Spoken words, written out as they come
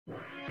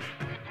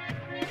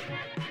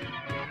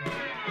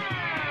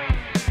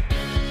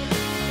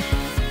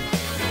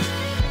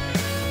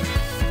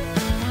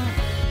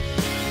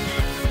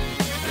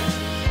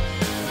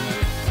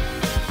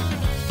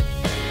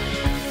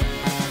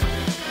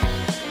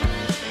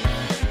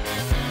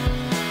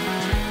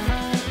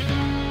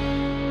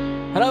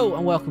Hello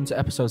and welcome to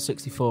episode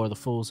 64 of the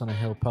Fools on a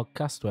Hill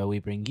podcast, where we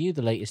bring you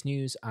the latest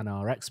news and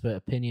our expert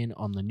opinion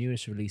on the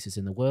newest releases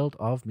in the world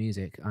of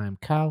music. I am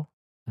Cal,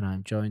 and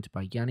I'm joined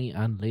by Yanni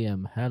and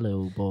Liam.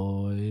 Hello,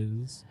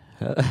 boys.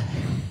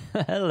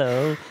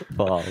 Hello,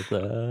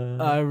 father.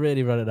 I'm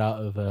really running out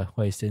of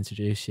ways to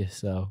introduce you,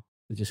 so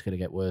we're just going to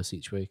get worse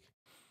each week.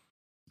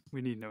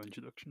 We need no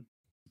introduction.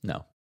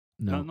 No.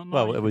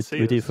 Well,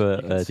 we do for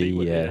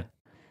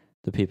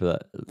the people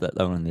that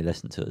only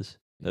listen to us,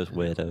 those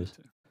weirdos.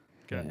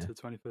 Get into the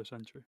 21st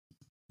century.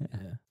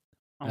 Yeah.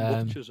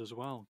 And watchers as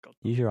well. God.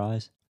 Use your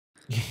eyes.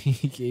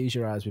 Use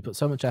your eyes. We put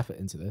so much effort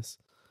into this.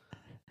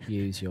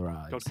 Use your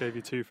eyes. God gave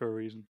you two for a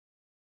reason.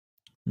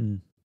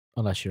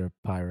 Unless you're a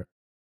pirate.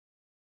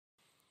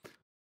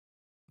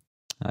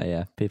 Oh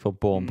yeah, people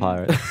born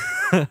pirates.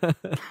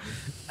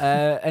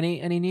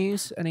 Any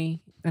news?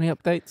 Any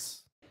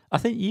updates? I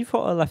think you've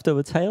got a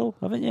leftover tale,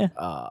 haven't you?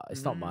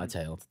 It's not my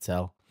tale to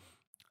tell.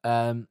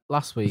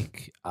 Last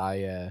week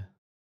I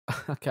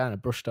kind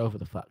of brushed over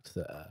the fact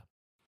that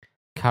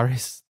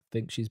Caris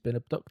thinks she's been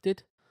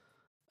abducted.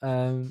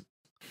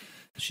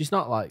 She's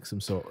not like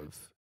some sort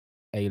of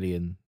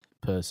alien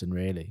person,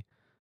 really.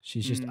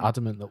 She's just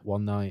adamant that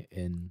one night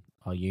in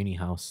our uni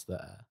house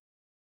that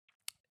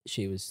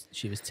she was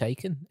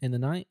taken in the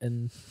night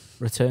and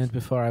returned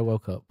before I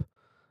woke up.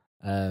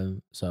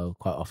 So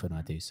quite often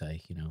I do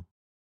say,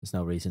 there's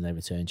no reason they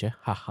returned you.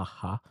 Ha ha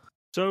ha.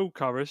 So,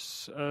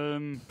 Caris, I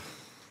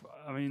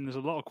mean, there's a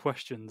lot of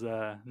questions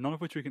there, none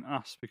of which we can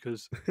ask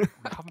because we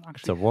haven't actually.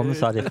 It's a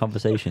one-sided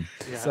conversation.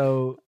 Yeah.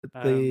 So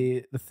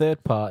the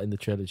third part in the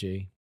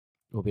trilogy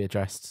will be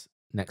addressed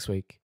next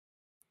week.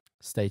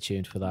 Stay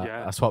tuned for that.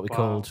 Yeah, That's what we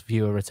called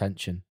viewer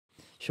retention.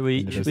 Should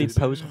we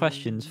pose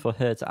questions for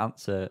her to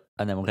answer,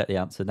 and then we'll get the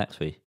answer next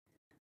week?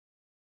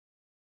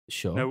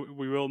 Sure. No,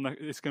 we will.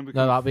 It's going to be.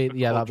 No, that'll be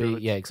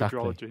exactly.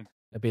 quadrilogy.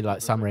 It'd be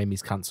like Sam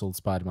Raimi's cancelled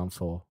Spider-Man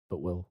 4, but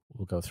we'll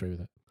go through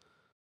with it.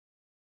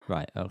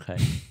 Right. Okay.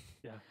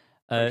 Yeah.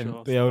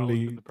 The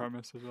only the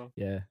premise as well.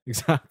 Yeah,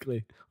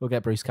 exactly. We'll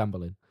get Bruce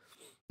Campbell in.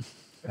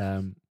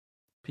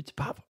 Peter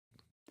Pap.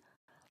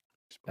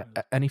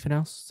 Anything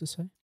else to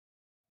say?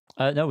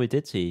 No, we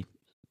did see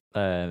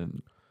Doctor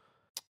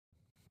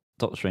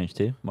Strange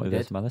 2,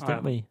 Multiverse Madness,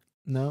 didn't we?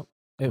 No,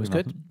 it was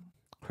good.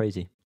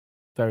 Crazy.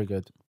 Very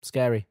good.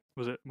 Scary.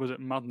 Was it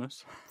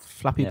madness?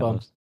 Flappy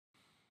bomb.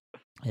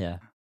 Yeah.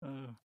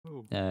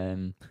 Oh.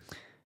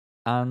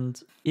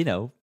 And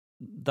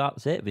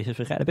that's it, because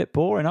we're getting a bit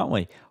boring, aren't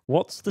we?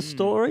 What's the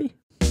story?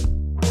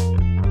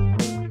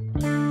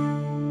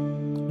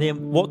 Liam,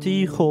 what do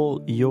you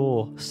call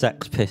your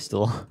Sex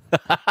Pistol?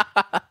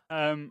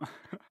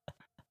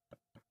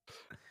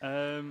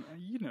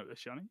 You know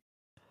this, Yanni.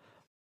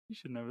 You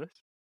should know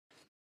this.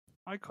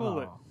 I call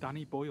it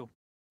Danny Boyle.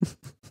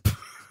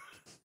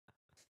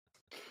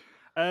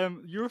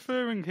 You're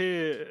referring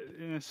here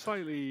in a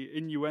slightly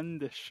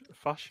innuendish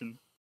fashion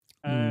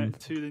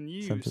to the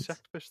new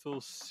Sex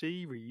Pistols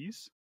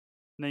series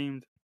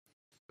named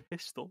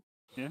Pistol.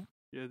 Yeah,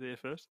 you're there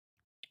first.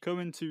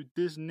 Coming to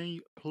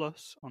Disney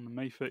Plus on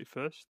May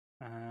 31st.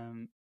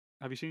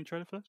 Have you seen the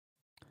trailer first?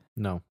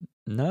 No,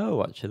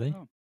 actually.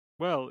 Oh.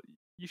 Well,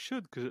 you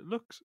should, because it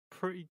looks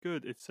pretty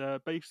good. It's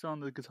based on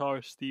the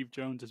guitarist Steve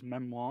Jones's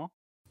memoir,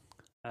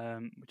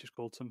 which is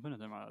called something, I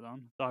don't write that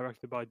down.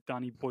 Directed by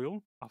Danny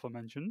Boyle,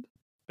 aforementioned.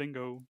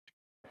 Bingo.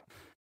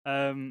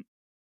 And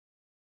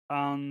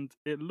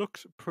it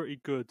looks pretty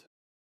good.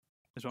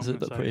 Is what I'm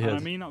going to say. And I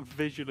mean that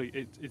visually.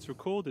 It's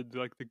recorded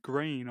like the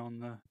grain on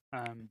the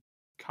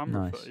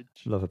camera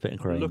footage. Love a bit of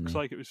grain. It looks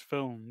like it was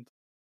filmed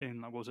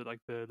in the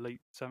late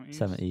 70s?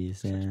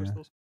 70s, yeah.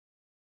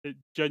 It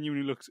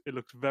genuinely looks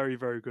very,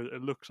 very good.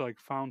 It looks like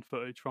found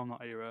footage from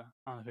that era,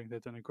 and I think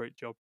they've done a great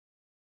job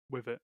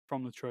with it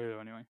from the trailer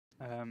anyway.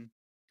 I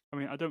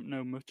mean, I don't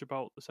know much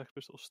about the Sex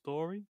Pistols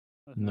story.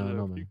 I know there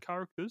are a few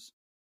characters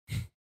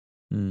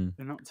in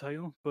that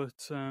tale, but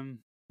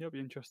it'll be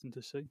interesting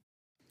to see.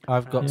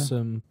 I've got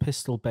some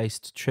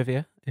pistol-based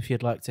trivia, if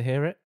you'd like to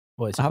hear it.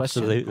 Well, it's a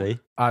Absolutely.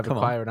 question. I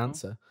require an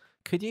answer.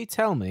 Could you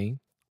tell me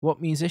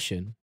what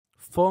musician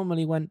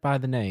formerly went by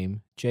the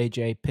name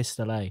J.J.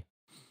 Pistolet?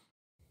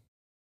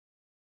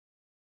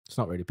 It's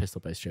not really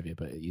pistol-based trivia,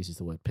 but it uses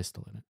the word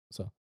pistol in it,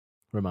 so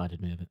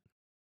reminded me of it.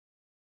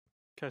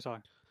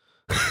 KSI.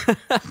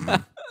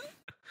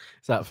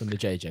 Is that from the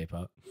JJ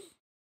part?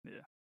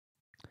 Yeah.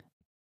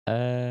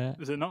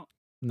 Is it not?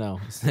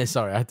 No.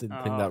 Sorry, I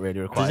didn't think that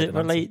really required. Does it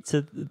relate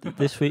to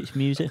this week's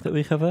music that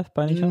we cover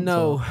by any chance?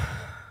 No.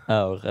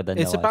 Oh, then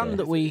it's a band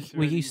that we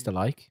used to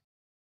like.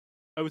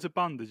 Oh, it's a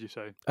band, did you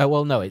say? Oh,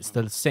 well, no, it's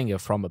the singer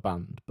from a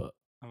band, but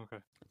okay.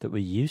 That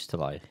we used to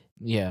like.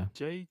 Yeah.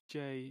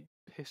 JJ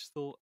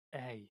Pistol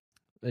A.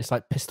 It's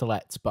like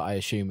pistolette, but I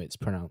assume it's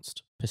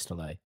pronounced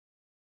pistolet.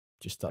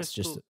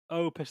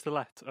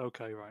 Pistolette.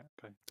 Okay, right.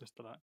 Okay,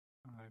 Pistolette.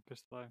 All right,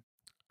 Pistolette.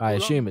 I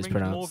Well, assume that it's rings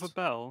pronounced. more of a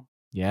bell.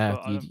 Yeah,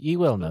 but I don't you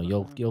will spell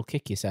know. it. You'll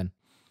kick your sen.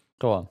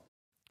 Go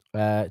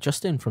on.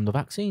 Justin from the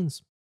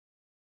vaccines.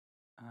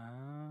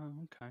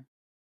 Okay.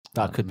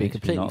 That could be makes me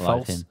completely not like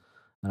false, him.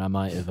 and I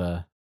might have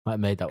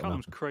made that one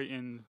Callum's up.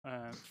 creating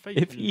fake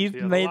If news you've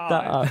here made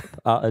that live. up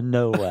out of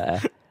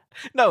nowhere,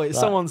 No, That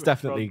someone's was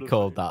definitely probably-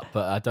 called that,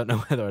 but I don't know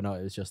whether or not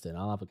it was Justin.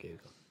 I'll have a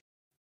Google.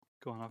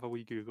 Go on, have a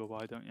wee Google,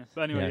 why don't you?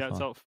 But anyway, Yeah, yeah, come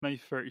it's on. out May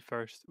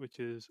 31st, which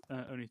is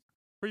only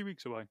 3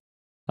 weeks away.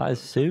 that is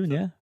So soon,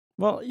 excited. yeah.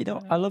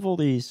 Well, I love all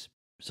these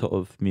sort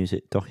of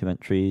music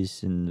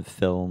documentaries and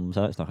films.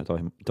 I know it's not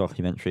a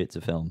documentary; it's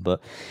a film,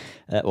 but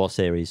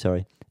series,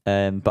 sorry.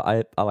 But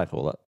I like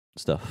all that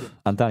stuff. Yeah.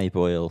 And Danny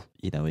Boyle,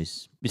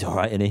 he's all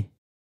right, isn't he?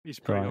 He's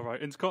pretty Right.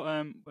 alright. And it's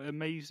got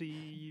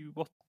Maisie,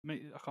 I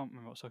can't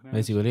remember what second name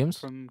Maisie is. Williams.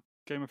 From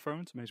Game of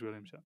Thrones. Maisie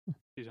Williams, yeah.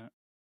 She's in it.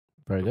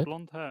 Very Her good.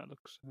 blonde hair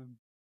looks strange.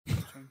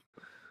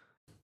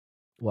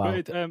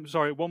 Wow. But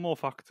sorry, one more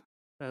fact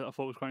that I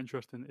thought was quite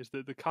interesting is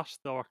that the cast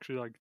are actually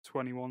like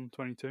 21,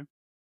 22,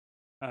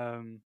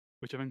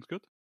 which I think is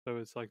good. So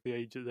it's like the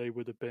age that they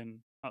would have been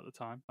at the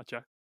time. I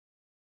checked.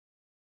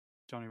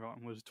 Johnny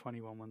Rotten was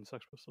 21 when the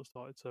Sex Pistols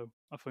started, so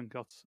I think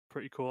that's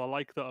pretty cool. I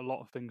like that a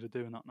lot of things are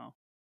doing that now,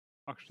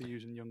 actually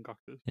using young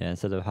actors. Yeah,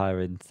 instead of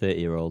hiring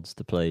 30-year-olds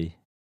to play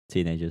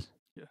teenagers.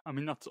 Yeah, I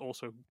mean that's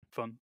also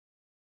fun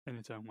in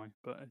its own way,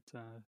 but it's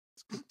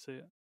good to see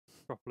it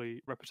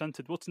properly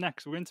represented. What's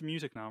next? We're into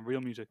music now.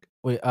 Real music.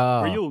 We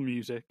are Real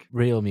music.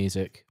 real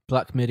music.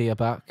 Black Midi are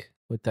back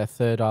with their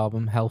third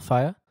album,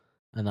 Hellfire,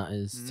 and that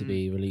is to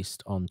be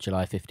released on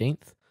July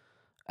 15th.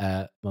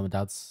 Mum and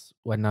Dad's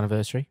wedding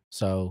anniversary,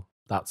 so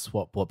that's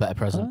what better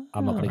present.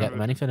 I'm not going to get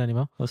them anything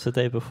anymore. What's the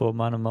day before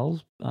Man and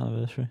Mole's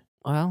anniversary?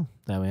 Well,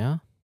 there we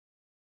are.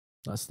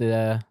 That's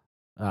the.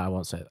 I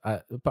won't say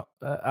it. But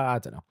I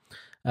don't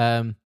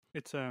know.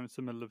 It's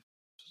the middle of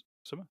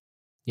summer.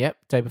 Yep,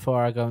 day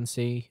before I go and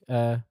see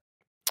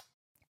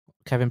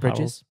Kevin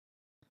Bridges.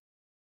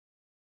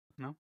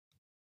 No.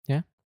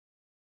 Yeah.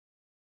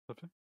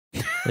 Lovely.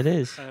 It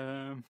is.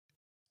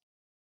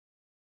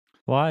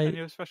 Why?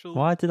 Any special?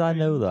 Why did I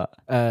know reasons?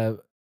 that?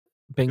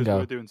 Because we Bingo.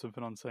 were doing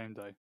something on the same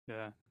day.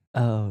 Yeah.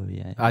 Oh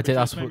yeah. I did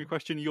Which ask. made me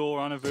question your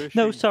anniversary.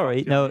 No, sorry,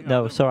 fact, no, Yanni.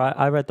 no, don't sorry. remember.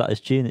 I read that as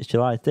June. It's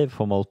July. It's the day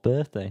before Mole's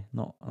birthday,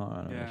 not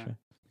anniversary.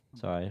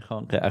 Sorry,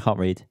 I can't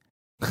read.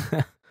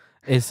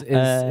 Is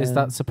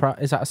that surprise?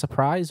 Is that a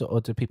surprise,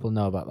 or do people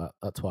know about that?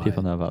 That's why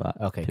People know about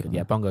that. Okay, People good.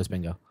 Yeah, know. bongos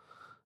bingo.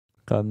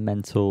 Got a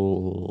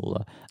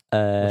mental.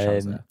 Wish I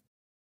was there.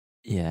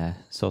 Yeah,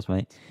 sorts,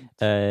 mate.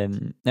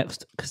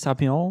 Next,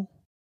 Casabian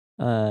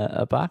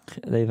are back.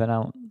 They've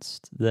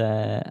announced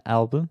their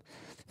album.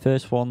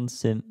 First one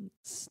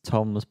since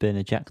Tom has been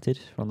ejected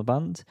from the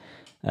band.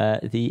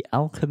 The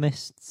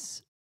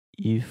Alchemist's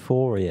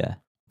Euphoria.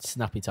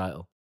 Snappy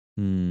title.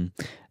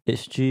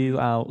 It's due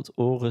out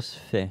August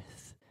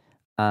 5th.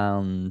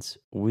 And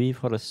we've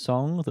got a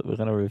song that we're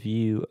going to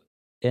review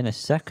in a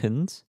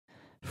second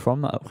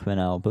from that upcoming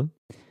album.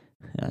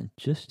 And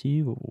just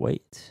you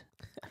wait.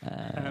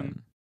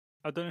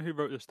 I don't know who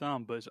wrote this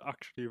down, but it's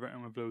actually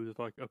written with loads of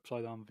like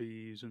upside down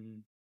V's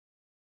and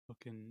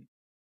fucking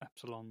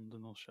epsilon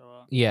and all shit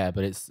like that. Yeah,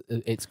 but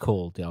it's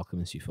called The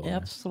Alchemist Euphoria.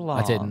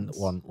 Epsilon. I didn't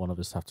want one of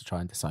us to have to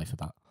try and decipher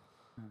that.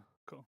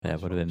 Cool. Yeah,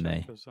 That's would have what been I me.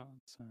 checked, 'cause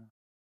that's,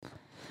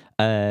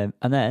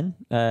 And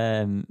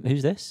then,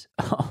 who's this?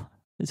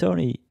 It's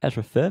only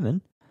Ezra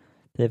Furman.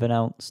 They've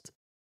announced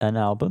an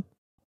album,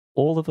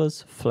 All of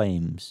Us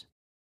Flames.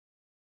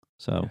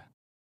 So, Yeah.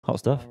 hot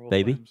stuff, Are all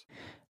baby.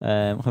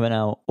 flames. Coming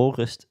out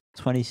August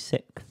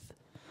 26th.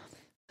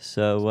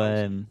 So,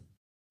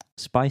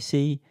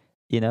 Spicy. spicy,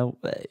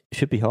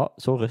 should be hot.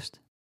 It's August.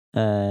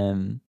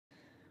 Will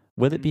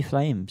it be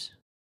flames?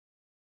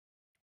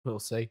 We'll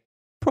see.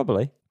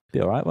 Probably. Be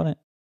alright, won't it?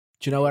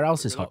 Do you know where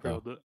else is We'll hot though?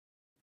 build it.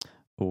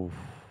 Ooh.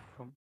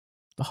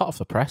 The Hot Off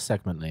the Press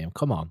segment, Liam.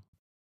 Come on.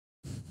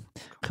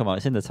 Come on,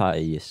 it's in the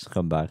title, you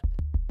scumbag.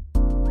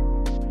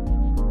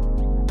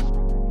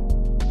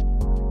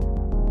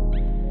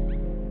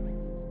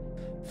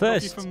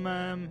 First,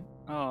 From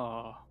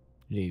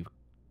You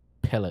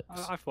pillets.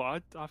 I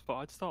thought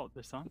I'd start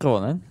this time. go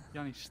on then.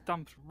 Yanni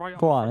stamped right on.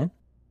 Go the on front.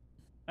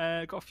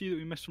 then. Got a few that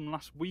we missed from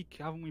last week,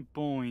 haven't we,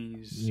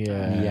 boys?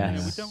 Yeah.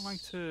 Yes. We don't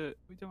like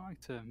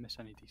to miss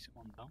any decent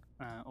ones out,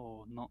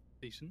 or not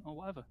decent, or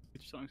whatever. We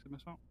just don't like to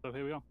miss out. So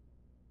here we are.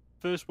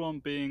 First one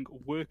being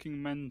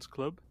Working Men's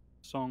Club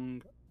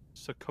song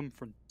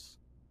 "Circumference."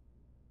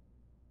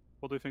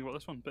 What do you think about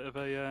this one? Bit of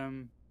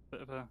a.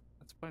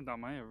 It's playing down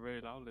my ear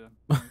really loudly.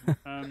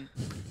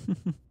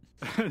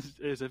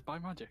 Is it by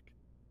Magic?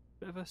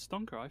 Bit of a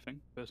stonker, I think,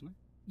 personally.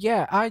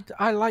 Yeah,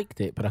 I liked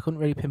it, but I couldn't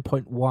really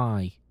pinpoint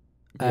why.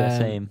 Yeah,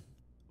 same.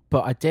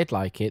 But I did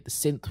like it. The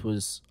synth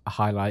was a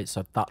highlight,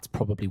 so that's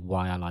probably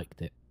why I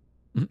liked it.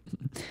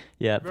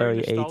 Yeah, very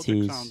nostalgic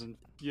 80s. sounding.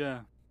 Yeah.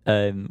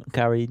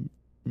 Gary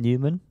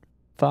Newman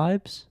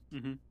vibes.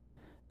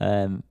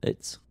 Mm-hmm.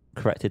 It's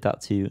corrected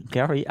that to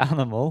Gary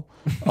Animal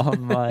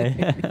on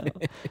my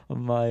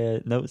on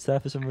my notes there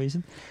for some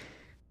reason.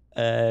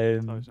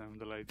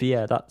 But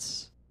yeah,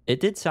 it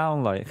did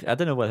sound like, I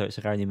don't know whether it's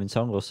a Gary Newman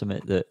song or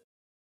something that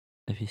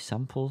if he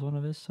samples one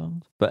of his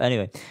songs. But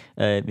anyway,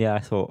 yeah, I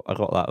thought I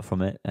got that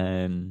from it.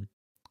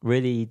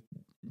 Really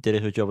did a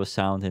good job of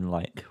sounding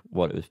like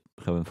what it was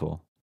going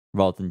for,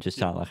 rather than just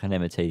sound like an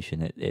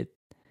imitation.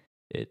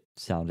 It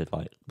sounded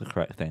like the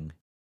correct thing,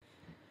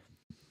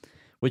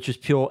 which was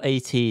pure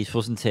 80s,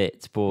 wasn't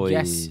it, boys?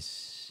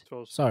 Yes.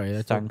 Sorry,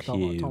 I Thank don't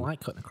you. like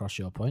cutting across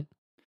your point.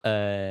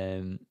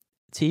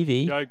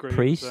 TV. Yeah, I agree.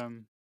 Priest.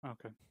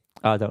 Okay.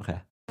 I don't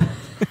care.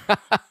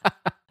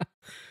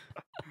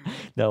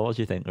 No, what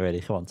do you think, really?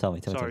 Come on, tell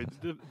me. Sorry,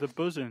 the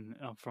buzzing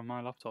from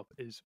my laptop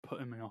is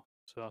putting me off,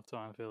 so that's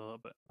why I feel a little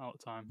bit out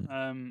of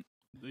time.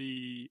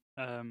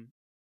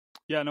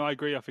 Yeah, no, I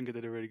agree. I think it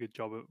did a really good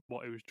job at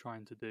what it was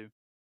trying to do,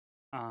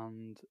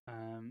 and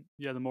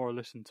yeah, the more I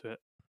listened to it,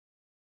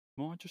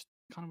 the more I just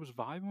kind of was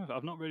vibing with it.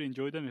 I've not really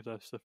enjoyed any of their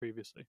stuff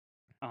previously,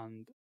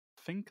 and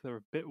I think they're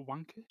a bit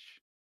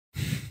wankish.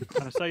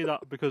 And I say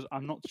that because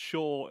I'm not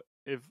sure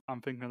if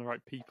I'm thinking of the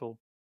right people.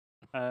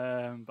 But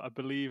I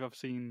believe I've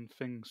seen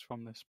things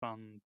from this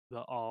band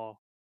that are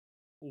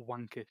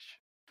wankish.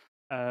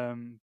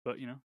 But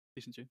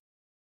decent tune.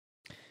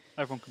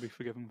 Everyone can be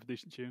forgiven for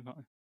decent tune, can't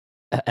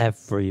they?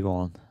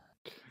 Everyone.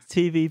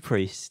 TV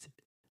Priest.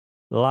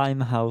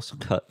 Limehouse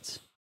Cut.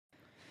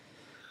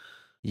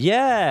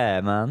 Yeah,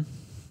 man.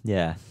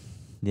 Yeah.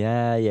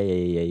 Yeah.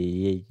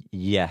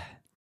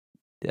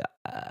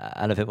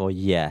 And a bit more,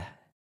 yeah.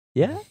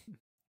 Yeah?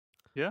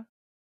 Yeah?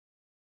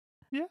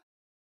 Yeah.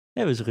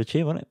 It was a good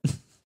tune, wasn't it?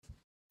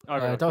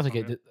 I don't think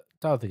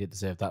it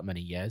deserved that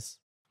many years.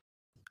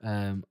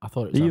 I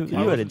thought it was You okay.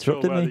 had I wasn't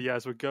interrupted sure where me. the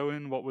yeahs were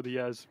going. What were the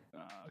yeahs?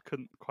 I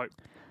couldn't quite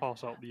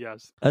parse out the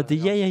yeahs. The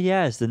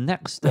yeahs, the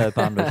next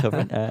band we're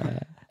covering.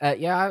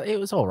 Yeah, it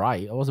was all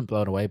right. I wasn't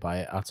blown away by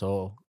it at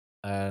all.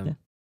 Yeah.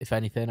 If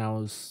anything,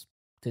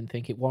 didn't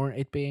think it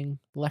warranted being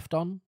left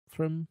on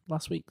from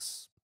last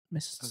week's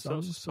missed So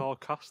that's a songs.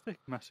 sarcastic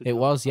message. It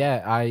was,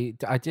 yeah. I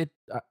did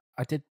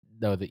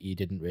know that you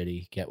didn't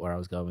really get where I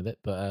was going with it,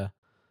 but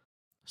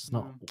it's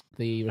not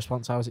the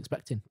response I was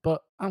expecting.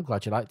 But I'm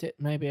glad you liked it.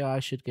 Maybe I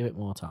should give it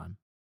more time.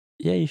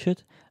 Yeah, you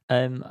should.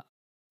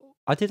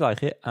 I did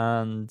like it,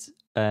 and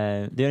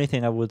the only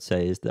thing I would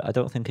say is that I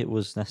don't think it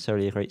was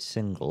necessarily a great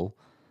single,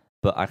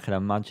 but I can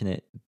imagine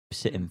it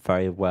sitting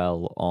very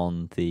well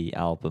on the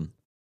album.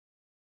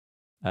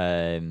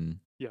 Yeah.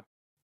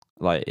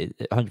 Like it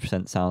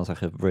 100% sounds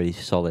like a really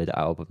solid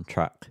album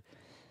track.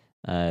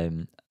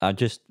 And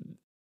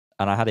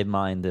I had in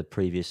mind the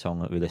previous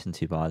song that we listened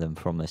to by them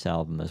from this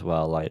album as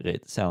well. Like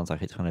it sounds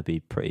like it's going to be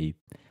pretty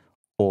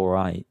all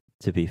right,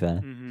 to be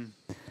fair. Mm-hmm.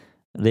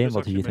 Liam,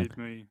 what do you think?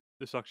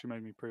 This actually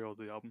made me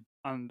pre-order the album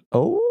and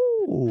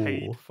paid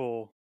paid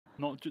for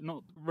not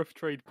rough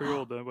trade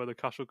pre-order where the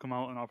cash will come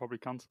out and I'll probably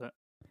cancel it.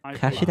 I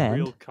Cash paid in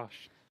real hand?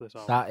 cash for this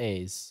album. That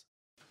is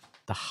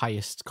the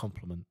highest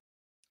compliment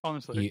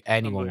Honestly,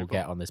 anyone will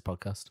get on this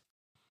podcast.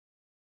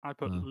 I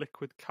put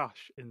liquid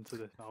cash into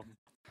this album.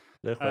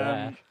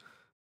 Liquid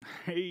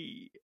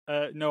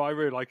No, I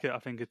really like it. I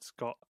think it's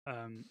got.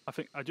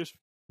 I just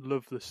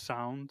love the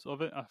sound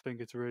of it. I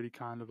think it's really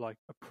kind of like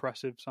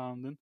oppressive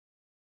sounding,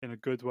 in a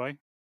good way.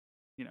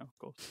 Of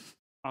course.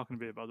 How can it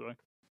be a bad way?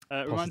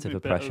 It reminds me a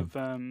bit of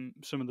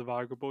some of the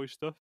Viagra Boys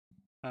stuff.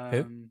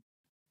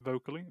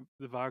 Vocally,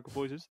 the Viagra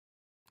Boys.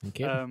 Thank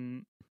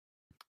you.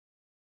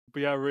 But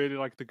yeah, I really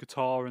like the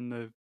guitar and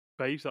the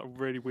bass. That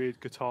really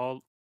weird guitar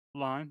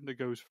line that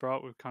goes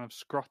throughout with kind of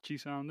scratchy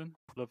sounding.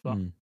 Love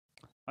that.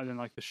 I then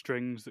like the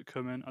strings that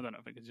come in. I don't know.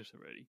 I think it's just a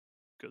really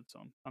good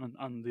song.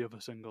 And the other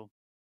single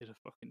is a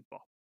fucking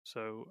bop.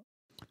 So,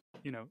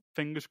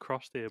 fingers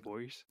crossed here,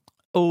 boys.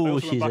 Oh,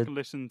 she's a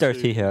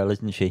dirty girl,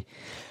 isn't she?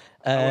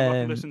 I went back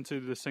and listened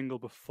to the single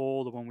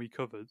before the one we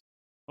covered,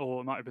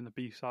 or it might have been the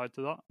B-side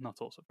to that, and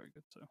that's also very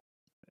good too.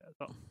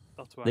 Yeah,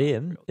 that's where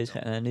Liam is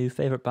getting a new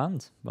favourite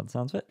band, by the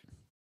sounds of it.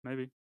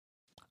 Maybe.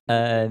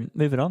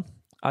 Moving on,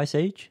 Ice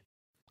Age.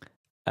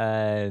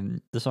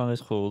 The song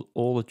is called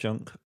All the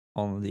Junk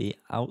on the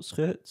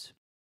Outskirts.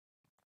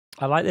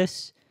 I like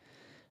this.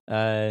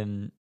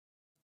 Want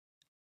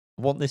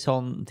this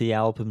on the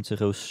album to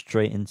go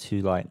straight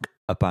into like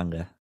a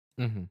banger.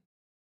 Mm-hmm.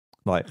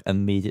 Like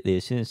immediately,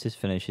 as soon as this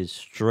finishes,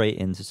 straight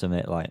into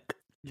something like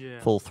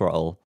full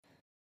throttle.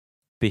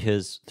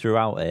 Because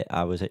throughout it,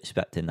 I was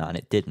expecting that, and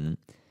it didn't.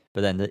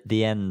 But then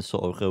the end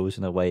sort of goes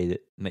in a way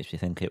that makes me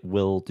think it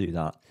will do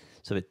that.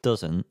 So if it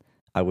doesn't,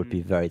 I would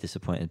be very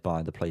disappointed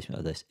by the placement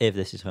of this, if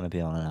this is going to be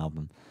on an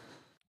album.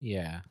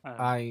 Yeah,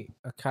 I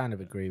kind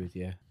of agree with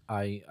you.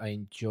 I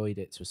enjoyed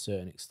it to a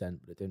certain extent,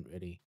 but it didn't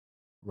really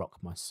rock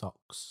my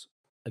socks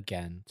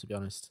again, to be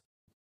honest.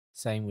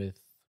 Same with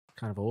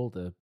kind of all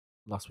the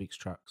last week's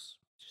tracks.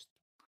 Just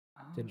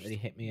didn't really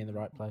hit me in the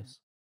right place.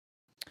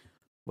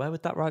 Where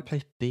would that right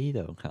place be,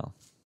 though, Cal?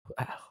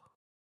 Wow.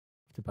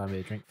 To buy me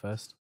a drink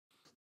first.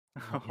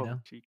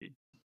 Cheeky.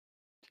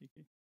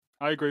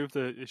 I agree with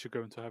it should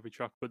go into a heavy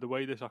track, but the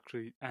way this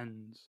actually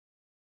ends,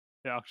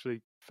 it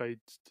actually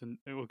fades to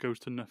goes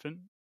to nothing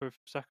for a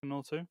second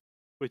or two.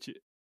 Which,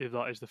 if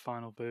that is the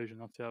final version,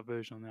 that's the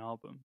version on the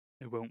album,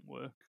 it won't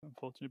work,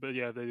 unfortunately. But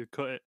yeah, they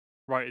cut it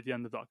right at the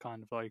end of that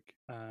kind of like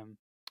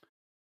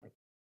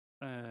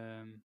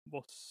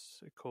what's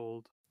it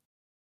called?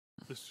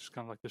 This just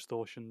kind of like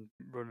distortion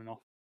running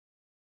off.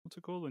 What's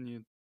it called when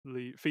you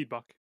leave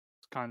feedback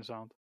kind of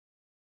sound?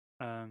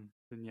 Then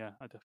yeah,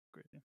 I definitely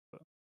agree with you,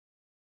 but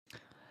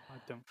I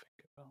don't think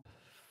it will.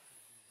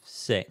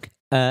 Sick.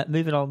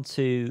 Moving on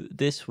to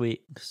this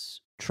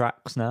week's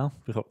tracks now.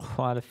 We've got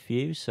quite a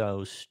few,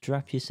 so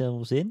strap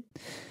yourselves in.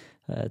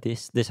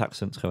 This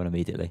accent's going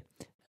immediately.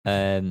 Crush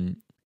You're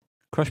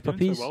doing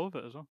Puppies. so well with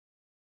it as well.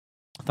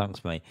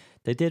 Thanks, mate.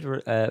 They did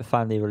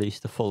finally release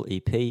the full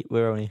EP.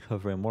 We're only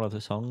covering one of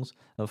the songs.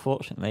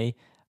 Unfortunately,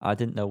 I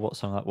didn't know what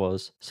song that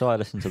was, so I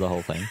listened to the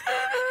whole thing.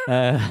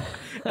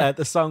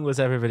 The song was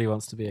 "Everybody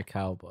Wants to Be a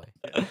Cowboy."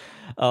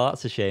 Oh,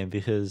 that's a shame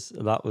because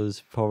that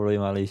was probably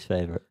my least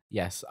favourite.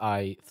 Yes,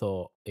 I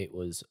thought it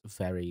was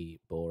very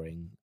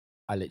boring.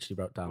 I literally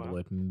wrote down the Wow.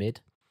 word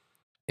mid.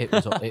 It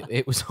was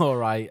it was all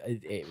right.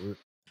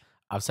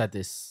 I've said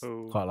this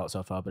quite a lot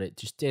so far, but it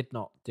just did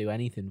not do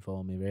anything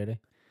for me really.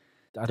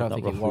 I don't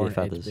think it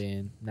warranted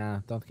being. Nah,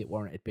 don't think it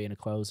warranted being a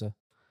closer.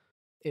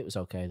 It was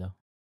okay though.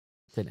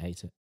 Didn't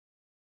hate it.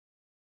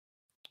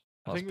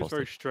 I think it was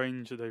very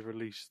strange that they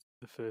released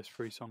the first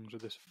 3 songs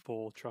of this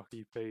 4-track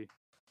EP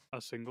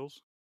as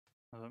singles.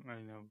 I don't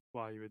really know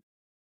why you would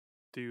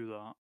do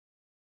that.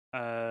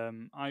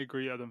 I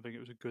agree. I don't think it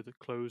was a good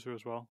closer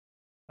as well.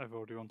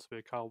 Everybody Wants to Be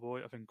a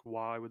Cowboy. I think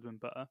Why would have been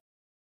better.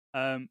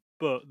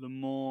 But the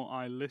more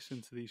I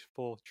listen to these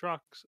 4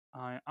 tracks,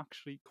 I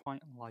actually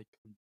quite like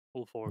them.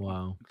 All 4 of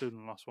them, including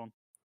the last one.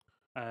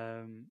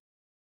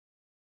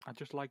 I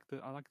just like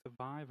the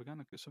vibe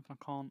again. It's something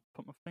I can't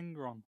put my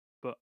finger on,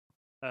 but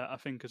I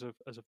think as a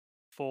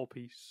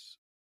 4-piece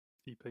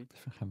EP,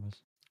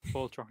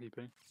 4-track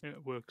EP,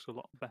 it works a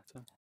lot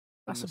better.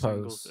 I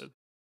suppose.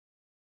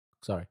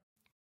 Sorry.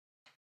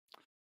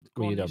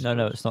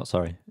 No, it's not.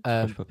 Sorry.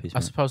 Puppies,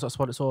 I suppose that's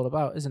what it's all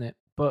about, isn't it?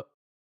 But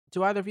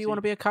do either of you want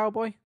to be a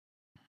cowboy?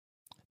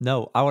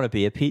 No, I want to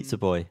be a pizza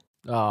boy.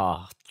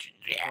 Oh,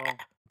 yeah.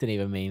 Didn't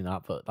even mean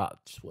that, but that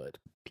just word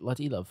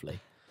bloody lovely.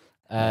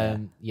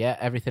 Yeah,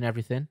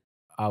 everything.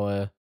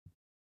 Our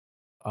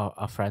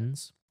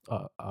friends,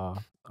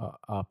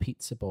 our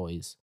pizza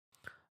boys,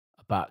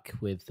 are back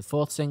with the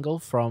 4th single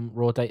from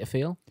Raw Data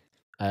Feel.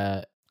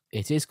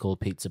 It is called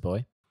Pizza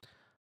Boy,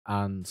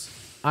 and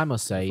I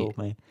must say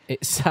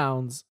it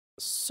sounds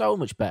so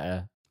much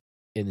better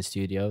in the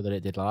studio than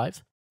it did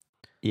live.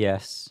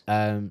 Yes.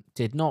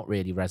 Did not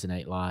really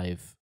resonate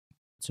live,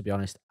 to be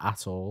honest,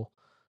 at all.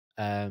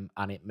 And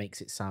it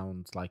makes it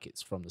sound like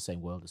it's from the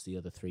same world as the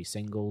other 3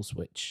 singles,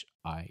 which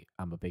I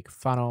am a big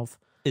fan of.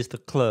 Is the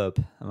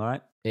club, am I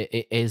right?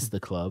 It is the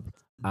club,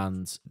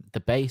 and the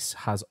bass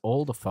has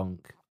all the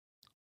funk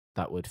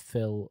that would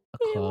fill a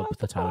club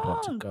that I would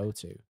want to go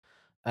to.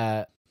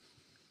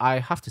 I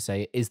have to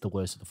say, it is the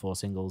worst of the 4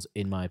 singles,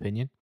 in my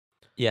opinion.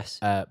 Yes,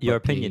 your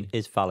opinion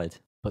is valid.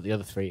 But the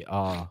other 3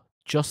 are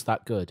just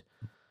that good.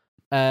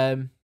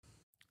 But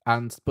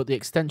the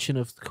extension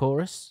of the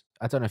chorus,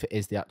 I don't know if it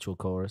is the actual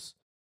chorus,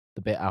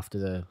 the bit after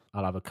the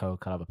 "I'll have a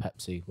Coke, I'll have a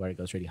Pepsi," where it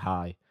goes really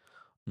high.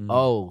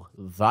 Oh,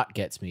 that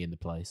gets me in the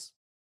place.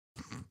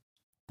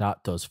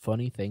 That does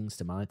funny things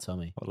to my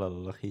tummy. What a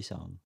lucky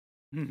song.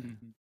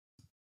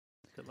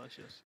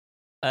 Delicious.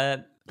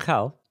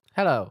 Cal.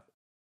 Hello.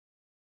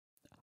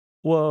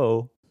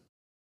 Whoa.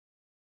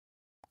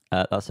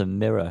 That's a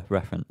Mirror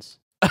reference.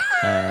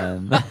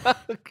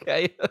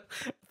 Okay. I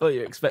thought you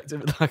were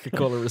expecting like a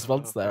call and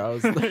response there. I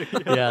was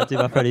yeah, I'll do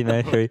my Freddie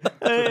Mercury.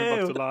 Hey!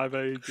 Back to Live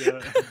Aid,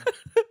 yeah.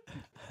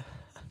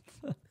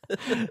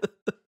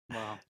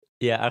 Wow.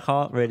 Yeah, I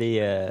can't really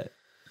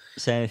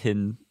say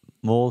anything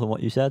more than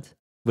what you said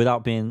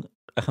without being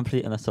a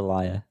complete and utter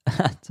liar.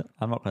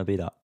 I'm not going to be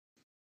that.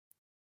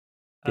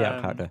 Be out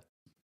of character.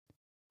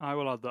 I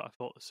will add that I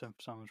thought the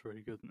synth sound was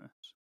really good in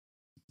this.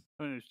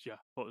 I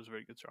thought it was a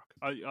very good track.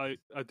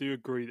 I do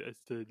agree that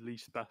it's the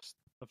least best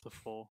of the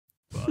 4,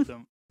 but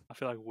I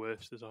feel like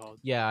worst is a hard.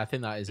 Yeah, I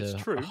think that is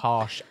a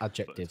harsh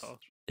adjective.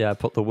 Harsh. Yeah, I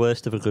put the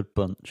worst of a good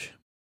bunch.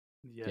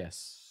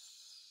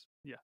 Yes.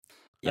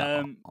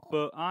 Yeah.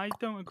 But I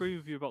don't agree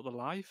with you about the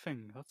live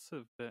thing. That's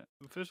a bit.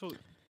 First of all,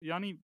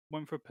 Yanni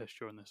went for a piss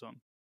during this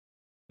song.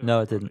 No,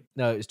 I didn't.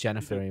 No, it was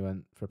Jennifer who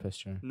went for a piss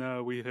during.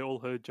 No, we all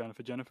heard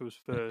Jennifer. Jennifer was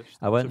first.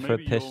 I went for a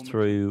piss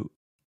through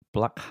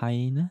Black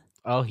Hyena.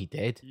 Oh, he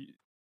did.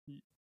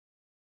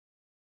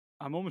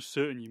 I'm almost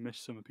certain you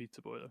missed some of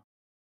Pizza Boy though.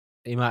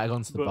 He might have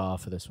gone to the bar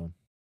for this one.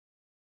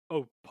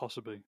 Oh,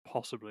 possibly,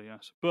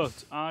 yes.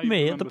 But I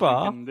me at the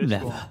bar.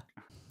 Never.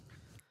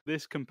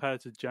 This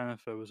compared to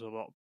Jennifer was a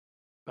lot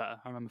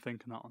better. I remember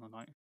thinking that on the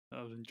night.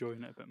 I was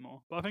enjoying it a bit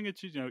more. But I think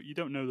it's you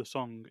don't know the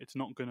song. It's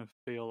not going to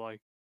feel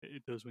like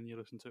it does when you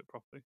listen to it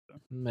properly. So.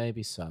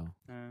 Maybe so.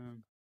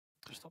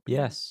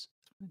 Yes.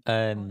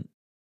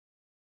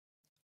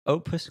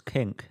 Opus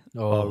Kink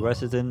Oh, or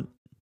Resident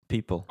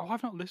People. Oh,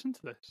 I've not listened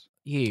to this.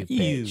 you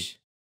You bitch.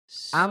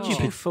 And Oh, you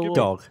give fool. me-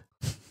 dog.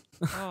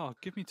 Oh,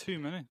 give me 2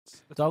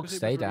 minutes. That's Dog, because it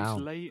stay was released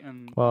down. late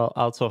and Well,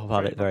 I'll talk about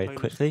created it my very playlist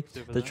quickly.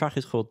 the other The day. track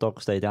is called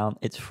Dog Stay Down.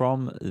 It's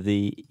from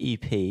the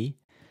EP,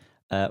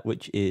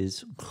 which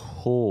is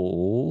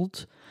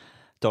called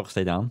Dog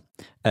Stay Down.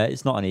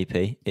 It's not an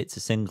EP, it's a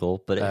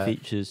single, but it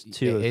features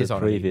two it of is the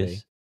on an EP.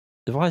 previous.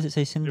 Why does it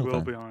say It single will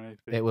then? be on an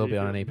EP. It will be The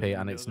on an EP EP,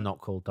 and it's does it. not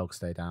called Dog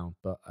Stay Down,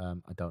 but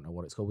I don't know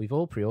what it's called. We've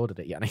all pre-ordered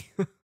it, Yanni.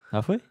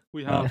 Have we?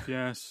 We have,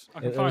 yes. I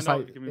can It find was out.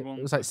 like Give me one.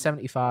 it was like second.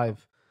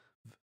 75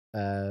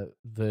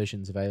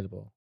 versions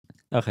available.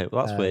 Okay,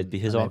 well that's weird Um,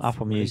 because and on they've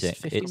Apple released Music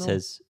 50 it more.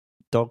 says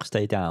Dog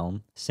Stay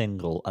Down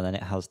single, and then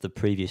it has the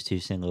previous two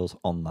singles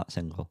on that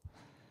single.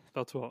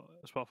 That's what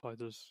Spotify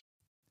does.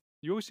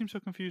 You always seem so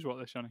confused about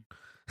this, Yanni.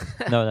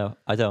 No,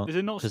 I don't, Is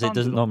it not because it standard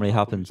doesn't on normally Apple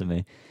happen Music? to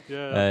me.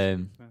 Yeah.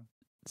 That's, yeah.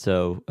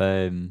 So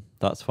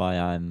that's why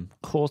I'm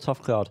caught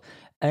off guard.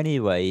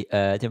 Anyway,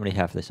 I didn't really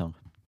have this song.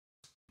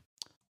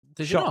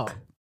 Did Shock.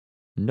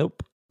 you not?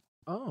 Nope.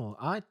 Oh,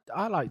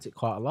 I liked it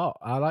quite a lot.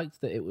 I liked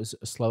that it was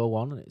a slower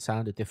one and it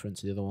sounded different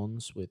to the other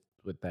ones with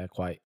their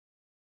quite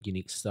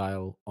unique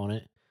style on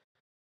it.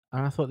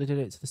 And I thought they did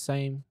it to the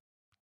same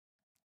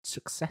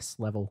success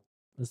level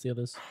as the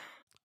others.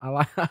 I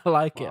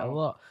like it a Wow.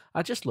 lot.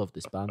 I just love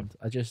this band.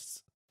 I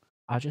just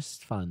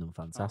find them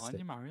Oh, why didn't fantastic.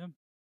 you marry him?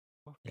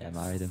 Yeah,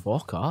 married him.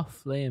 Fuck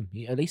off, Liam.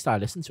 At least I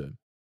listened to him.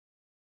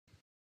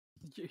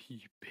 You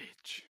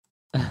bitch.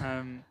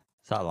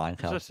 Is that a line,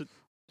 Cal?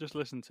 Just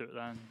listen to it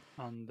then,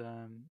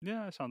 and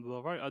yeah, it sounded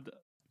all right.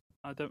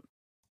 I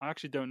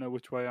actually don't know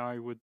which way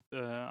I'm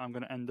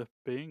going to end up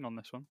being on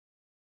this one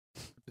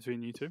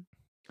between you two.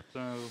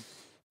 So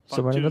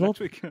Somewhere in the tune middle? next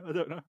week. I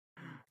don't know.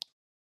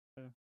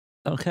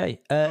 Okay.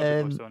 How's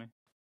your voice, Tony?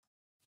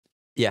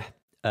 Yeah,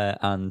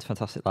 and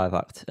fantastic live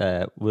act.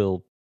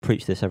 We'll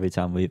preach this every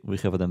time we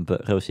cover them,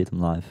 but go see them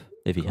live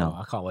if you Oh, can.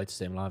 I can't wait to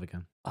see him live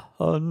again.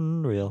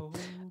 Unreal.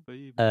 Oh,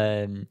 baby.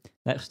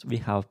 Next we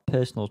have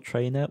Personal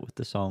Trainer with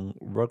the song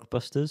Rug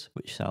Busters,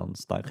 which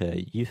sounds like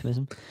a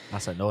euphemism.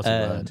 That's a naughty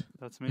Um, word.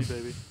 That's me,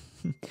 baby.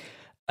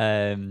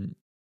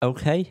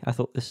 Okay, I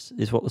thought this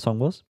is what the song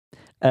was,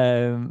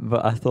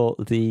 but I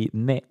thought the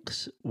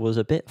mix was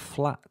a bit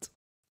flat,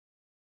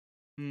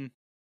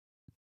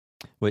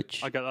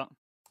 which I get that.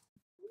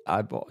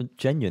 I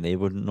genuinely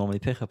wouldn't normally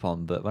pick up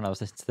on, but when I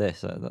was listening to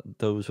this,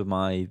 those were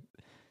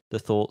the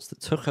thoughts that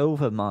took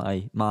over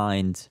my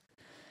mind.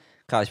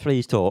 Guys,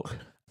 please talk.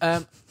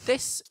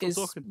 This is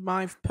talking.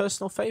 my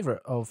personal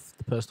favourite of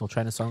the Personal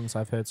Trainer songs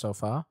I've heard so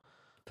far.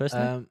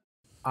 Personally,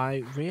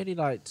 I really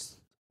liked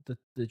the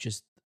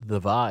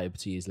vibe,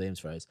 to use Liam's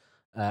phrase.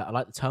 I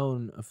like the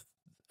tone of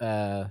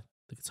the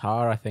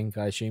guitar. I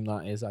assume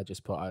that is. I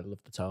just put I love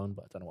the tone,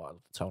 but I don't know what I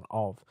love the tone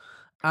of.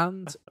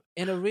 And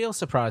in a real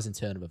surprising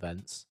turn of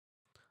events,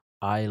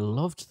 I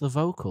loved the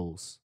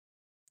vocals,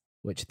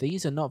 which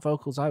these are not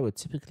vocals I would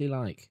typically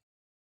like.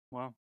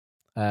 Wow.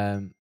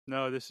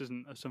 No, this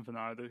isn't something that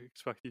I'd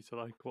expect you to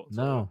like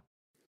whatsoever. No,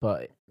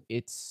 but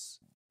it's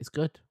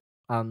good,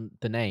 and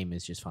the name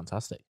is just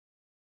fantastic.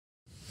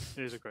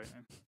 It is a great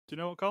name. Do you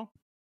know what, Carl?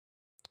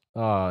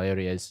 Oh, here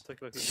he is.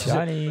 Take a look at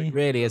Shiny.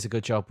 Really is a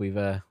good job we've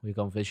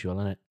gone visual,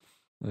 isn't it?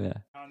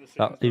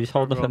 Yeah. He was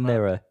holding up a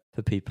mirror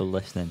for people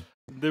listening.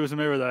 There was a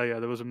mirror there, yeah.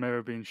 There was a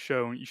mirror being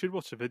shown. You should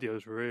watch the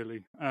videos,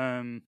 really.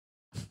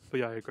 But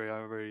yeah, I agree. I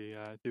really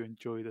do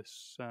enjoy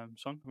this song.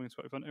 I think it's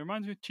quite fun. It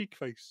reminds me of Cheek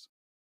Face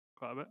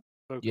quite a bit.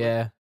 Vocally.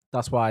 Yeah,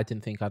 that's why I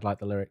didn't think I'd like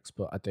the lyrics,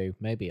 but I do.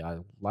 Maybe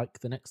I'll like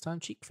the next time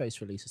Cheekface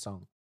release a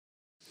song.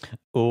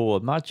 Oh,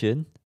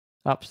 imagine.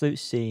 Absolute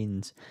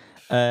scenes.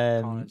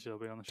 Carnage will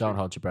be on the Don't street.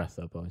 hold your breath,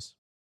 though, boys.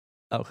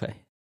 Okay.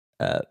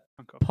 Okay.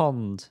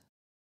 Pond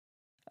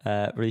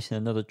releasing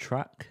another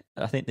track.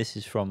 I think this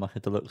is from like a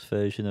deluxe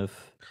version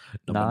of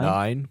Number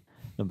 9.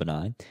 Number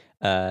 9.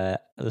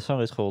 The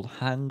song is called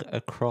Hang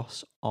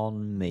Across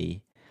on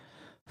Me.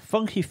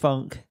 Funky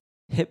funk,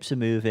 hips are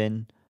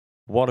moving.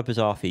 What a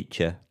bizarre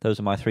feature. Those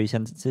are my 3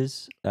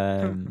 sentences.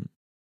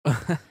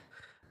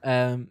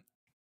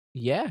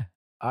 Yeah,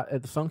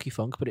 the funky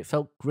funk, but it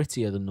felt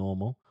grittier than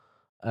normal.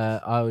 I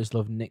always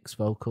loved Nick's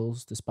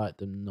vocals, despite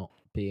them not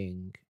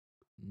being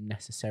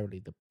necessarily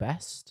the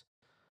best.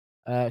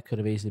 Could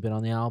have easily been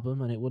on the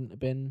album, and it wouldn't have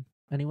been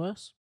any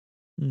worse.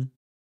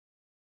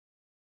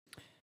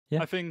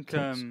 Yeah, I think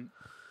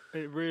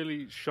it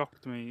really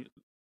shocked me,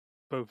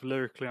 both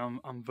lyrically and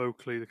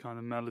vocally, the kind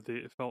of melody.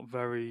 It felt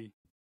very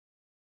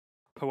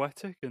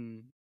poetic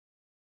and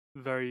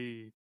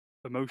very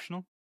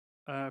emotional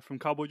from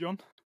Cowboy John.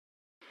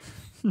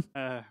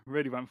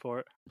 Really went for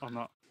it on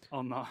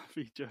that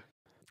feature.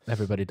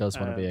 Everybody does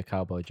want to be a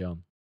Cowboy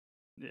John.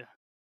 Yeah,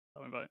 I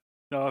went by it.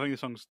 No, I think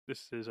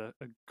this is a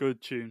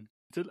good tune.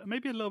 It's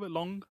maybe a little bit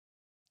long,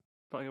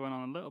 but it went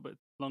on a little bit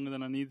longer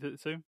than I needed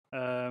it to.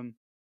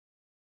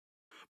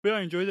 But yeah,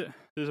 I enjoyed it.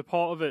 There's a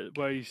part of it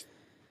where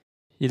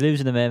You're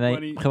losing the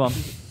mate. Come on.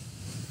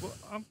 Well,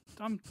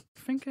 I'm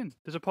thinking.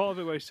 There's a part of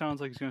it where he sounds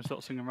like he's going to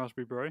start singing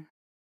Raspberry Beret.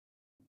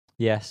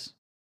 Yes.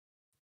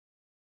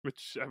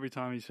 which every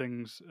time he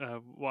sings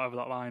whatever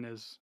that line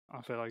is,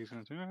 I feel like he's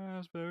going to sing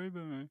raspberry.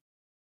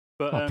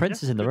 But Oh,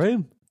 Prince is in the good.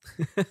 room.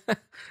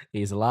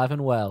 He's alive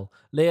and well.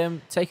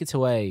 Liam, take it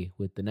away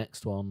with the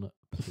next one,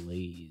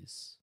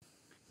 please.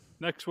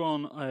 Next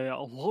one,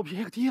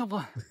 l'objectif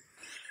with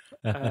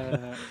Gets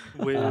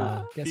me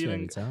every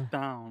Feeling time.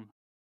 Down.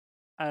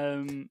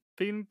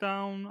 Feeling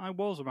Down, I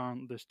was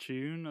around this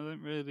tune. I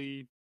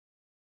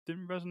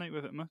didn't resonate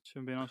with it much, if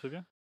I'm being honest with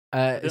you.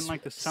 I didn't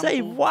like the sample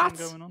Say what?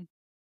 thing going on.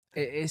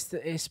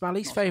 It's my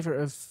least Not so.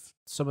 favourite of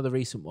some of the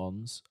recent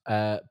ones,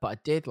 but I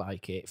did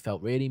like it. It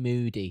felt really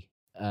moody,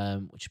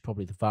 which is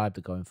probably the vibe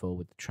they're going for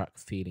with the track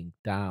Feeling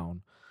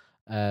Down.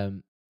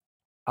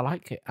 I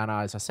like it, and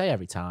as I say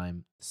every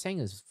time, the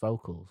singer's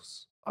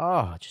vocals,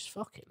 I just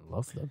fucking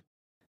love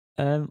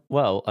them.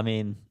 Well, I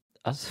mean,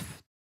 I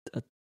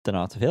don't know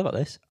how to feel about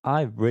this.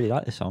 I really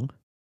like this song.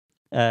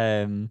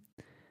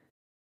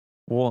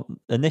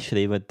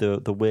 Initially with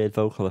the weird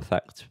vocal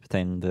effect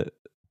thing that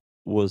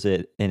was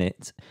in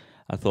it,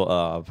 I thought,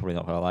 oh, I'm probably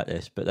not going to like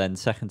this. But then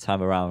second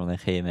time around when they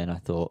came in, I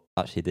thought,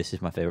 actually, this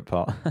is my favourite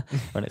part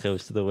when it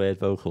goes to the weird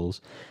vocals.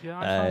 Yeah,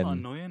 I found that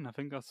annoying. I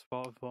think that's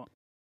part of what.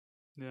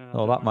 Yeah.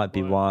 Well, that might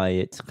be why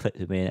it's clicked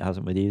with me and it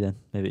hasn't with you then.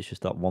 Maybe it's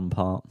just that one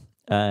part.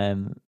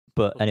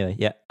 But anyway,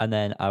 yeah. And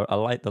then I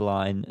like the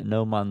line,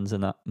 no man's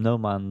an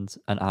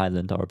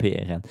island, I'll repeat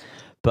it again,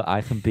 but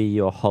I can be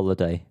your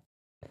holiday.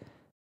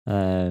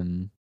 I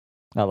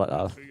like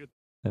that.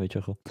 Maybe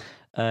chuckle.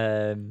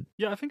 Yeah,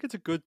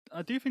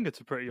 I do think it's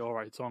a pretty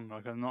alright song.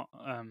 Like, I'm not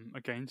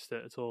against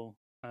it at all.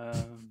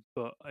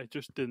 But it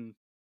just didn't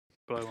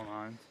blow my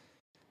mind,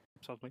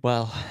 sadly.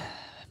 Well,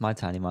 my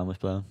tiny mind was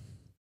blown.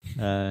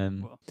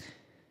 Well.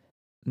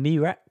 Me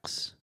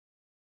Rex.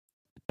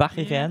 Back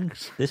Me again.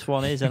 Rex. This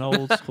one is an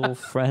old school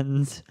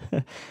friend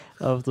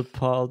of the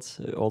pod,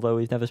 although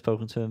we've never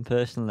spoken to him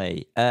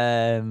personally.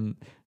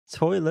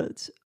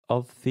 Toilet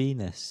of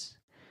Venus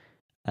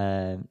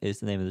is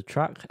the name of the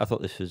track. I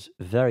thought this was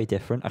very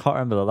different. I can't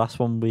remember the last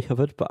one we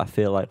covered, but I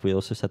feel like we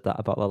also said that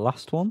about the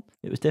last one.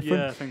 It was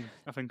different. Yeah,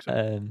 I think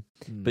so.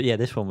 But yeah,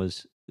 this one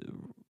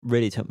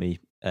really took me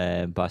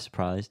by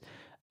surprise.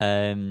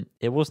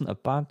 It wasn't a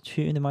bad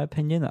tune in my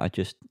opinion. I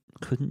just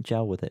couldn't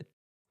gel with it.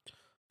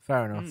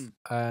 Fair enough.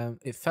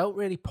 It felt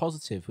really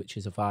positive, which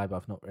is a vibe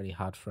I've not really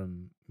had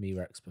from Me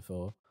Rex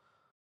before.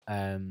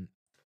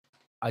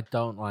 I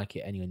don't like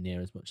it anywhere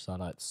near as much as I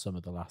liked some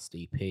of the last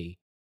EP,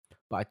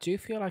 but I do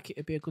feel like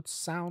it'd be a good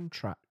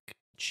soundtrack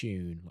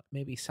tune, like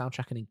maybe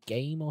soundtracking a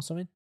game or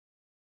something.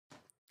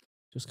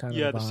 Just kind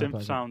of the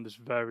synth sound is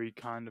very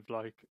kind of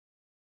like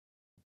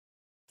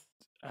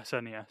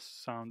SNES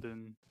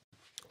sounding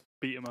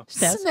beat 'em up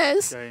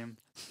game.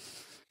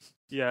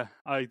 Yeah,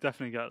 I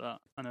definitely get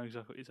that. I know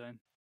exactly what you're saying.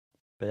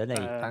 But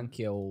anyway, thank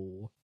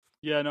you.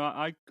 Yeah, no,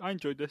 I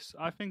enjoyed this.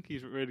 I think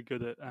he's really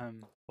good at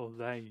or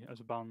they as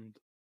a band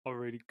are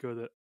really good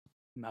at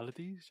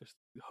melodies, just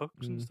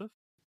hooks and stuff.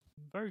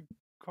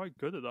 Quite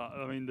good at that.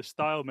 I mean, the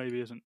style maybe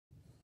isn't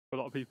for a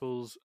lot of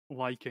people's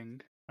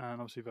liking,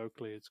 and obviously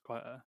vocally it's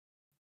quite a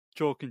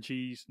chalk and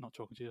cheese. Not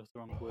chalk and cheese, that's the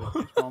wrong word.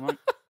 It's Marmite.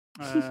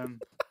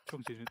 Chalk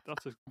and cheese,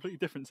 that's a completely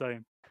different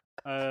saying.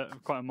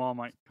 Quite a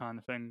Marmite kind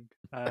of thing.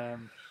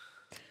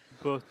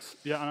 But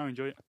yeah, I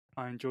enjoy it.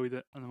 I enjoyed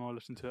it, and the more I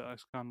listened to it, I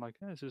was kind of like,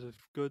 this is a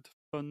good,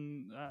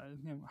 fun,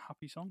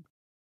 happy song.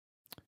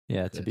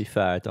 Yeah, to be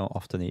fair, I don't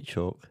often eat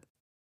chalk.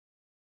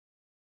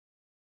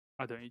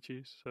 I don't eat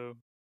cheese, so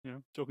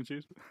chalk and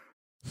cheese.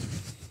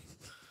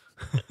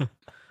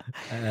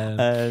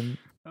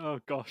 Oh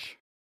gosh.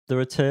 The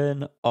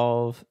return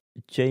of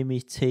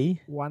Jamie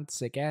T.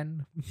 Once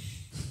again.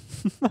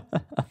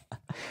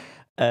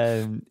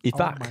 He's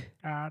back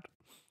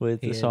with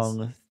the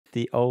song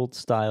The Old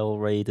Style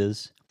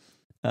Raiders.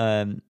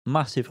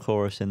 Massive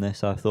chorus in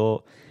this, I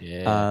thought.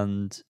 Yeah.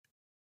 And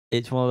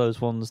it's one of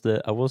those ones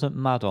that I wasn't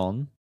mad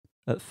on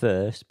at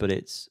first, but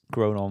it's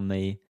grown on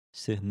me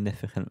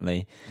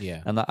significantly.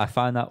 Yeah. And I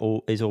find that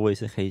is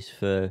always the case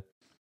for,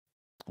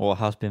 or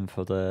has been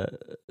for the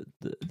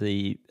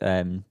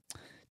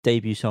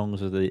debut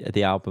songs of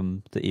the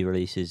album that he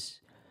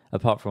releases.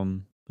 Apart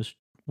from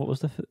what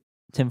was the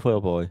Tinfoil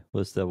Boy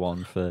was the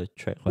one for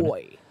Trick.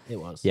 Boy, it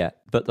was. Yeah,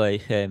 but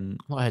like I've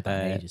not heard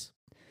that in ages.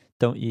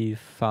 Don't You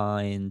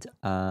Find,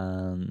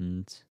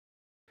 and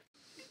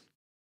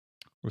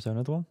was there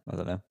another one? I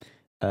don't know.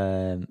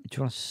 Do you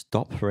want to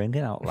stop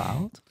ringing out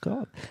loud?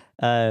 God.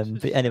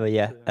 But anyway,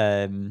 yeah.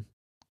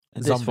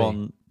 This Zombie.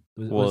 one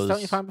was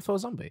Don't You Find before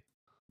Zombie?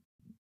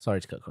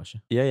 Sorry to cut across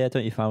you. Yeah.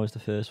 Don't You Find was the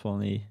first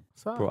one he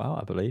brought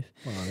out, I believe.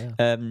 Well,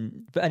 yeah.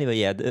 But anyway,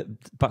 yeah.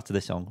 Back to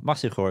this song.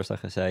 Massive chorus,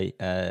 like I say.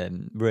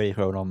 Really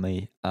grown on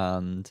me,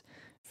 and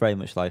very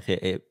much like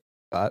it.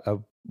 I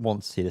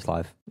want to see this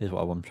live. Is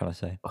what I'm trying to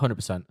say.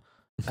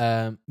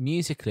 100%.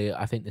 Musically,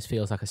 I think this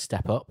feels like a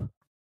step up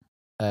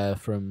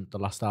from the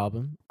last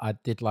album. I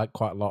did like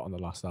quite a lot on the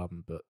last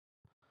album, but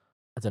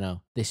I don't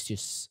know. This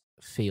just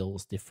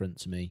feels different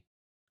to me.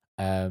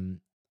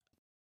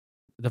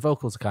 The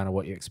vocals are kind of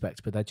what you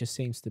expect, but there just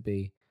seems to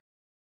be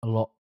a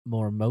lot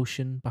more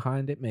emotion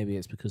behind it. Maybe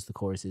it's because the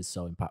chorus is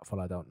so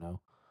impactful. I don't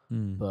know.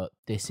 But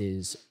this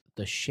is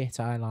the shit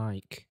I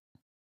like.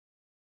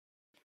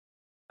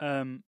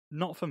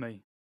 Not for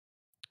me.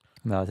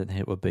 No, I didn't think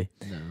it would be.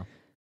 No.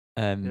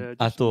 Yeah,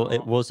 I just thought it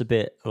not. was a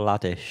bit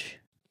laddish.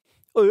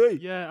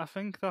 Yeah, I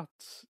think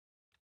that's.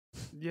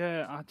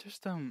 Yeah, I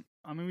just don't.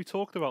 I mean, we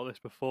talked about this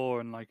before,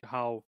 and like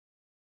how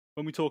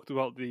when we talked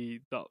about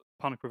that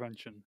panic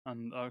prevention,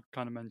 and I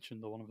kind of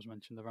mentioned, or one of us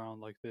mentioned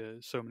around like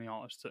there's so many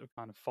artists that have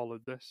kind of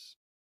followed this,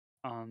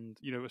 and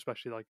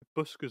especially like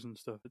buskers and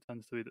stuff. It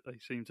tends to be that they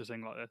seem to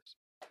sing like this.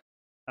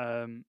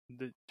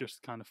 That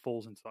just kind of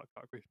falls into that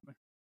category for me.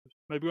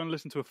 Maybe when I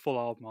listen to a full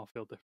album, I'll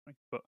feel differently,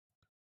 but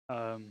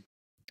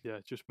yeah,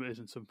 it just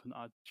isn't something that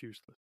I'd choose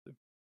to listen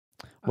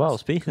to. Well,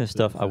 speaking of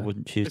stuff I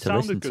wouldn't choose It to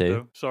listen sounded good, to.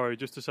 though. Sorry,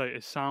 just to say,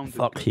 it sounded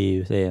Fuck good.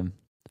 you, Liam.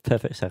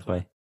 Perfect segue.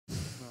 Well,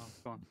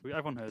 go on.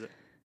 Everyone heard it.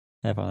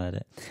 Everyone heard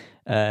it.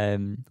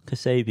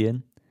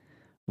 Kasabian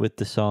with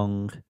the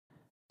song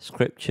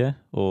Scripture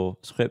or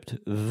Script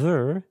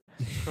Ver.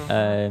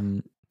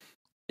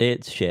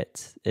 It's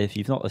shit. If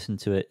you've not listened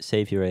to it,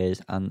 save your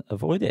ears and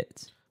avoid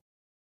it.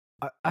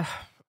 I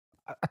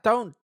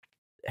don't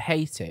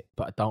hate it,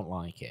 but I don't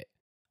like it.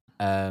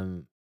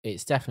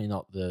 It's definitely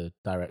not the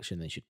direction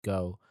they should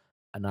go,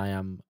 and I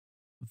am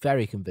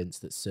very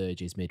convinced that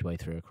Surge is midway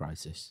through a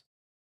crisis.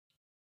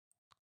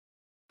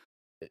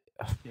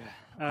 Yeah,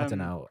 I don't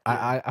know.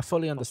 yeah, I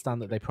fully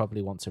understand that they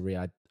probably want to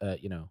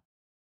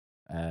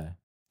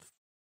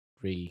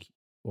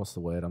what's the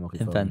word I'm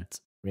looking for?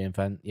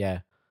 Reinvent.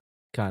 Yeah,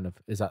 kind of.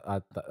 Is that?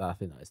 I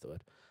think that is the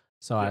word.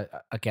 So Yeah.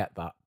 I get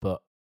that,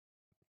 but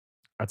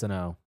I don't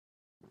know.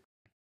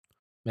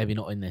 Maybe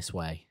not in this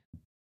way.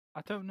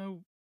 I don't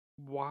know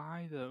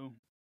why though.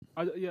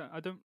 I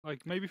don't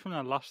like. Maybe from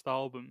their last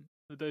album,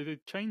 they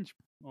changed,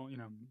 well,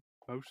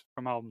 most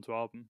from album to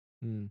album,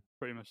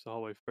 pretty much the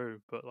whole way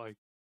through. But like,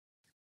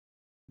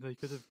 they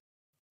could have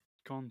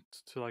gone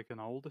to like an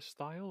older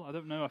style. I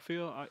don't know. I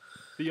feel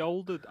the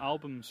older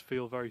albums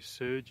feel very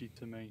surgy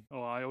to me.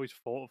 Or I always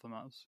thought of them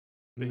as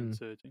being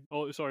surgy.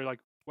 Oh, sorry,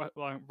 like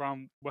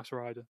around West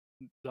Rider,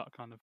 that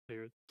kind of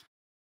period.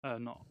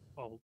 Not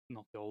the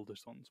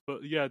oldest ones,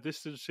 but yeah,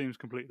 this just seems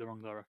completely the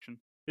wrong direction.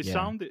 It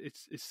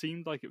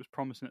seemed like it was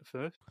promising at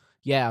first.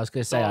 Yeah, I was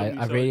going to say,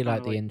 I really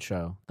like the like,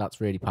 intro. That's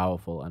really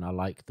powerful, and I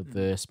like the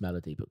verse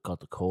melody, but God,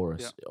 the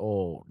chorus. Yeah.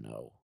 Oh,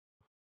 no.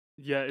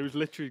 Yeah, it was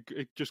literally,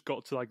 it just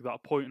got to like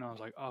that point, and I was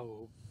like,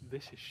 oh,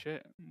 this is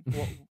shit.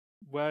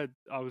 Where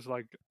I was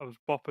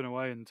bopping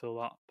away until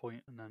that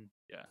point, and then,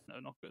 yeah, no,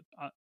 not good.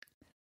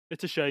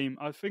 It's a shame.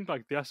 I think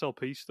like the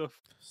SLP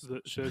stuff.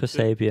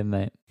 Kasabian,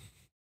 mate.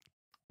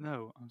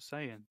 No, I'm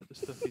saying that the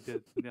stuff he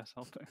did in the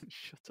SLP,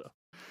 shut up,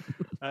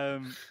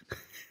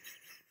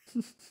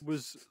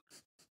 was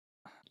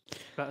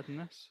better than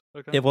this.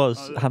 Okay? It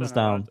was, hands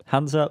down.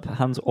 Hands up,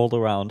 hands all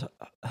around.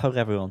 Hug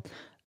everyone.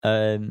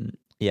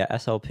 Yeah,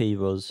 SLP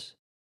was...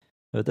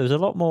 There was a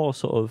lot more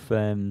sort of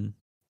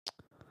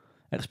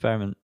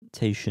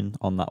experimentation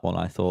on that one,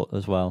 I thought,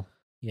 as well.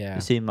 Yeah.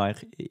 It seemed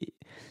like...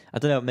 I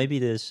don't know, maybe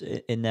there's...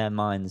 In their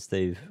minds,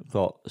 they've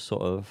got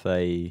sort of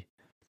a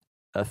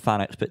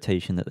fan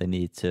expectation that they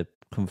need to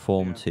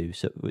conform to,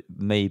 so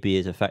maybe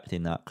is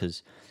affecting that,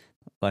 because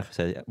like I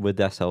said, with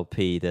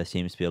SLP there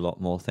seems to be a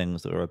lot more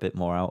things that are a bit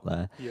more out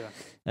there. Yeah,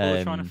 well,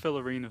 they're trying to fill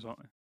arenas, aren't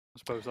they? I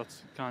suppose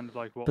that's kind of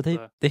like what.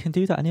 But they can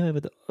do that anyway.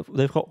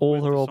 They've got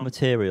all their old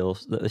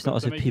materials. It's not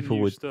as if people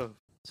would turn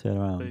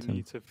around. They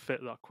need to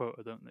fit that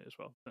quota, don't they? As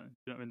well. You know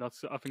what I mean?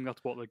 I think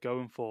that's what they're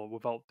going for,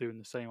 without doing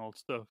the same old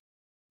stuff.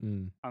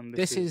 And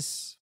this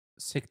is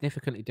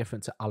significantly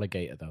different to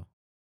Alligator, though,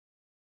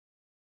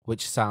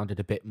 which sounded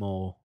a bit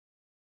more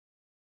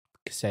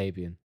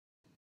Kasabian.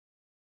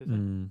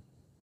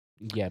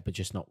 Yeah, but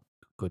just not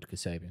good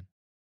Kasabian.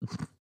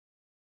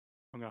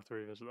 I'm gonna have to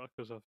revisit that,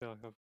 because I feel like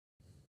I've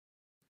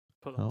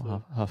put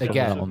that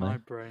again in my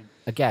brain.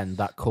 Again,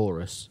 that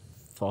chorus,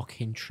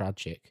 fucking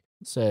tragic.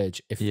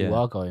 Surge, if you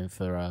are going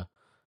for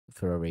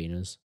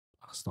arenas,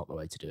 that's not the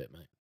way to do it,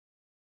 mate.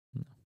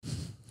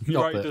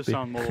 You're right, it does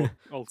sound more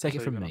old. Take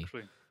it from me.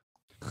 Actually.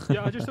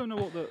 Yeah, I just don't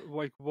know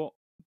what.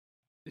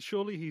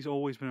 Surely he's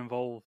always been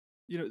involved.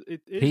 He's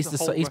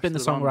been the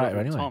songwriter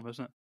anyway. Tom,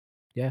 isn't it?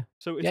 Yeah.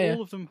 So it's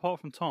all of them apart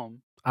from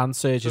Tom. And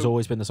Surge has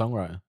always been the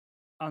songwriter.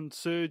 And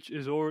Surge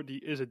is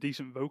a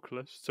decent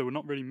vocalist, so we're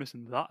not really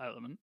missing that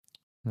element.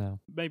 No.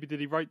 Maybe did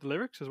he write the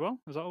lyrics as well?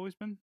 Has that always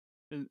been?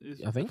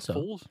 I think so.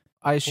 Falls?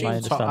 I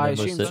assume Tom,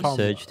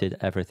 Surge did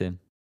everything.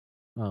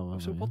 Oh, well,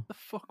 so what the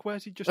fuck?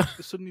 Where's he just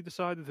suddenly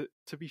decided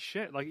to be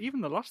shit? Like,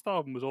 even the last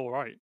album was all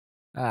right.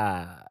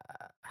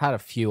 Had a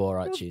few all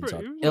right tunes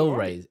on.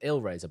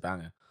 Ill-Ray's a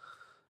banger.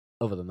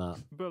 Other than that,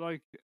 but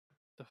like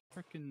the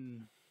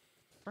frickin'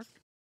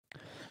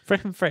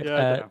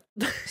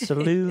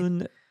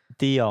 Saloon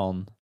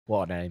Dion.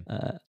 What a name!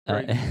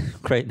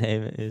 Great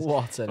name it is.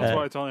 What a name! That's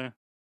why I tell you.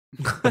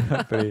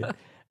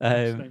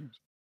 Brilliant.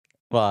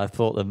 Well, I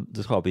thought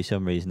there's got to be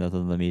some reason other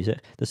than the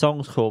music. The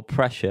song's called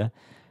Pressure.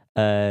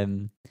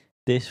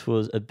 This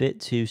was a bit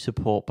too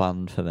support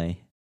band for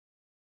me.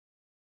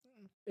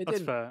 It That's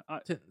didn't, fair.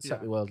 didn't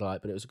set the world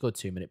alight, but it was a good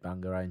 2-minute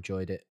banger. I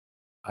enjoyed it.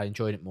 I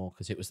enjoyed it more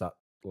because it was that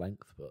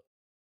length. But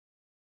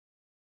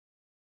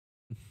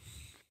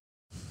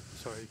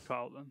Sorry, cut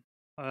out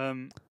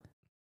then.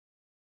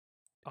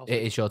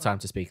 it is your time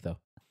to speak, though.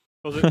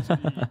 Was it?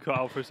 You cut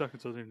out for a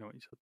second, so I don't even know what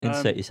you said.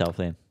 Insert yourself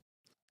in.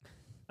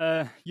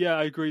 Yeah,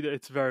 I agree that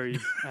it's very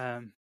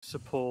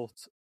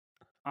support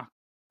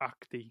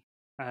acty.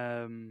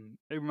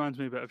 It reminds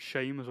me a bit of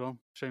Shame as well.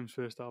 Shame's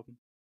first album.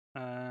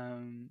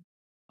 And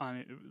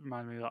it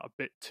reminded me of that a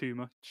bit too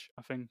much,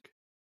 I think.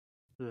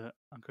 That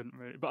I couldn't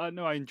really, but I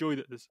know I enjoyed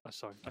it.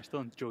 Sorry, I still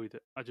enjoyed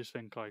it. I just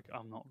think like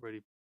I'm not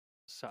really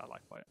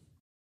satellite by it.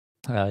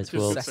 It's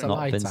well, just it's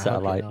not been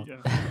satellite,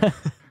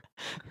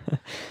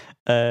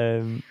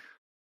 satellite.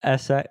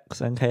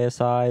 SX and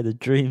KSI, the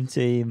Dream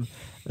Team,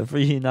 have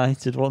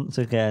reunited once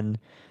again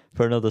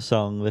for another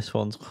song. This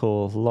one's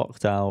called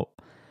Locked Out.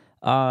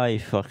 I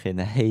fucking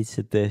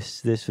hated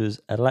this. This was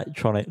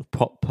electronic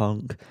pop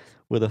punk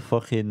with a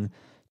fucking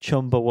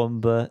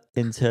Chumbawamba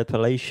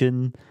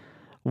interpolation.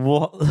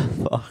 What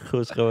the fuck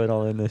was going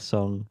on in this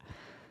song?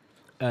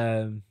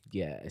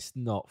 Yeah, it's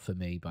not for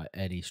me by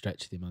any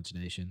stretch of the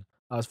imagination.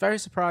 I was very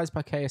surprised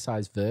by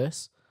KSI's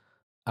verse,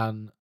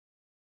 and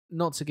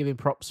not to give him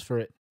props for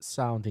it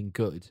sounding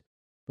good,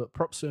 but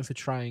props to him for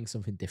trying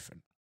something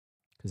different,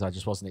 because I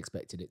just wasn't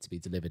expecting it to be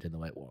delivered in the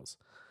way it was.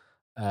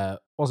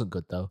 Wasn't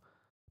good though,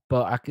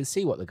 but I can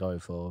see what they're going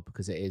for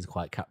because it is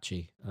quite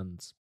catchy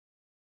and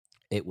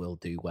it will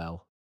do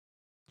well.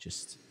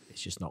 It's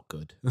just not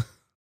good.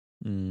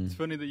 It's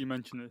funny that you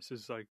mention this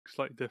is like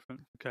slightly different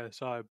for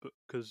KSI, but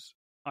because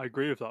I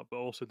agree with that, but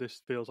also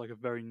this feels like a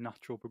very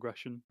natural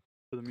progression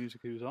for the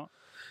music he was at.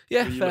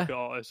 Yeah, when you fair. look at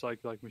artists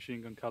like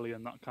Machine Gun Kelly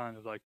and that kind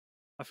of like,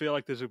 I feel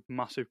like there's a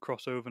massive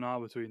crossover now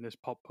between this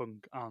pop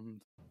punk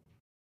and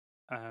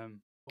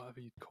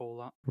whatever you'd call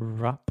that,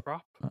 Rap.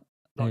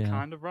 That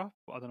kind of rap.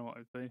 I don't know what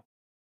it'd be.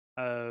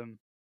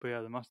 But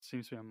yeah, there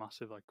seems to be a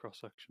massive like cross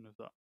section of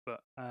that.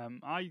 But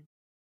I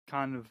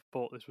kind of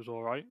thought this was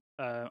all right.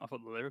 I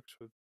thought the lyrics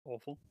were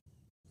awful.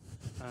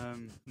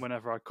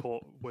 Whenever I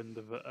caught wind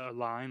of a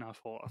line, I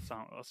thought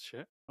that's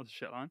shit. That's a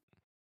shit line.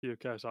 Your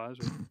KSI's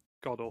were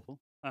god awful.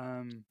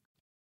 It's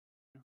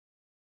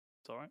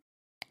all right.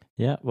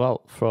 Yeah,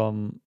 well,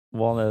 from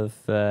one of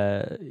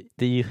the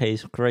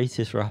UK's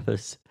greatest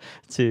rappers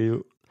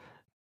to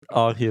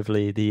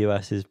arguably the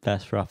US's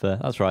best rapper.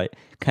 That's right.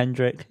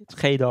 Kendrick,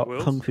 K-Dot,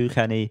 Kung Fu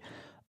Kenny,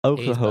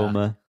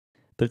 Oklahoma.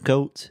 The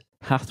GOAT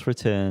hath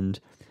returned.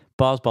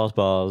 Bars, bars,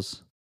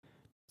 bars.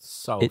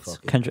 So it's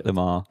Kendrick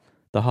Lamar.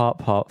 The Heart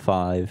Part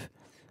 5,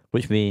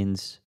 which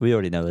means, we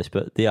already know this,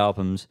 but the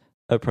album's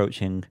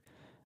approaching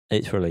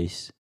its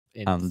release.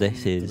 And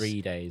this is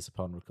 3 days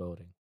upon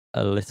recording.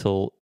 A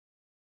little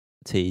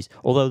tease.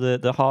 Although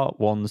the Heart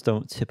ones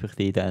don't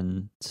typically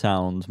then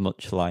sound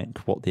much like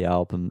what the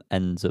album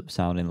ends up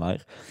sounding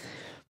like.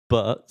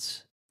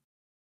 But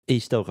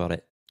he's still got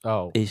it.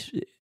 Oh. He's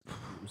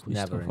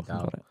never in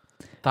doubt.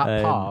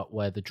 That part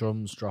where the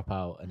drums drop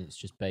out and it's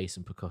just bass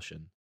and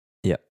percussion.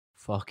 Yeah.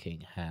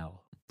 Fucking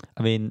hell.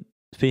 I mean,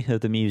 speaking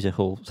of the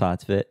musical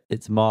side of it,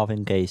 it's a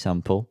Marvin Gaye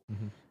sample.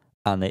 Mm-hmm.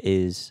 And it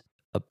is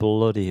a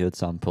bloody good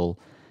sample.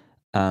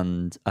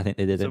 And I think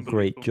they did a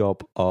great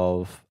job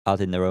of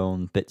adding their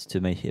own bits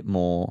to make it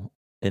more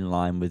in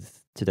line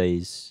with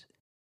today's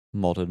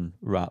modern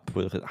rap.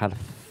 It had a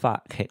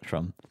fat kick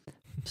drum,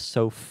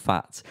 so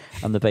fat,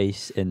 and the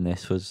bass in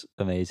this was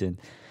amazing.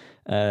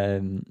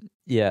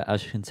 Yeah,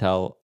 as you can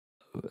tell,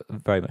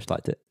 very much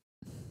liked it.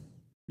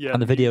 Yeah,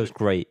 and the video's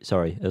great.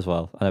 Sorry, as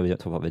well. I know we don't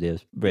talk about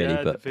videos really,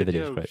 yeah, but the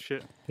video's great.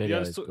 Shit.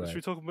 Video should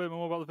we talk a bit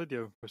more about the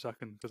video for a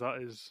second? Because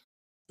that is.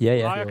 Yeah.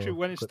 I actually,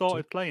 when it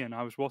started playing,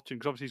 I was watching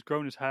because obviously he's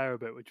grown his hair a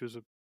bit, which was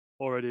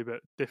already a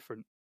bit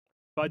different.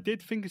 But I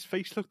did think his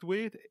face looked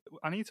weird.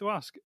 I need to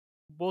ask: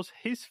 was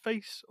his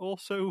face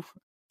also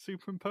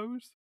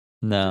superimposed?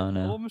 No. It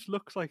almost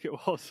looks like it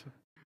was.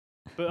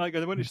 But like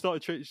when it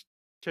started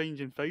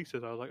changing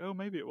faces, I was like, oh,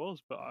 maybe it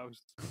was. But I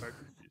was very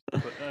confused.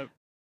 But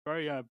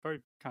very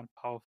kind of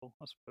powerful,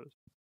 I suppose.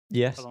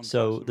 Yes.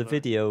 So the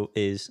video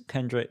is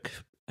Kendrick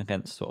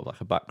against sort of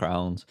like a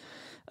background,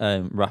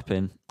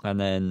 rapping, and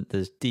then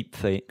there's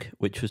Deepfake,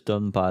 which was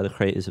done by the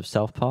creators of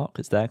South Park.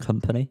 It's their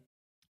company.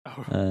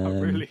 Oh,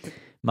 really?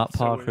 Matt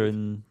Parker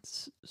and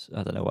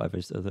I don't know whatever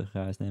his other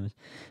guy's name is,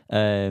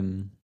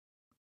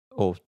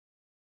 or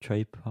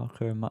Trey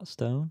Parker and Matt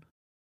Stone.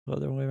 Got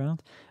the wrong way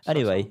around.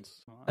 Anyway,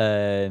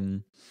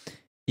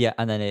 yeah,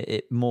 and then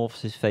it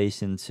morphs his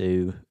face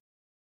into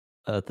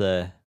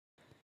other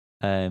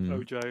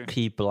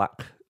key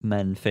black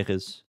men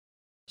figures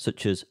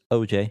such as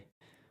OJ,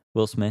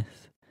 Will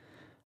Smith,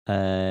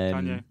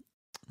 Kanye,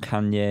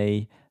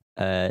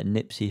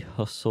 Nipsey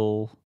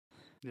Hussle,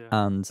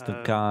 and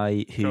the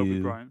guy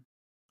who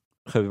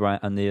Kobe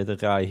Bryant, and the other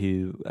guy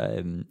who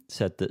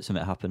said that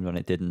something happened when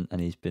it didn't,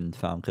 and he's been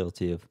found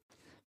guilty of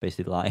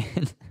basically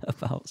lying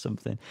about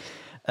something.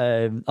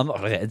 I'm not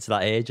going to get into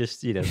that here.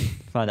 Just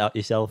find out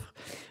yourself.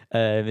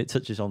 It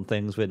touches on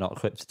things we're not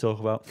equipped to talk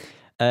about.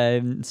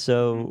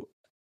 So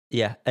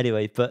Yeah.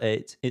 Anyway, but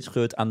it's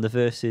good, and the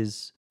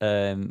verses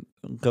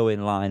go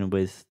in line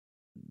with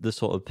the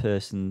sort of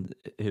person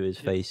who his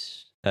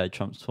face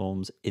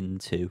transforms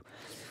into.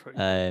 Pretty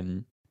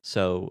good.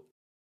 So,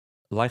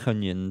 like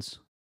onions,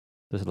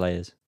 there's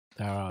layers.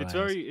 There are It's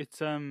layers. very.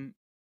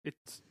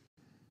 It's.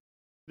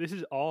 This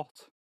is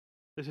art.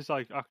 This is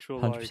like actual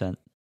 100%.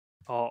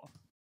 art.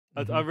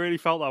 I really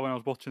felt that when I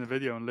was watching the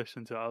video and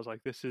listening to it. I was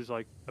like, this is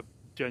like a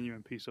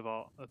genuine piece of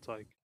art that's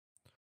like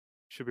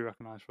should be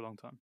recognized for a long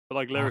time. But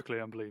like lyrically,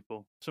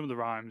 unbelievable. Some of the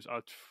rhymes,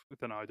 I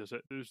don't know how he does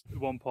it. There's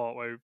one part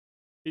where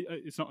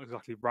it's not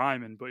exactly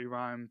rhyming, but he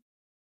rhymed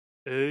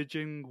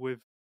urging with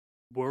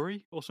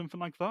worry or something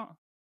like that.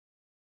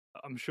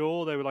 I'm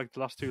sure they were like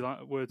the last two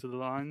words of the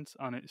lines,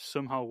 and it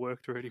somehow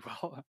worked really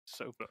well.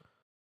 So good.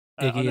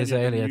 Iggy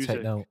Azalea,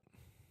 take note.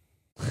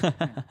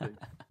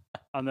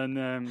 And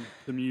then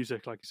the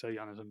music, like you say,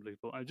 Yanni, is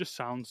unbelievable. And it just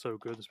sounds so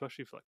good,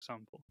 especially for like a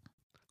sample.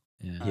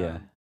 Yeah.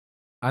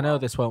 I know wow.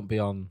 this won't be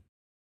on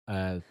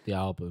the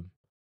album,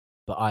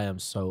 but I am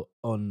so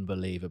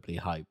unbelievably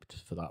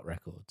hyped for that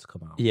record to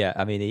come out. Yeah,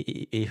 I mean,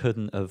 he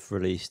couldn't have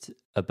released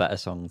a better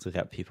song to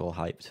get people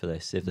hyped for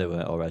this if they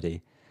weren't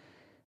already.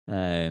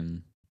 Yeah,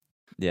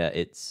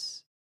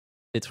 it's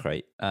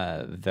great.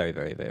 Very,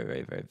 very, very,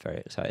 very, very, very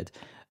excited.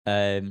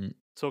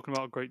 Talking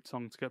about a great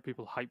song to get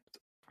people hyped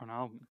for an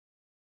album.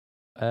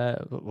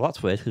 Well,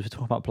 that's weird because we're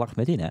talking about Black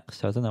Midi next,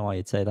 so I don't know why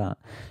you'd say that.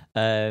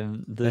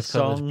 The They've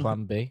song covered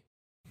Plan B.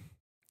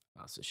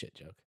 That's a shit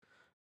joke.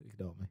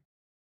 Ignore me.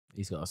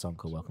 He's got a song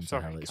called "Welcome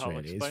to Hell." It's Carl,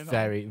 really, it's explain that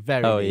very,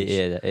 very. Oh niche.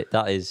 yeah,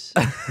 that is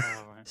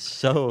Oh, right.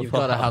 so. You've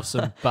got to have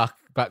some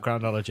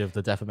background knowledge of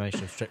the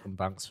defamation of Strickland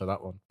Banks for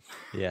that one.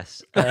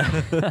 Yes.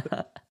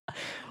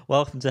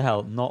 Welcome to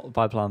Hell, not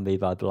by Plan B,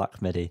 by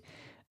Black Midi.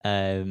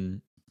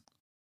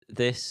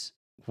 This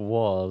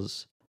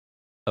was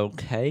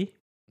okay.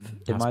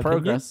 In my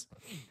progress.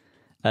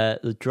 opinion,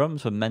 the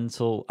drums were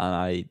mental, and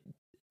I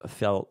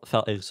felt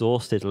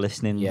exhausted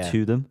listening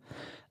to them.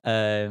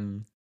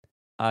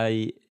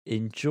 I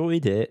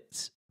enjoyed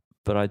it,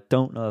 but I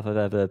don't know if I've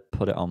ever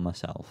put it on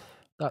myself.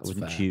 That's I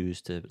wouldn't fair.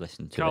 choose to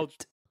listen to Cal,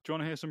 it. do you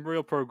want to hear some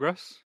real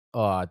progress?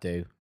 Oh, I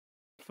do.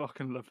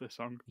 Fucking love this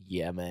song.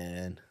 Yeah,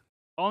 man.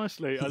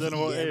 Honestly, I don't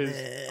know what it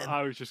is. Man.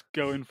 I was just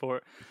going for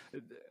it.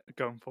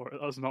 Going for it.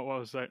 That's not what I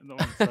was saying. Not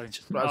what I'm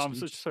saying. I'm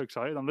so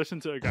excited. I'm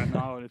listening to it again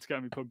now, and it's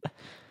getting me pumped.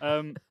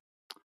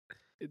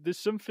 There's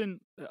something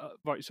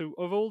right. So,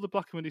 of all the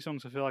Black Midi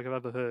songs I feel like I've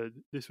ever heard,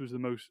 this was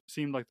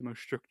seemed like the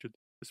most structured.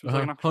 This was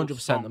like an actual 100%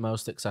 song. the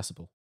most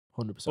accessible.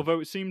 100%. Although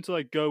it seemed to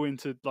like go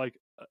into like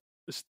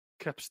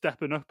kept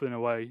stepping up in a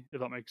way, if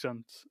that makes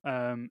sense.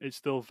 It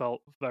still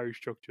felt very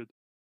structured.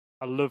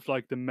 I loved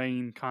like the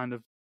main kind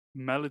of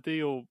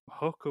melody or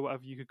hook or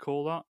whatever you could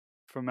call that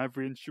from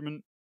every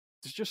instrument.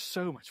 There's just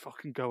so much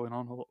fucking going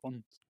on all at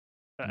once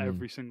at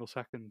every single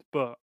second.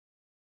 But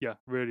yeah,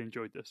 really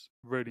enjoyed this.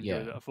 Really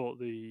enjoyed it. I thought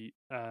the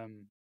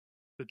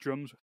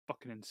drums were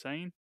fucking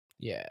insane.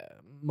 Yeah,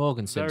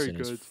 Morgan Very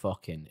Simpson is good.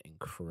 fucking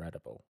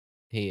incredible.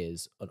 He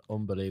is an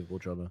unbelievable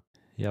drummer.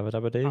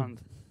 Yabba-dabba-doo. And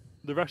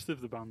the rest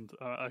of the band,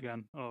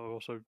 again, are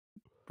also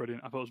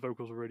brilliant. I thought his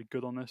vocals were really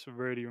good on this. It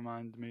really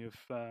reminded me of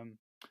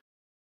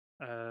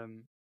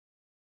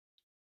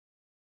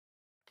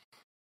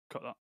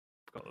cut that.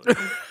 Forgot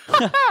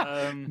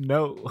that.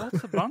 No.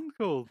 What's the band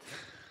called?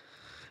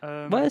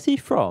 Where's he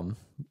from?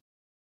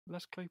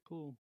 Les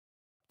Claypool.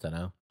 Don't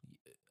know.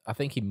 I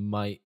think he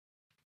might.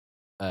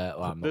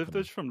 Well, I'm not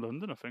They're from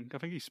London, I think. I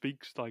think he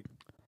speaks like.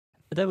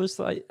 There was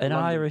like an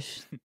London.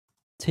 Irish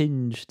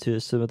tinge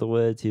to some of the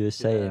words he was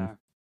saying. Yeah,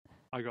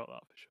 I got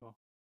that for sure.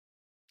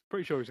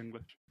 Pretty sure he's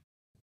English.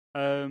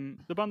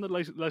 The band that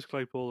Les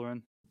Claypool are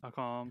in,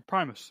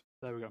 Primus.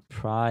 There we go.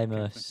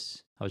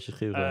 Primus. I was just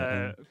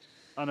googling it.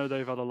 I know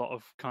they've had a lot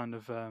of kind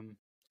of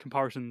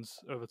comparisons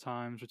over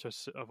times, which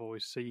I've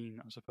always seen,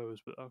 I suppose,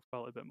 but I've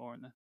felt a bit more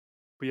in there.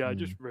 But yeah, I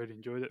just really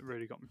enjoyed it.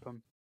 Really got me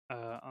pumped.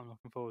 I'm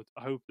looking forward.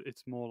 I hope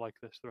it's more like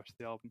this the rest of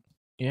the album.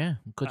 Yeah,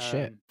 good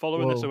shit.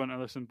 Following this, I went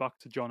and listened back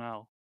to John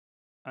L.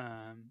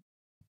 And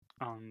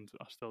I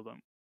still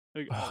don't.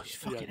 Oh,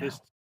 fucking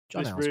hell.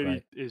 John this L's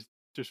really great.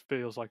 just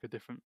feels like a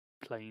different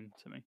plane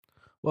to me.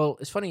 Well,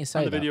 it's funny you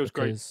say the that video's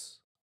great. because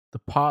the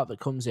part that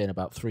comes in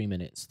about 3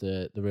 minutes,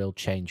 the real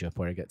change up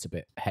where it gets a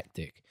bit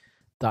hectic,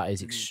 that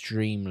is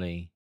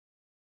extremely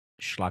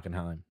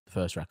Schlagenheim, the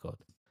first record.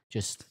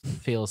 Just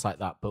feels like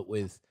that, but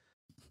with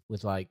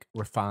like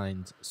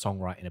refined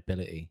songwriting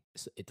ability.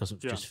 It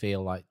doesn't just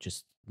feel like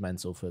just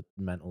mental for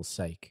mental's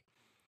sake.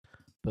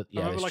 But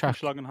yeah, I this like track,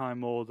 Schlagenheim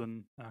more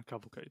than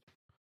Cavalcade.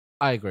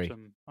 I agree. So,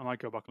 I might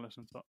go back and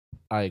listen to that.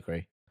 I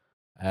agree.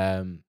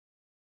 I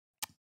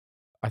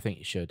think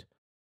you should.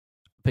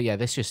 But yeah,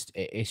 it's just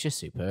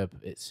superb.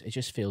 It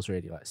just feels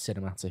really like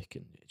cinematic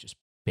and just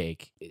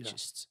big. It's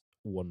just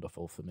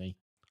wonderful for me.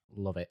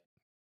 Love it.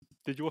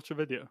 Did you watch a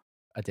video?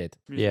 I did.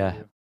 Yeah,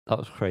 that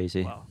was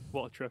crazy. Wow,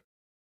 what a trip!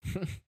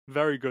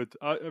 Very good.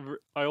 I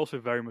also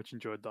very much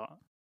enjoyed that.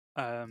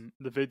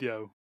 The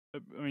video. I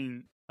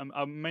mean,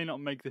 I may not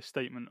make this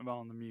statement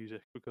around the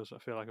music because I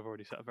feel like I've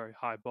already set a very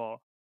high bar.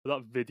 But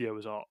that video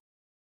was art.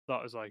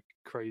 That was like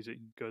crazy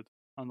good,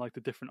 and like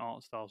the different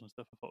art styles and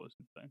stuff. I thought was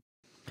insane.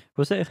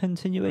 Was it a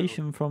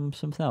continuation from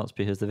something else?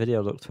 Because the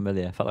video looked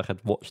familiar. I felt like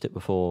I'd watched it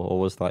before, or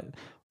was like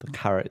the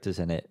characters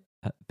in it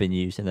been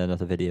used in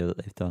another video that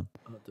they've done?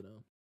 I don't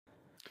know.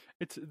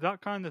 It's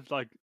that kind of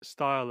like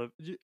style of.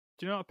 Do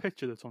you know a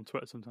picture that's on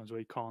Twitter sometimes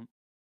where you can't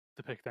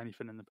depict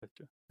anything in the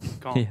picture?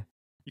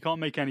 You can't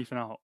make anything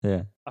out.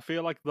 Yeah. I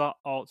feel like that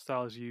art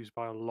style is used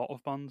by a lot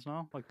of bands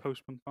now, like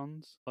post-punk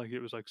bands. Like it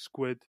was like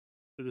Squid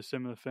did a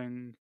similar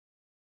thing.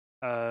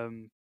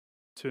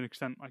 To an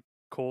extent, like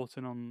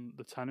Cortin on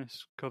the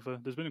Tennis cover.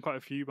 There's been quite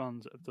a few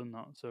bands that have done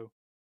that. So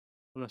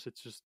unless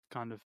it's just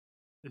kind of,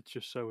 it's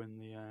just so in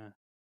the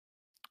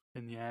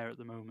air at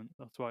the moment.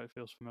 That's why it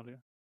feels familiar.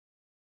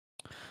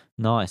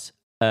 Nice.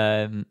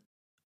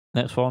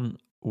 Next one,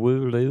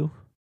 Wooloo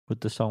with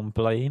the song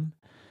Blame.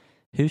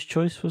 Whose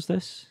choice was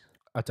this?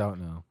 I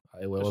don't know.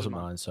 It wasn't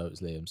mine, so it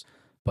was Liam's.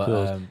 But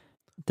Cool.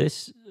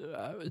 This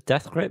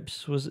Death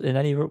Grips was in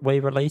any way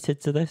related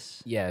to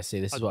this? yeah,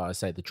 see, this is what I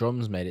say. The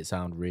drums made it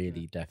sound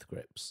really Death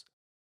Grips,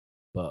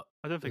 but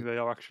I don't think they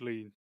are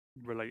actually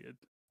related.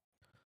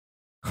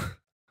 That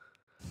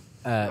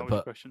was the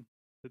but question.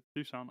 They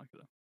do sound like it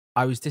though.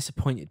 I was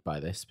disappointed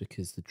by this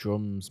because the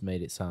drums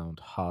made it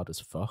sound hard as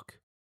fuck,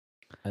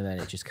 and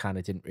then it just kind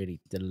of didn't really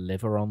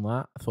deliver on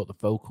that. I thought the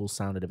vocals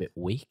sounded a bit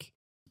weak,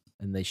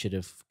 and they should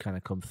have kind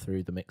of come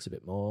through the mix a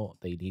bit more.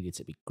 They needed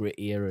to be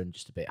grittier and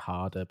just a bit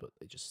harder, but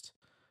they just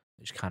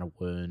kind of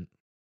weren't,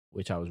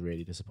 which I was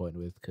really disappointed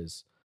with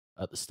because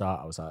at the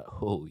start I was like,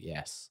 oh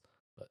yes,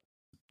 but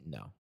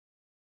no.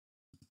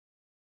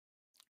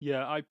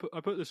 Yeah, I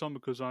put this on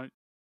because I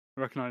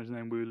recognize the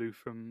name Wooloo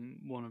from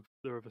one of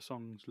their other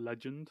songs,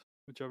 Legend,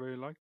 which I really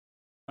like.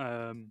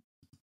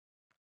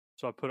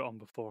 So I put it on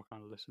before I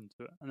kind of listened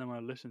to it, and then when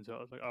I listened to it,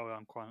 I was like, oh,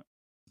 I'm quite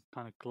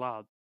kind of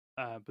glad.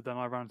 But then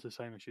I ran into the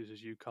same issues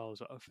as you, Carl.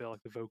 I feel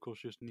like the vocals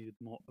just needed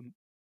more, and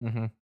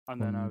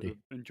then I would have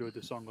enjoyed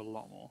the song a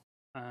lot more.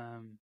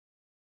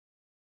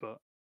 But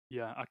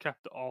yeah, I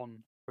kept it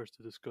on for us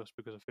to discuss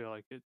because I feel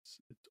like it's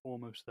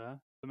almost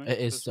there for me. It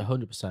is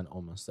 100%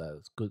 almost there.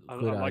 It's good. I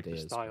Good like the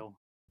ideas. style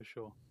for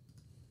sure.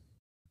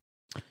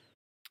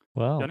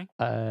 Well, Yanni?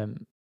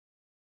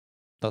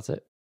 that's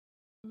it.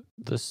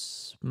 The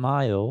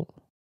Smile.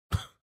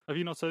 Have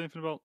you not said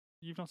anything about?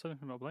 You've not said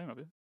anything about Blame, have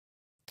you?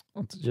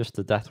 Just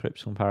the Death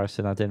Grips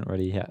comparison. I didn't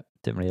really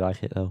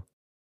like it though,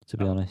 to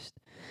be honest.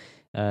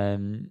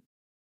 The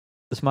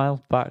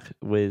Smile back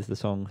with the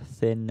song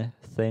Thin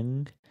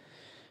Thing.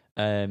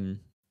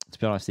 To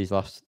be honest, these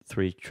last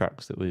two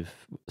tracks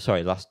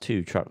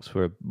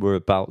we're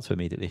about to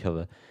immediately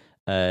cover.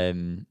 I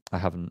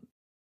haven't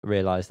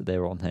realised that they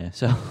were on here,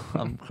 so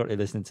I'm currently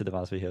listening to them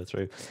as we go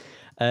through.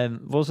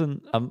 I'm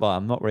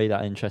not really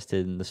that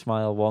interested in the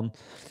Smile one.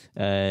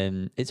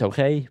 It's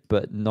okay,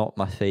 but not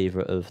my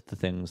favourite of the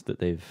things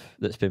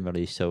that's been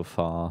released so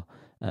far.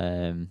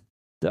 The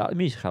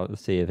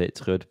musicality of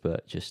it's good,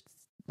 but just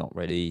not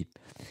really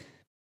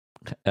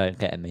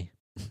getting me.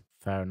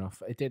 Fair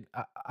enough. It did.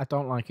 I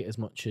don't like it as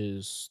much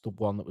as the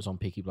one that was on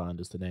Peaky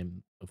Blinders. The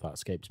name of that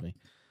escapes me.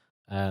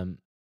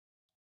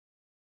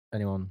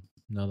 Anyone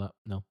know that?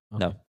 No.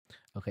 Okay. No.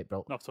 Okay,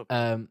 bro. Not so.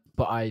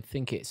 But I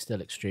think it's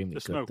still extremely The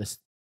good.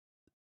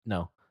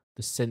 Smoke.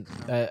 The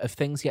synth of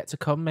Things Yet to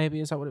Come. Maybe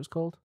is that what it was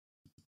called?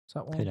 Is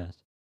that one? Who knows?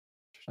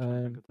 Just trying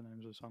to think of the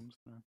names of the songs.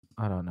 No.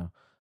 I don't know.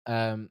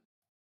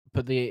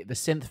 But the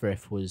synth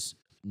riff was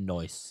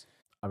nice.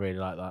 I really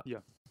like that.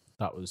 Yeah.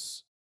 That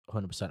was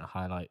 100% a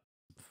highlight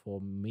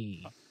for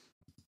me.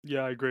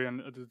 Yeah, I agree.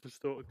 And the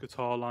distorted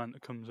guitar line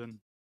that comes in,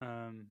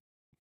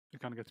 it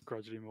kind of gets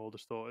gradually more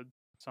distorted.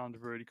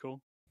 Sounded really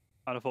cool.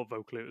 And I thought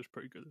vocally it was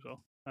pretty good as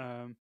well.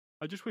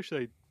 I just wish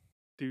they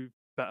do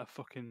better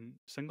fucking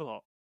single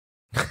art.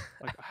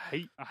 Like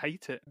I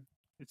hate it.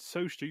 It's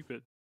so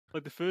stupid.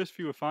 Like the first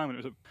few were fine when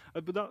it was,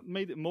 but that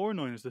made it more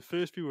annoying. As the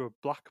first few were a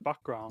black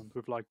background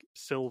with like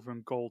silver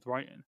and gold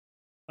writing,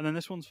 and then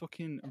this one's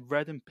fucking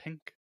red and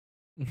pink.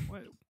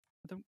 Wait,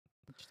 I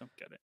just don't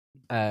get it.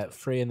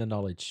 Free in the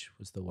Knowledge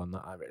was the one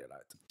that I really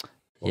liked.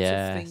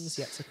 Yes. Of Things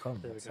Yet to Come.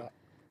 There we What's go. that?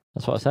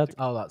 That's what I said.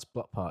 Oh, that's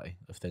Block Party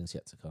of Things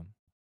Yet to Come.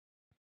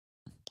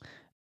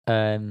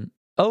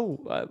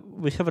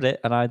 We covered it,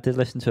 and I did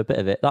listen to a bit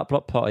of it. That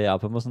Block Party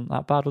album wasn't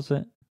that bad, was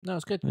it? No,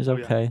 it's good. It was Oh,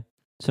 yeah. okay.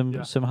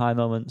 Some high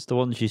moments. The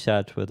ones you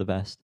said were the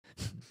best.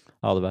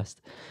 Are the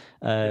best.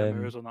 Yeah,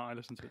 Mirrors on that. I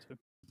listened to it too.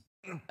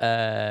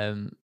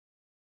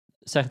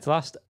 Second to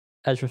last,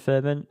 Ezra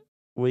Furman.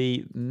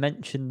 We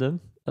mentioned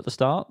them at the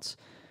start.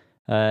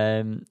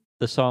 The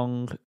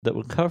song that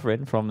we're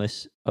covering from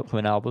this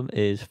upcoming album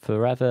is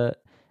Forever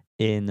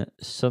in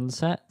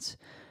Sunset,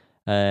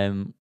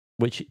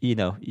 which, you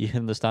can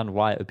understand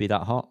why it would be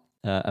that hot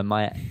and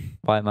why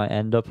it might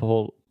end up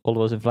all of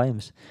us in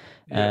flames.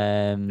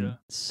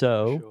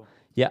 So, Sure.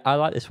 yeah, I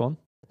like this one.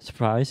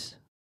 Surprise.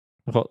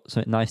 I've got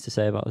something nice to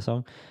say about the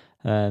song.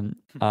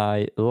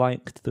 I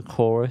liked the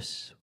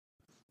chorus.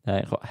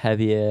 It got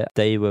heavier.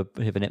 They were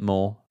giving it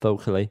more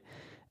vocally.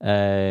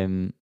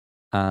 And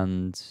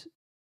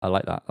I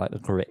like that, like the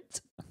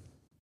grit.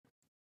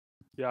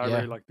 Yeah, I Yeah.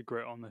 really like the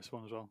grit on this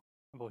one as well.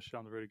 I thought she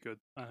sounded really good.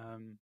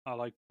 I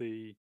like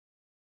the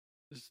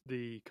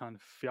kind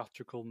of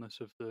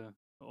theatricalness of the,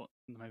 or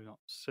maybe not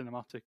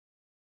cinematic.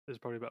 Is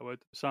probably a better word.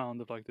 The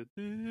sound of like the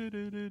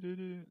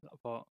that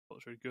part. I thought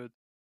was really good.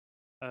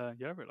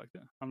 Yeah, I really liked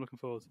it. I'm looking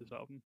forward to this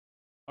album.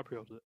 I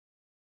pre-ordered it.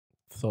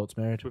 Thoughts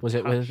mirrored. With Was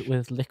it cash.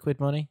 with liquid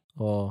money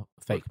or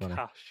fake With money?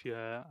 cash,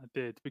 yeah, I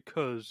did,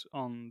 because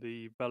on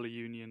the Bella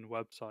Union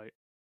website,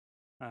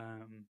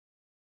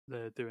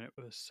 they're doing it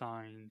with a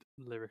signed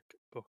lyric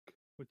book,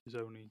 which is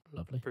only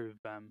Lovely. approved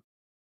them.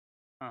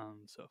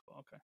 And so I thought,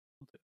 okay,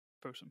 I'll do it.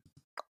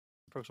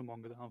 Throw some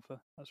manga down for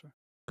Ezra.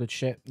 Good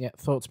shit. Yeah,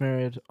 thoughts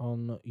mirrored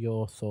on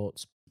your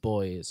thoughts,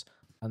 boys.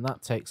 And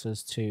that takes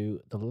us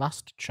to the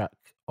last track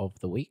of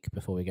the week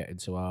before we get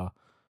into our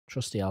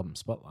trusty album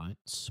spotlight.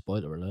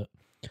 Spoiler alert.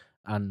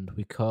 And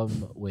we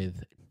come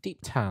with Deep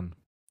Tan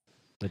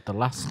with the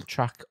last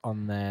track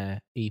on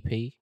their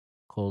EP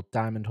called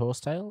Diamond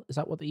Horsetail. Is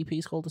that what the EP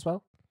is called as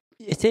well?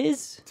 It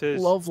is. It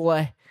is.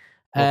 Lovely.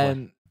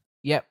 Lovely.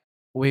 Yep,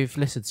 we've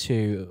listened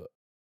to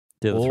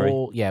The other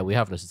three. Yeah, we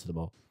have listened to them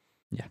all.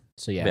 Yeah.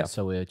 So yeah, Yeah.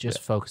 so we're just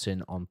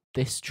focusing on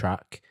this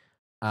track,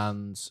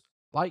 and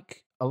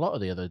like a lot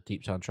of the other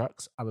Deep Sound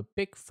tracks, I'm a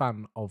big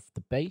fan of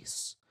the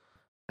bass,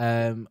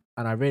 and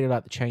I really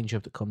like the change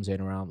up that comes in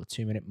around the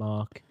 2-minute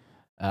mark.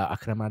 I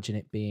can imagine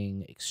it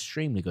being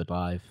extremely good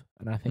live,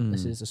 and I think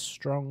this is a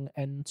strong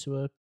end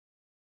to a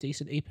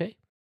decent EP.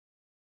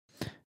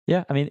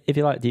 Yeah, I mean, if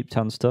you like Deep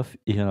Town stuff,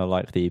 you're gonna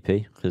like the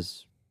EP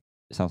because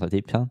it sounds like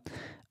Deep Town,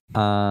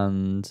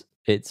 and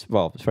it's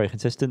very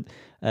consistent.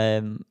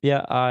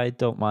 Yeah, I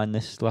don't mind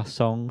this last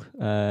song.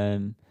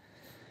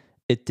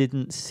 It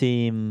didn't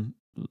seem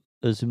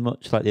as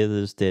much like the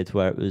others did,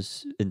 where it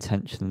was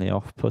intentionally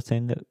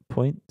off-putting at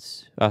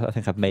points. I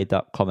think I've made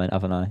that comment,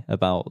 haven't I,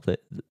 about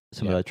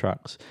some of their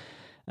tracks.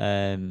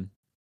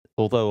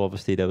 Although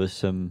obviously there was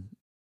some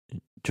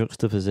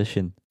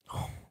juxtaposition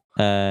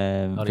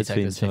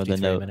between some of the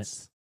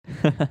notes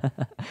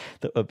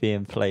that were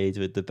being played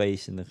with the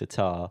bass and the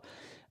guitar.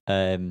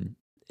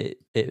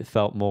 It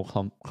felt more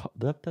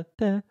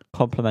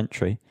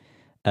complementary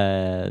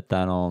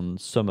than on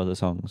some of the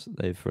songs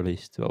they've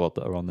released,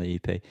 that are on the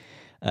EP.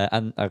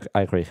 And I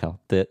agree, Cal.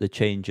 The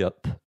change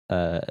up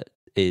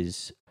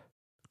is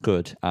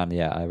good, and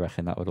yeah, I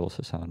reckon that would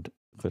also sound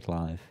good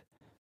live.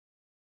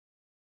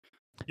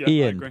 Yeah,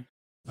 Ian. I agree.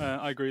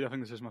 I agree. I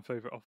think this is my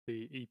favourite off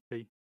the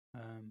EP.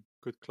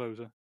 Good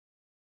closer.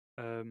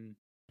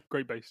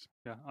 Great bass.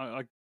 Yeah,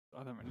 I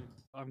haven't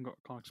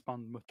can't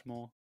expand much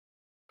more.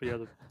 But yeah,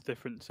 the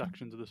different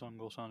sections of the song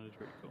all sounded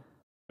really cool.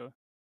 So,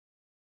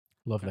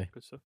 Lovely. yeah,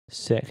 good stuff.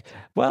 Sick.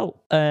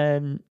 Well,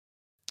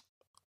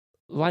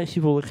 like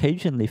you will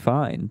occasionally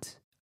find,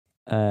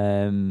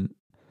 I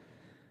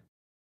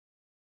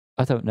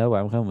don't know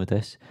where I'm going with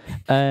this.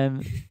 I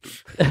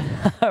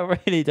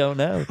really don't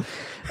know.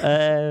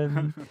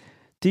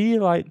 Do you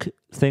like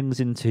things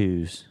in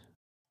twos?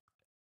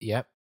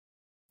 Yep.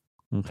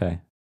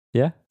 Okay.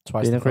 Yeah?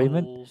 Twice in the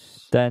agreement?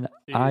 Balls Then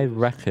I is-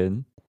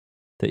 reckon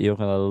that you're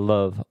going to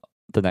love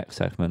the next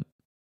segment.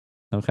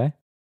 Okay?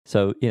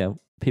 So,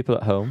 people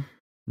at home,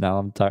 now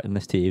I'm directing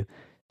this to you,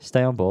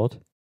 stay on board.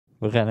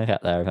 We're going to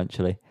get there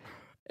eventually.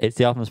 It's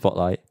the album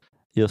spotlight.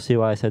 You'll see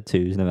why I said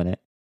twos in a minute.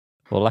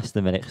 Well, less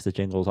than a minute because the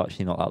jingle's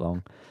actually not that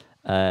long.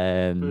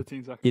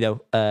 13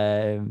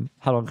 seconds.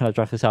 How long can I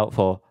drag this out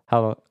for?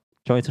 How long?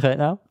 Do you want me to cut it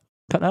now?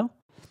 Cut now?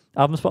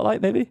 Album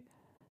spotlight, maybe?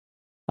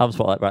 Album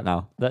spotlight right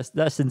now.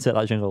 Let's insert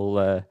that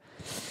jingle.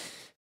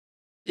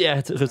 Yeah,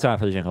 it's a good time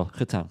for the jingle.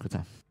 Good time.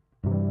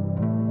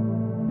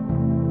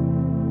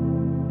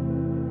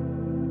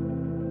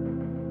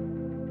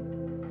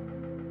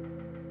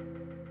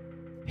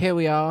 Here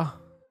we are.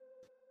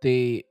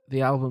 The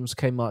albums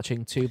came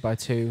marching 2 by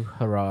 2.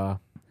 Hurrah!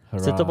 Hurrah!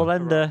 It's a double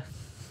ender.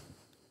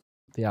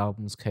 The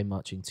albums came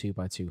marching 2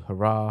 by 2.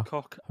 Hurrah!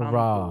 Cock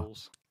Hurrah. and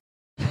balls.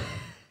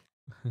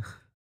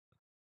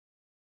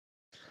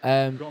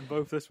 Um, Got them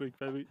both this week,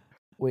 baby.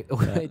 we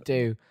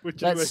do.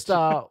 Which Let's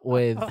start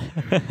with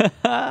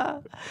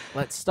the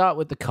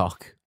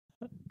cock.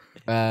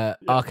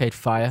 Arcade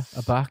Fire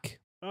are back.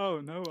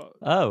 Oh no!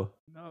 Oh,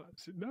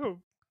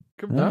 No!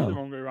 Completely No.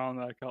 wrong way around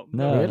there, Cal.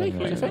 No, Really? Completely Do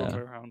you wrong think? way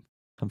around.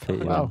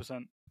 completely. Wow. wrong.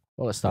 100%.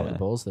 Well, let's start with Yeah. the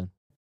balls then.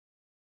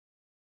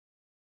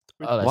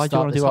 Which- Let's Why do you start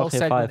want to this do whole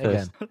Arcade Fire segment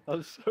first? again. I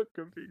was so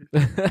confused.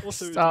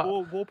 Also, it's Start-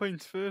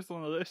 Warpaint's first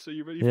on the list, so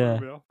you really Yeah.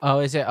 threw me off. Oh,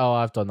 is it? Oh,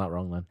 I've done that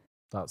wrong then.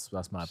 That's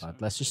my bad.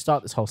 Let's just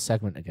start this whole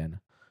segment again,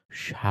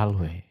 shall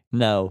we?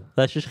 No,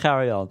 let's just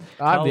carry on. I'm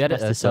Carl's the messed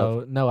editor, this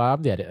so no,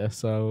 I'm the editor,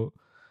 so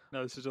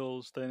No, this is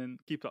all staying in.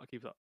 Keep that.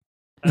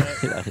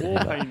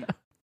 Warpaint.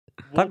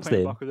 Thanks, Warpaint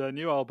Liam. back with their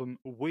new album,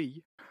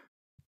 We.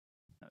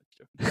 No,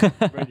 just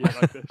joking. Radio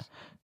like this.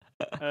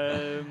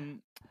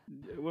 When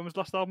was the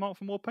last album out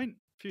from Warpaint?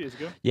 A few years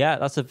ago. Yeah,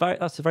 that's a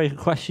very good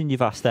question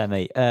you've asked there,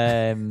 mate.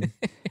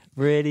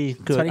 Really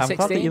good. I'm glad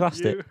that 2016? you've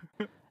asked it.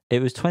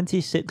 It was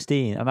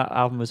 2016, and that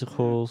album was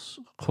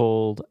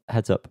called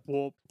Heads Up.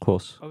 Of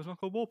course. Oh, it was not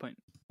called Warpaint.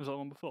 Was that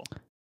one before?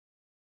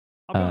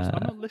 I'll be honest,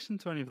 I've not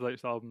listened to any of the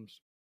latest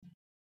albums.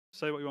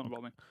 Say what you want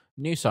about me.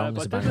 New song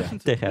But is a I did banger. listen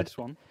to Dickhead. this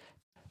one.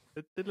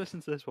 I did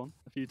listen to this one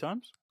a few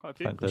times, quite a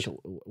few. Thank Wish, God.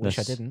 wish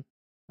I This- didn't.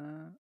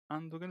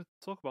 And we're going to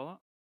talk about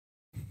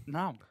that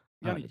now.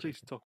 Alright, Yanni,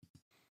 please talk.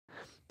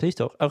 Please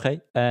talk.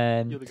 Okay.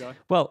 You're the guy.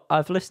 Well,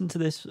 I've listened to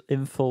this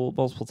in full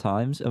multiple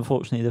times.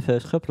 Unfortunately, the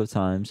first couple of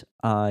times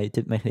I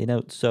didn't make any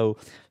notes, so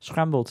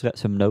scrambled to get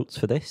some notes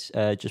for this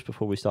just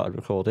before we started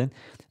recording,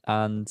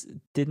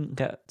 and didn't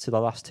get to the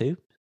last two.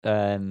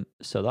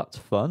 So that's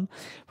fun.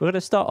 We're going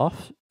to start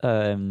off,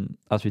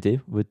 as we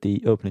do, with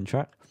the opening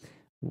track,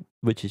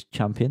 which is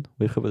Champion.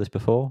 We've covered this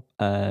before.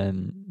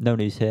 No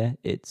news here.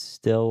 It's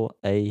still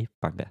a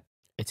banger.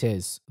 It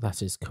is.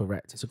 That is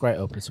correct. It's a great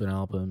opener to an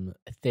album.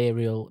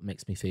 Ethereal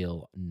makes me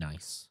feel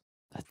nice.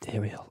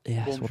 Ethereal.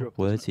 Yes, Warms what you a up,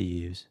 word doesn't to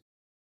use.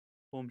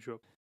 Warms you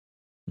up.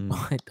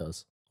 Mm. It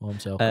does.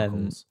 Warms your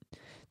cockles.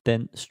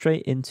 Then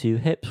straight into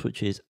Hips,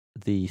 which is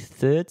the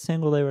third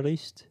single they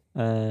released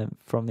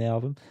from the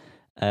album.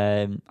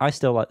 I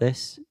still like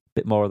this.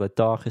 Bit more of the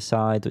darker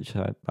side, which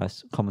I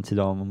commented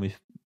on when we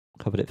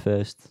covered it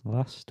first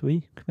last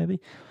week, maybe.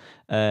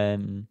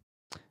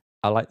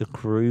 I like the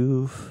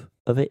groove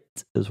of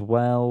it as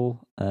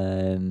well.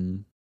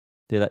 The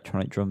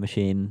electronic drum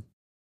machine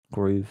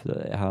groove that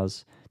it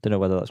has. Don't know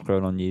whether that's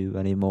grown on you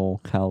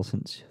anymore, Cal,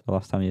 since the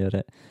last time you heard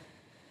it.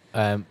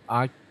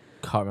 I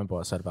can't remember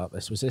what I said about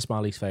this. Was this my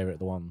least favourite of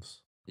the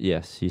ones?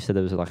 Yes, you said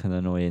there was like an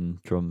annoying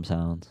drum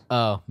sound.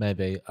 Oh,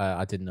 maybe.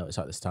 I didn't notice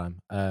at this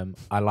time.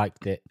 I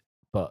liked it,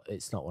 but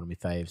it's not one of my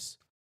faves.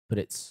 But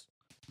it's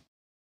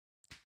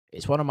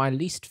one of my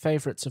least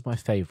favourites of my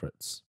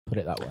favourites. Put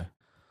it that way.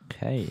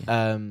 Okay.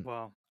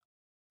 Wow.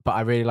 But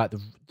I really like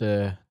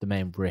the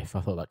main riff.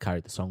 I thought that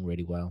carried the song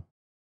really well.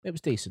 It was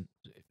decent.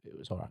 It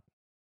was all right.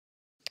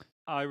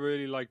 I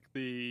really like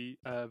the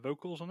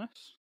vocals on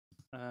this.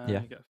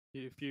 Yeah. You get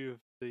a few of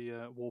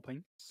the wall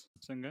paints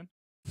singing.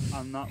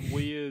 And that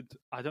weird,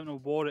 I don't know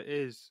what it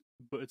is,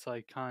 but it's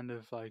like kind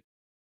of like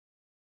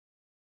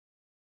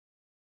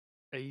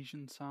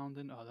Asian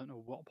sounding. I don't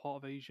know what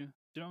part of Asia. Do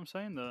you know what I'm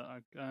saying?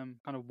 The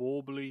kind of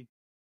warbly.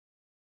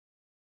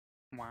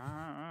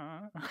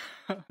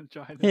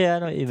 Yeah, I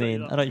know what you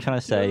mean. I know what you're trying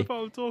to say. You know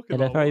what I'm talking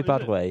In about? a very What is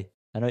bad it? way.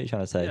 I know what you're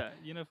trying to say. Yeah,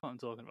 you know what I'm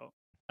talking about.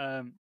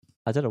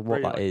 I don't know what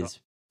really that like is,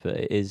 but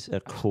it is a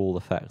cool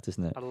effect,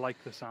 isn't it? I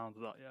like the sound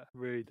of that. Yeah,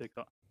 really dig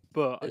that.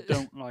 But I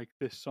don't like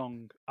this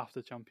song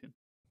after Champion.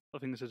 I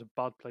think this is a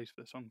bad place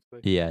for this song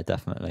to be. Yeah,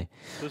 definitely.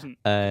 Does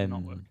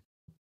not work.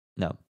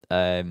 No.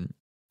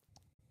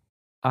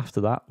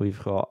 After that,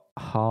 we've got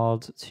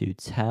Hard to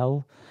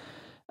Tell.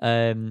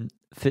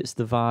 Fits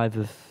the vibe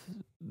of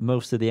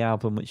most of the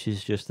album, which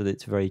is just that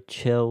it's very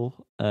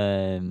chill.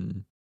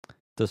 Doesn't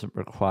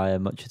require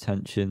much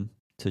attention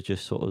to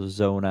just sort of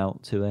zone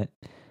out to it.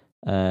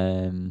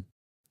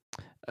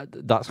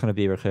 That's going to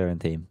be a recurring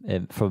theme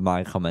from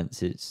my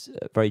comments. It's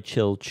a very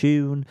chill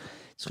tune.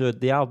 It's good.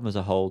 The album as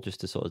a whole,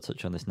 just to sort of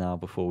touch on this now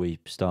before we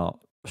start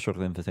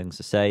struggling for things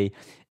to say,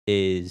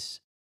 is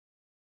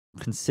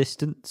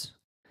consistent.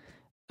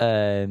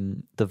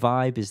 The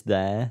vibe is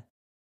there,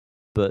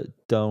 but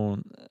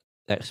don't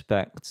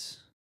expect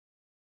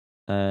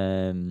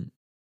high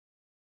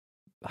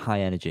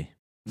energy.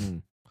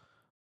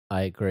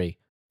 I agree.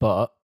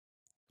 But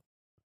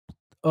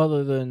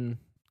other than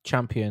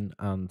Champion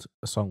and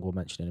a song we'll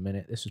mention in a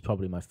minute, this was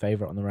probably my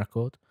favourite on the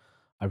record.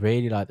 I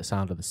really like the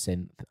sound of the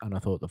synth, and I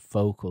thought the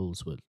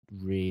vocals were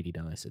really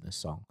nice in this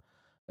song,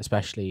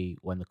 especially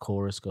when the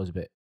chorus goes a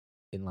bit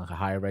in like a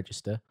higher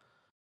register,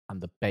 and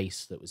the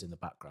bass that was in the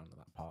background of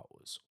that part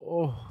was it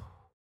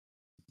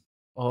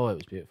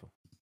was beautiful,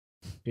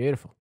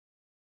 beautiful.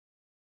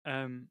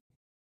 I'm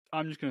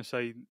just going to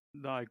say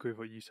that I agree with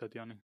what you said,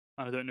 Yanni.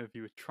 And I don't know if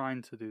you were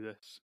trying to do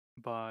this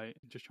by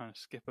just trying to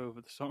skip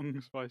over the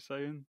songs by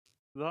saying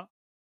that,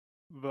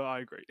 but I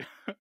agree.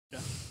 Yeah.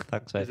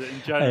 Thanks, mate.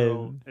 In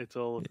general, it's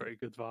all a very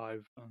good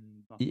vibe.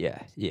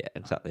 Yeah,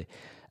 exactly.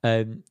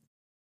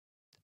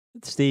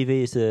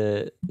 Stevie is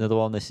another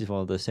one. This is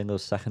one of the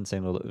singles, second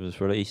single that was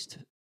released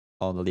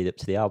on the lead up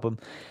to the album.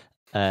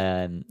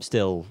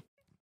 Still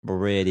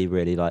really,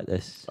 really like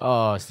this.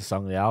 Oh, it's the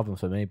song of the album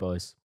for me,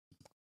 boys.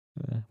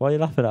 Why are you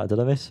laughing at? Did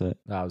I miss it?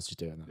 No, I was just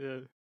doing that. Yeah.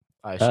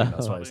 I assume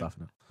that's why he's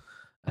laughing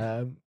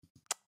at.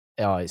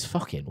 It's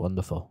fucking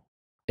wonderful.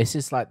 This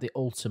is like the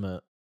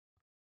ultimate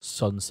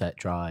Sunset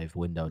Drive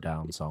window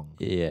down song.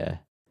 Yeah.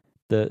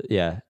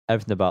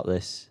 Everything about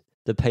this.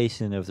 The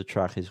pacing of the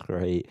track is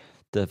great.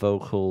 The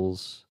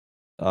vocals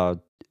are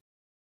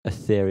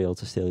ethereal,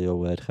 to steal your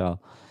word,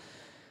 Carl.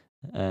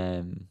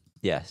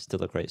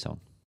 Still a great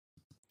song.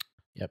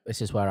 Yep,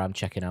 this is where I'm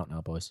checking out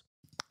now, boys.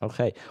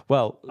 Okay.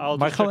 Well, I'll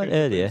my just check comment it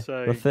quickly earlier and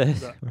say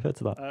refer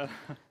to that.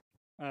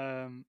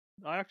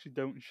 I actually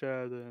don't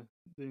share the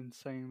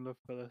insane love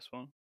for this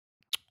one.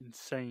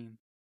 Insane.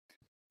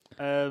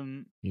 You are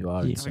You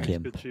I think insane. it's a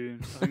good tune.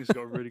 I think it's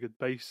got a really good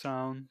bass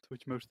sound,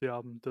 which most of the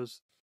album does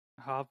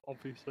have,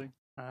 obviously.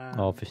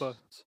 Obviously. But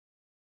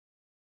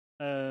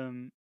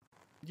don't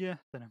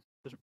know.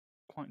 Doesn't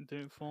quite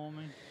do it for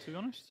me, to be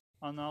honest.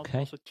 And I'll Okay.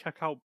 also check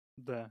out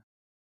the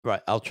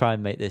Right, I'll try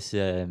and make this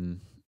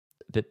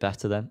bit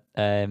better then.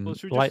 Well,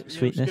 should we Light just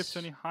Sweetness.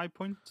 skip to any high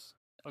points?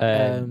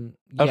 Okay,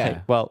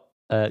 Yeah. well,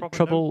 Proper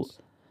Trouble. notes?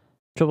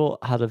 Trouble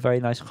had a very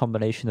nice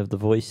combination of the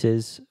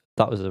voices.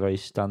 That was a very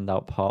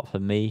standout part for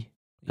me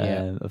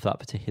Yeah. of that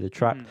particular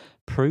track. Mhm.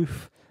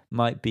 Proof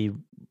might be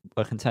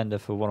a contender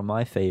for one of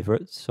my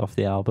favourites off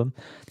the album.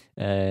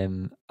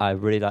 I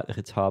really like the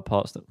guitar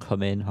parts that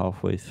come in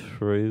halfway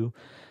through.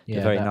 They're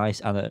Yeah, very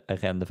nice, and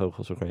again, the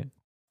vocals were great.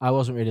 I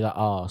wasn't really that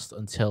arsed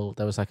until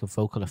there was like a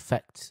vocal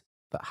effect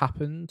that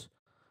happened.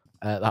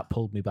 That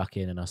pulled me back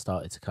in, and I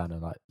started to kind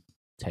of like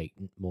take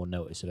more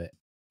notice of it.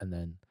 And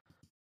then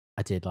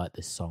I did like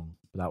this song,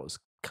 but that was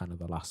kind of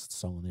the last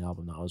song on the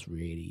album that I was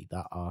really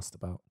that arsed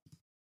about.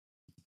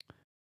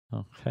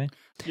 Okay.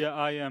 Yeah,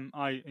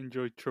 I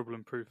enjoyed Trouble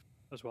and Proof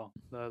as well.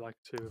 They're like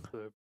two of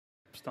the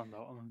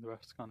standout among the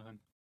rest, kind of thing.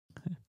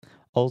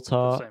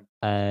 Altar,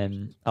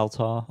 same.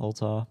 Altar.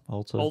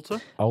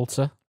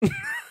 Altar?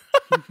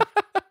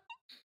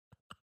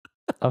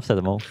 I've said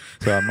them all,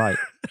 so I'm right.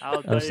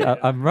 How dare you.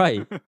 I'm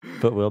right,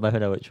 but we'll never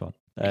know which one.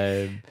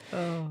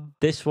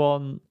 This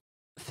one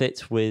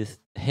fits with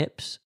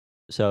Hips.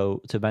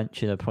 So to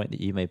mention a point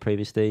that you made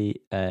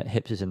previously,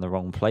 Hips is in the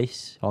wrong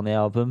place on the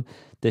album.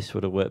 This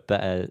would have worked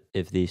better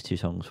if these two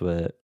songs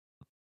were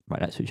right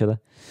next to each other.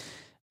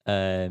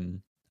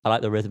 I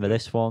like the rhythm of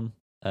this one.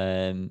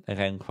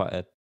 Again, quite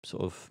a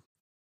sort of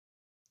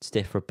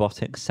stiff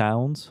robotic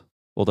sound,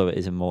 although it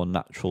is a more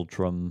natural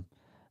drum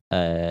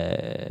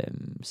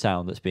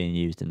sound that's being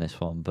used in this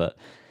one. But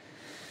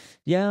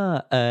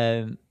yeah,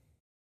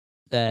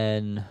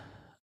 then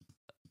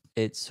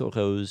it sort of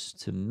goes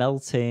to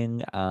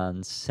Melting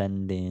and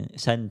Send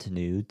to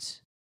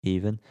Nudes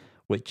even,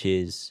 which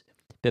is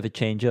a bit of a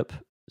change up.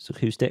 It's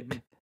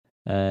acoustic,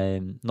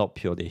 not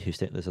purely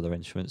acoustic. There's other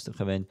instruments that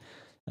come in,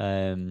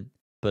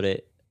 but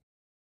it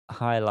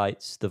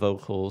highlights the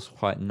vocals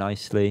quite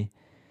nicely,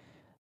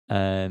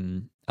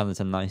 and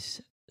there's a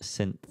nice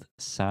synth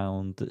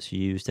sound that's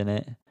used in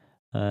it.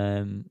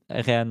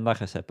 Again,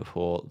 like I said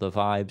before, the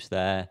vibes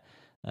there.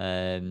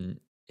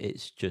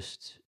 It's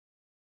just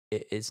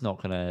it's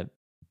not gonna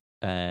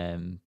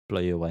blow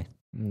you away.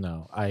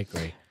 No, I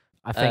agree.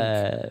 I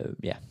think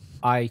yeah,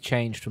 I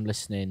changed from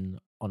listening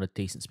on a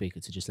decent speaker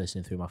to just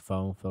listening through my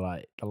phone for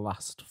like the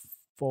last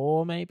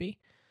 4 maybe.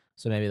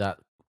 So maybe that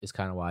is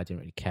kind of why I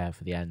didn't really care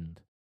for the end.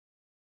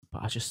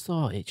 But I just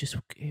thought it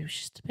was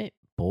just a bit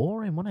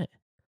boring, wasn't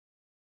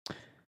it?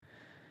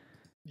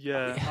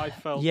 Yeah, I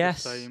felt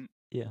yes. the same.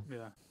 Yeah.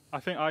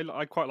 I think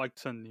I quite liked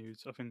Send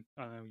News. I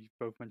know you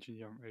both mentioned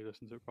you haven't really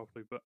listened to it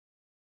properly, but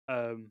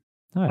I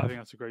think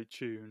that's a great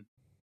tune.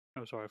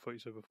 Oh, sorry, I thought you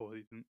said before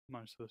you didn't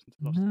manage to listen to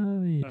the last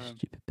No, you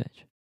stupid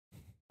bitch.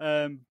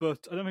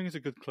 But I don't think it's a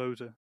good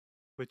closer,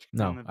 which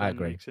No, kind of I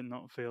agree. makes it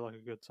not feel like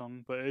a good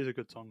song. But it is a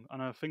good song,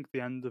 and I think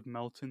the end of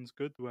Melton's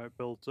good, where it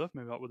builds up.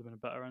 Maybe that would have been a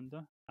better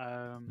ender.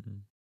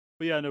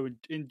 But yeah, no.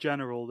 In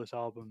general, this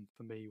album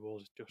for me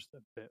was just a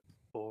bit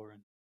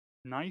boring.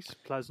 Nice,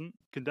 pleasant.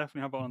 Can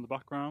definitely have it on in the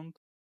background.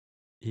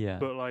 Yeah.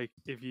 But like,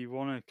 if you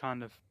want to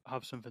kind of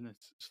have something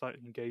that's slightly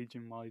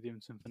engaging while you're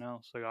doing something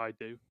else, like I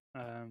do,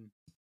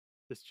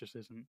 this just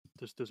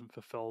doesn't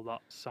fulfill that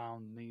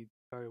sound need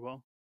very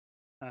well.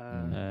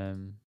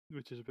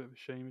 Which is a bit of a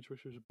shame. I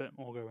wish there was a bit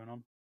more going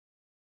on.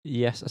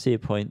 Yes, I see your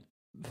point.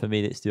 For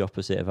me, it's the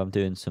opposite. If I'm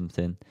doing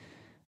something,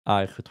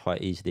 I could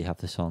quite easily have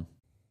this on,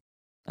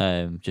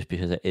 just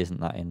because it isn't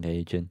that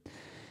engaging.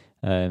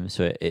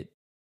 So it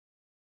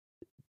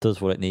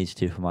does what it needs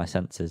to for my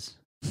senses.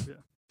 Yeah.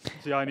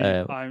 See,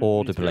 I'm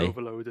audibly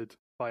overloaded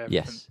by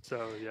everything. Yes.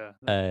 So yeah.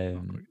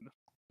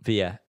 But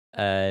yeah.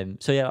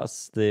 So yeah,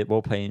 that's the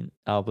Role Playing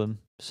album.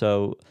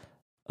 So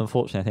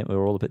unfortunately, I think we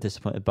were all a bit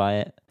disappointed by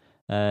it.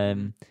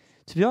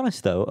 To be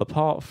honest, though,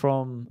 apart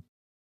from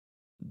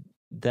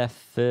their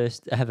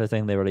first ever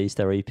thing they released,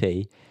 their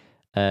EP,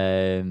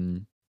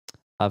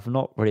 I've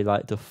not really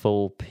liked the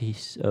full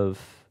piece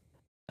of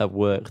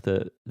work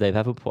that they've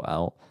ever put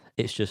out.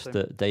 It's just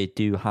that they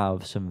do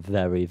have some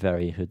very,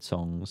 very good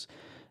songs.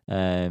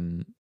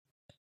 And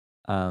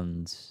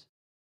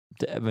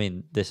I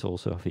mean, this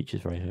also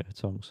features very good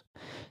songs.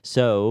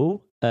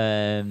 So,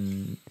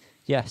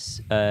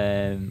 yes,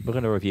 we're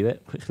going to review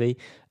it quickly.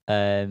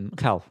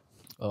 Cal.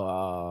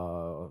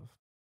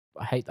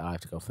 I hate that I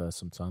have to go first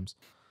sometimes.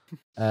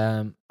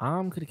 I'm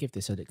going to give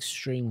this an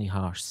extremely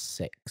harsh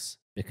 6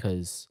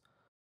 because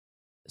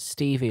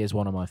Stevie is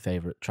one of my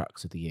favourite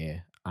tracks of the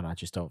year, and I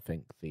just don't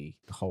think the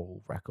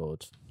whole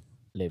record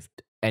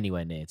lived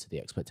anywhere near to the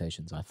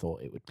expectations I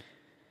thought it would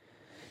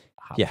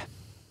have. Yeah.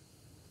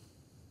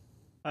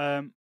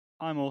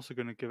 I'm also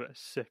going to give it a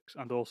 6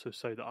 and also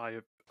say that I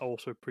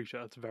also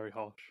appreciate it's very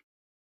harsh.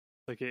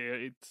 Like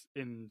it's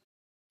in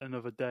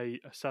another day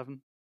a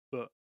 7,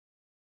 but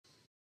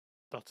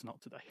that's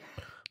not today.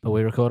 But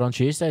we record on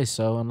Tuesdays,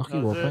 so unlucky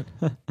Wolfman.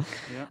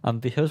 Yeah.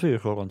 And because we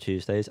record on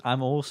Tuesdays,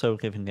 I'm also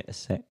giving it a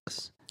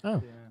 6.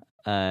 Oh.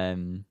 Yeah.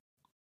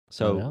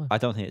 So really? I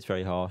don't think it's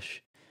very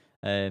harsh.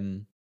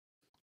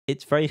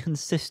 It's very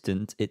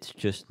consistent. It's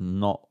just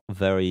not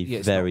very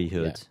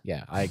good.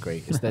 Yeah, I agree.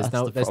 There's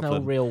no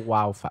real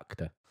wow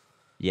factor.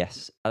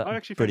 Yes, I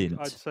actually brilliant.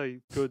 think I'd say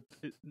good.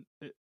 It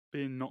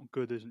being not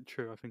good isn't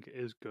true. I think it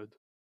is good.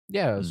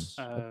 Yeah,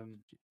 Um,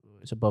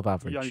 it's above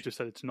average. Yeah, you just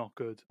said it's not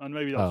good, and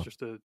maybe that's Oh.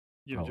 just a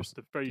Oh, just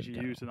the phrase you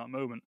didn't get used it. in that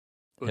moment.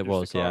 But It just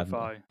was, to yeah.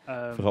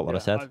 clarify, Forgot what I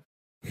said.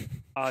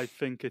 I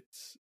think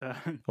it's. What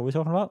are we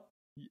talking about?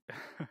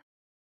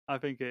 I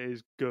think it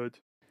is good.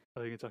 I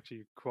think it's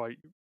actually quite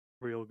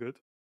real good.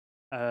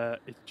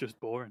 It's just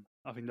boring.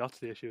 I think that's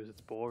the issue. Is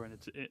it's boring.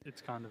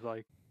 It's kind of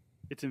like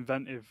it's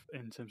inventive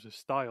in terms of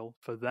style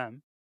for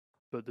them,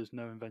 but there's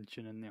no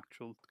invention in the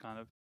actual kind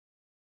of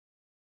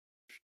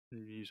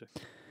music.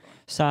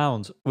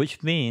 Sound,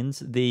 which means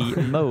the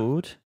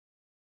mode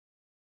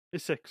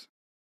Is 6.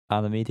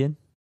 and the median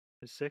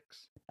Is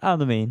 6. and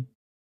the mean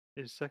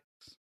Is 6.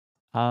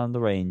 and the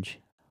range.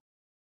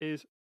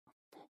 Is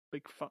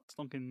big fat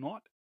stinking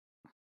knot.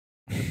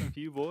 Different for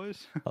you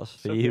boys. That's for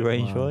So you, good.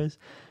 range Wow. boys.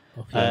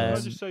 Can I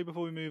Okay. just say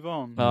before we move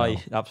on? Oh, No.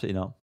 absolutely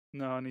not.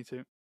 No, I need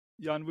to.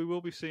 Yeah, and we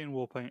will be seeing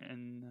Warpaint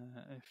in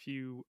a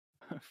few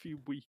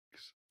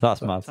weeks. That's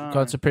That mad. time.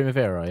 Going to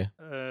Primavera, are you?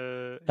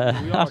 Yeah, we how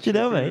are do you actually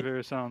know, mate?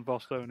 Primavera Sound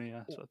Boston,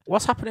 yeah. So,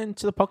 What's happening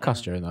to the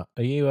podcast during that?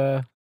 Are you?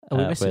 Are we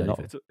missing we're not.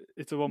 anything?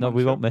 it's a one. No,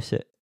 we won't miss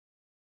it.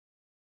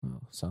 Oh,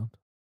 sound.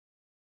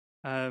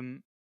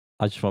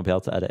 I just won't be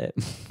able to edit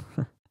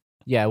it.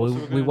 Yeah,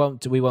 Also, we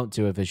won't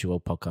do a visual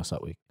podcast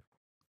that week.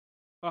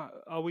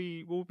 Will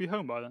we be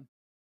home by then?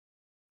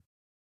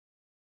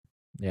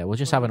 Yeah, we'll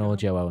just Well, have an we can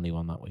audio only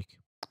one that week.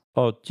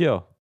 Oh,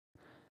 Joe.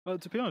 Well,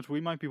 to be honest,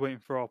 we might be waiting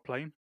for our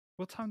plane.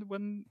 What time?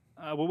 When?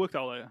 We'll work that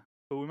out later.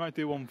 But we might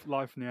do one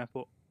live from the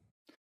airport.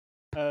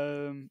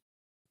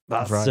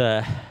 That's right.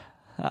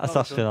 that's Oh,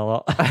 asking a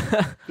lot.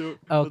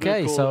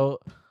 Okay, so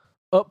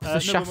up the no,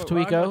 shaft but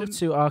we I go didn't-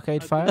 to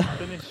Arcade Fire. I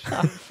didn't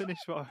finish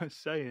what I was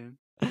saying.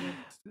 I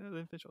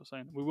didn't finish what I was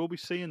saying. We will be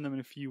seeing them in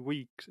a few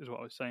weeks, is what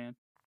I was saying.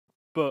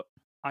 But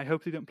I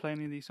hope they don't play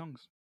any of these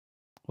songs.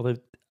 Well,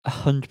 they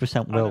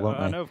 100% will, won't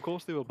they? I know, of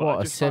course they will. But What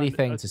I a just silly find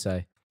thing to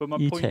say. But my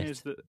You point tit.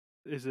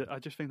 is that I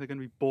just think they're going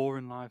to be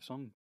boring live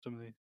songs. Some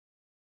of these,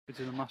 which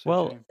is a massive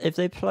Well, shame. if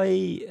they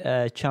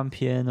play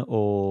Champion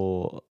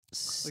or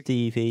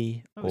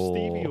Stevie No, or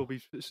Stevie will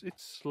be.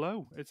 It's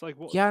slow. It's like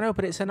what? Yeah, I know,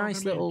 but it's a not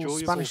nice gonna be little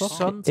enjoyable Spanish song.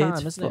 sun time,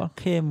 it's isn't it?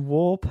 fucking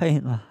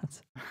Warpaint,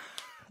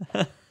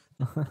 lad.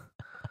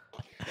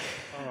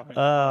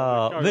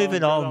 All right. Moving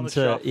go down on the to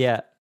shaft. up,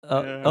 Yeah.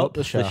 up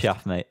the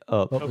shaft, mate.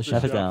 Up, Up the the never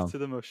shaft down. to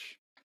the mush.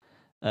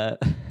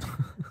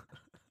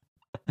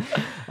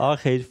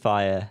 Arcade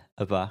Fire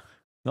are back.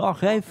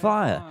 Arcade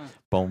Fire.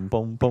 Boom,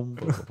 boom, boom,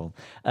 boom, boom,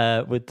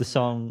 boom. With the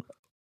song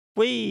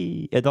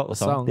 "Wee," not the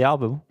song, the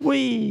album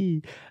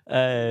 "Wee."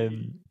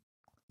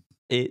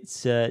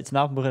 It's an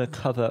album we're going to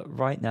cover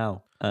right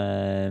now. I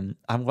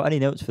haven't got any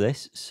notes for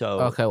this, so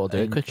Okay, we'll do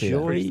it quickly then.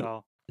 enjoy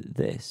Freestyle.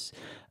 this.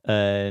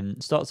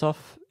 Starts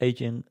off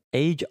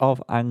Age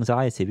of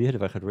Anxiety. Be good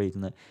if I could read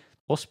it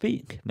or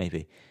speak,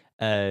 maybe.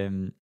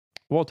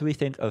 What do we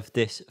think of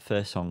this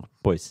first song,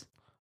 boys?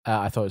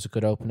 I thought it was a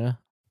good opener.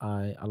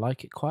 I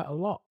like it quite a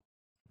lot.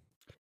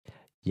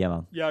 Yeah,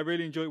 man. Yeah, I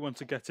really enjoy it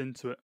once I get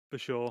into it for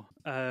sure.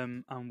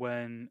 And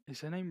when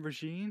is her name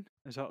Regine?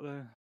 Is that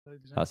the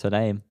lady's name? That's her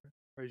name.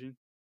 Regine.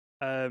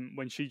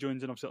 When she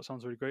joins in, obviously that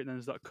sounds really great. And then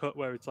there's that cut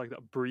where it's like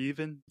that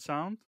breathing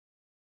sound.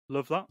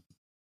 Love that.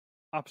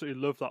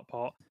 Absolutely love that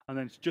part. And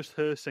then it's just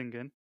her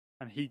singing,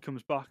 and he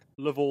comes back.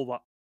 Love all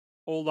that.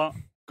 All that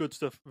good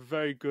stuff.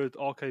 Very good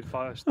Arcade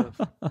Fire stuff.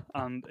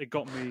 And it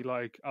got me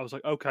like, I was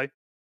like, okay,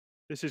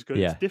 this is good.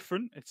 Yeah. It's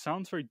different. It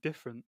sounds very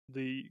different.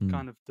 The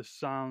kind of the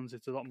sounds,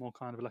 it's a lot more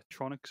kind of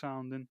electronic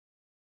sounding.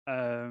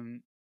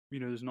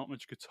 There's not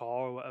much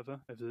guitar or whatever,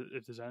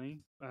 if there's any.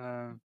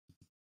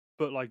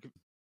 But like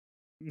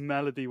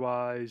melody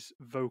wise,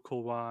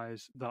 vocal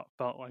wise, that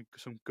felt like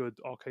some good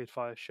Arcade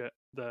Fire shit.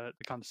 The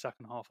kind of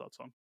second half of that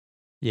song.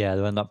 Yeah,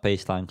 when that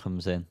bass line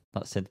comes in,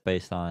 that synth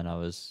bass line, I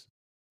was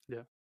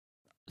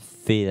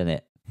feeling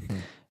it.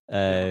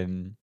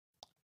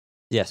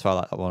 Yes, I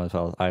like that one as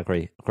well. I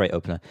agree. Great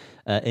opener.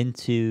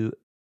 Into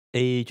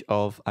Age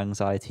of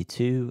Anxiety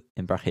 2,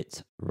 in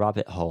brackets,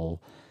 Rabbit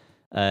Hole.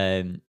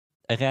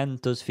 Again,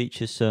 does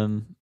feature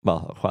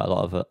quite a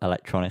lot of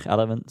electronic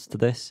elements to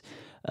this.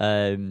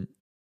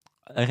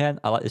 Again,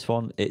 I like this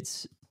one.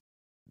 It's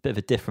a bit of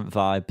a different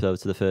vibe, though,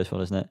 to the first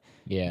one, isn't it?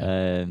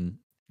 Yeah.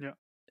 Yeah.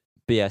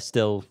 But yeah,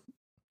 still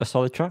a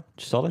solid track.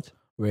 Just solid.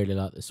 Really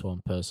like this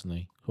one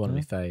personally. One of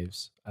my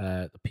faves.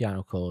 The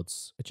piano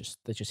chords,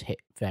 they just hit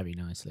very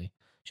nicely.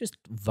 Just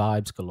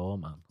vibes galore,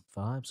 man.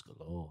 Vibes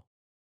galore.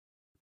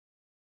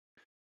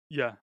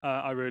 Yeah,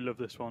 I really love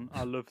this one.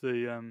 I love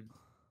the.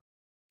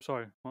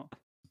 Sorry, what?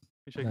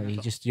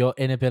 Your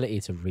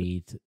inability to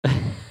read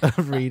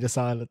read a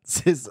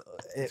silence is.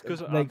 It's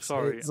 'cause I'm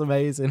sorry. It's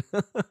amazing.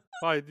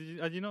 Why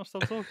had you not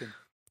stopped talking?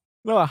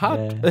 No, I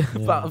had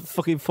about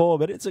fucking 4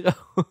 minutes ago.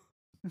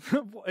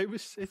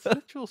 It's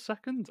literal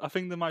seconds. I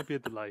think there might be a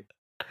delay.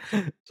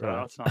 So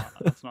Right.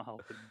 that's not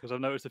helping, because I've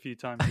noticed a few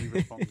times you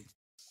respond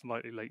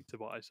slightly late to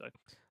what I say.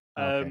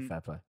 Okay,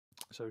 fair play.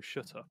 So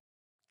shut up.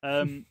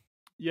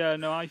 Yeah,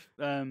 no,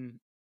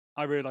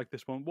 I really like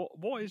this one.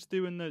 What is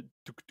doing the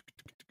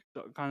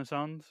that kind of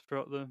sound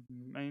throughout the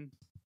main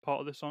part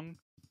of the song?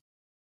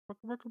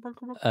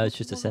 It's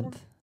just a synth.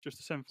 Just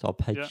a synth. It's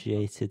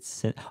arpeggiated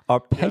synth.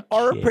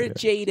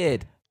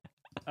 Arpeggiated.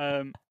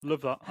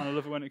 Love that, and I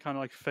love it when it kind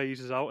of like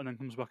phases out and then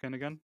comes back in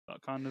again.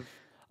 That kind of.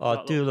 Oh,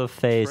 I do love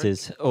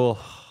phases. Trick. Oh,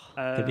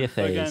 give me a But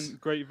phase. again,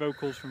 great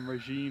vocals from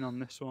Regine on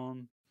this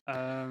one.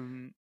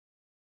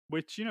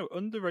 Which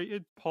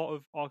underrated part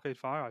of Arcade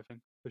Fire, I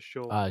think, for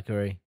sure. I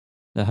agree.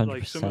 100%.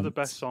 Like some of the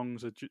best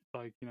songs are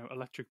like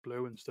Electric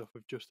Blue and stuff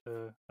with just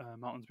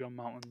Mountains Beyond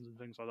Mountains and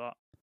things like that.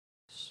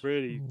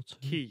 Really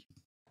key.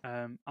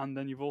 And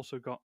then you've also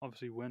got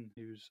obviously Win,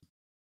 whose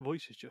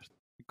voice is just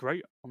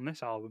great on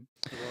this album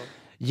as well.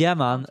 Yeah,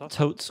 man,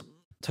 totes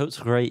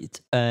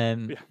great.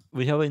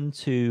 We go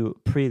into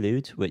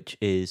Prelude, which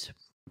is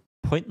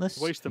pointless.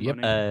 Waste of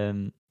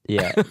money.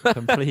 Yeah,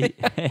 complete.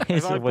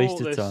 It's a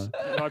waste of time.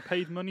 If I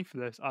paid money for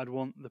this, I'd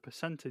want the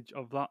percentage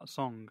of that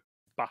song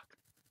back.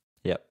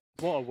 Yep.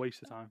 What a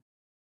waste of time.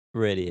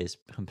 Really is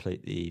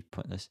completely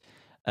pointless.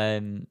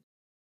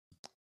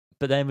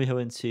 But then we go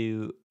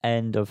into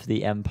End of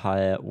the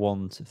Empire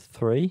 1 to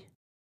 3,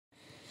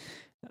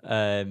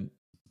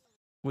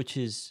 which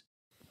is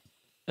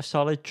a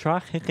solid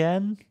track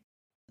again.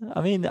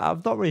 I mean,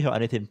 I've not really got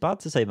anything bad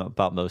to say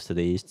about most of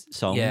these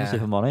songs,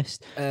 if I'm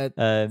honest.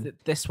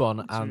 This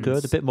one and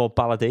good, a bit more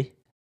ballady.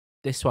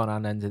 This one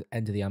and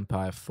End of the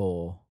Empire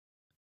 4.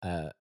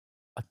 I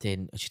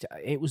didn't.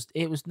 It was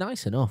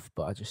nice enough,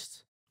 but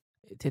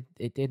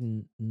it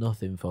did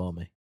nothing for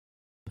me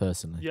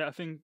personally. Yeah,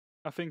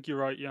 I think you're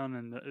right, Jan,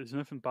 and there's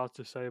nothing bad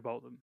to say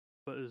about them,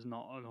 but there's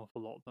not an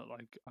awful lot that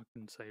like I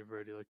can say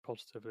really like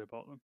positively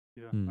about them.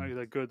 Yeah, like,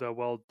 they're good, they're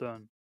well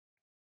done.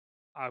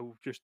 I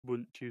just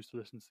wouldn't choose to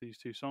listen to these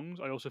two songs.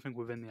 I also think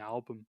within the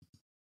album,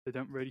 they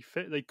don't really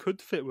fit. They could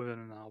fit within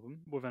an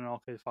album, within an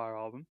Arcade Fire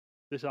album.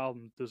 This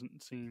album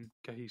doesn't seem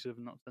cohesive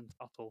in that sense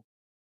at all.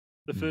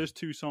 The first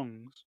two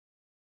songs,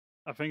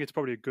 I think it's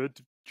probably a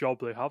good job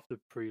they have the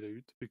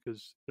prelude,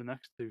 because the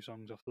next two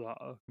songs after that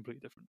are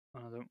completely different,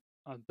 and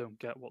I don't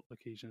get what the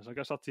key is. I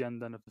guess that's the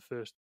end then of the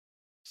first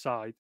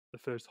side, the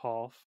first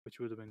half, which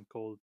would have been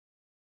called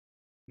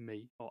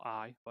Me or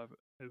I, whatever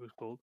it was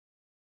called.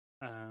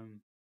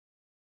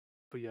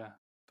 But yeah,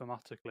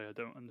 thematically, I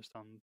don't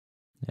understand.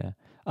 Yeah,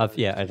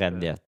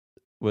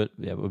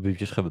 we've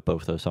just covered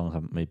both those songs,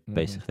 haven't we?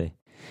 Basically.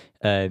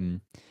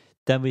 Then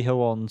we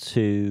go on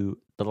to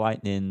the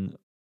Lightning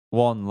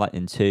 1,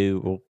 Lightning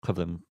 2. We'll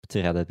cover them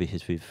together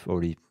because we've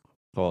already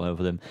gone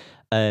over them.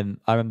 I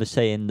remember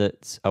saying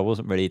that I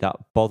wasn't really that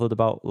bothered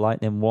about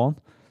Lightning 1.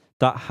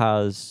 That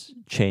has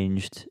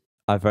changed.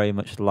 I very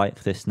much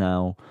like this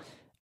now,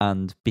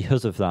 and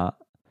because of that,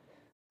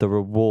 the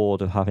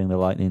reward of having the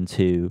Lightning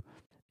 2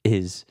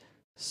 is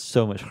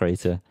so much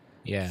greater.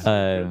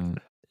 Yeah.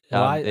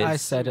 I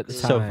said at the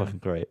time, so fucking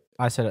great.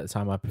 I said at the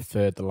time I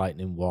preferred the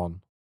Lightning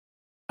 1,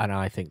 and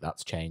I think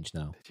that's changed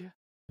now. Did you?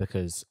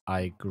 Because I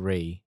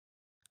agree,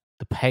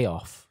 the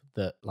payoff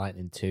that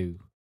Lightning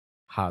 2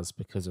 has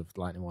because of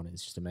Lightning 1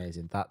 is just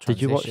amazing. That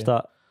transition, did you watch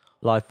that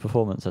live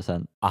performance I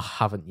sent? I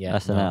haven't yet.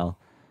 SNL. No.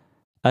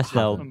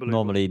 SNL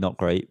normally not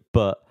great,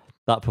 but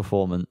that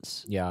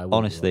performance,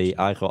 honestly,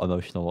 I got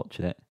emotional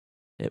watching it.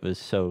 It was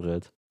so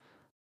good.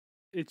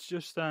 It's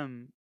just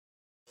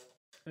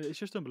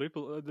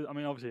unbelievable. I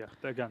mean, obviously,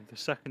 yeah, again, the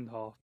second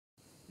half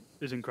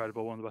is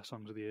incredible. One of the best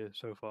songs of the year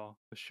so far,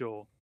 for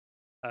sure.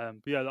 But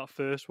yeah, that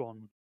first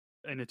one,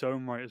 in its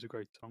own right, is a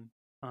great song,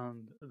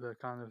 and the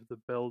kind of the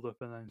build up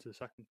and then to the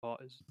second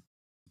part is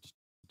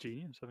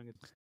genius. I think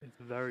it's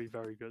very,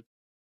 very good.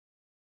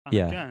 And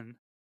again,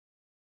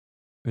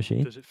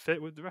 Machine? Does it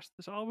fit with the rest of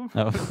this album?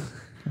 Oh.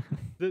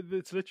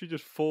 It's literally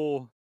just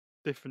 4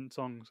 different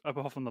songs,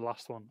 apart from the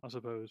last one, I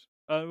suppose.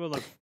 Well,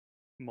 like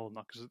more than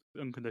that, because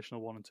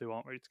Unconditional 1 and 2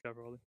 aren't really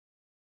together, are they?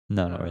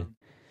 No, not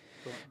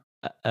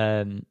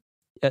really.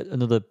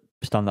 Another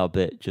standout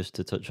bit, just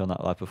to touch on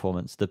that live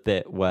performance, the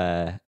bit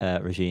where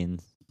Regine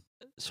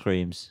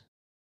screams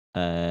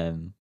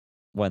when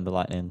the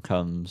lightning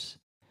comes,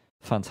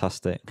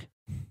 fantastic,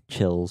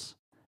 chills.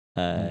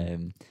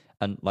 And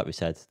like we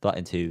said,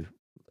 Lightning 2,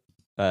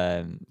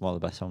 one of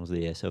the best songs of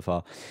the year so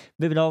far.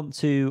 Moving on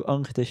to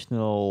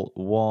Unconditional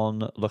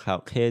 1,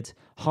 Lookout Kid.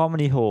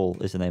 Harmony Hall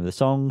is the name of the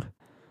song.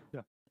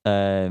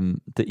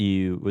 That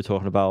you were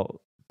talking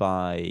about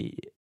by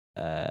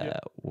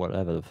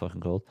whatever the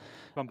fucking called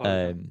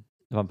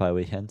Vampire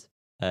Weekend.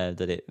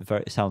 That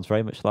it sounds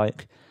very much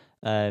like.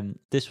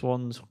 This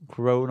one's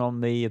grown on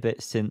me a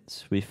bit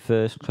since we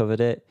first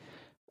covered it.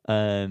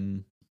 I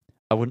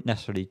wouldn't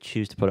necessarily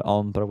choose to put it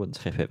on, but I wouldn't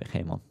skip it if it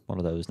came on. One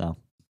of those now.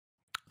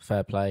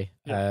 Fair play.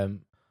 Yeah.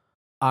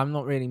 I'm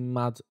not really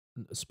mad.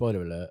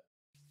 Spoiler alert.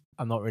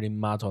 I'm not really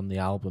mad on the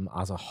album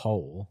as a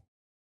whole,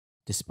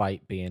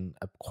 despite being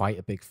quite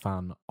a big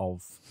fan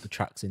of the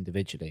tracks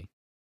individually.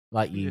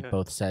 Like you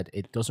both said,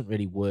 it doesn't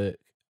really work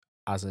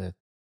as a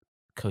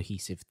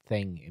cohesive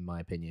thing, in my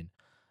opinion.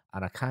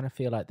 And I kind of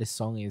feel like this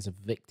song is a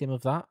victim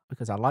of that,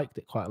 because I liked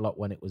it quite a lot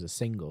when it was a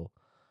single.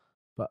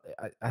 But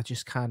I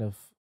just kind of,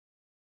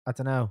 I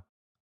don't know.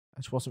 I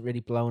just wasn't really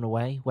blown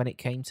away when it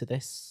came to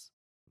this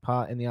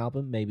part in the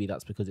album. Maybe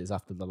that's because it's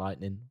after the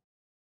lightning,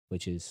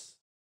 which is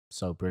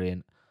so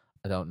brilliant.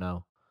 I don't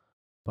know,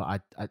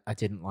 but I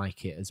didn't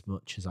like it as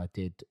much as I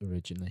did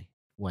originally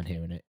when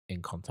hearing it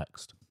in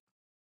context.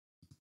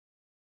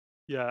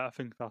 Yeah, I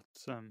think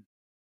that's fair,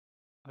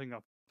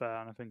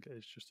 and I think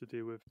it's just to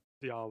do with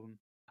the album.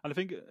 And I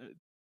think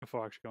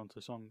before I actually go on to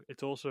the song,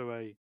 it's also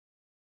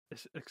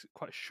it's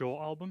quite a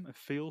short album. It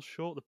feels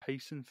short. The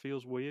pacing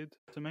feels weird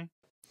to me.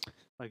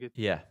 Like it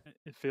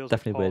feels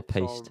definitely like weird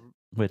parts paced, are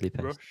weirdly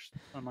paced. rushed,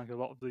 and like a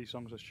lot of these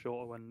songs are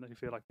shorter when they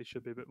feel like they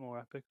should be a bit more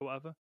epic or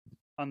whatever.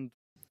 And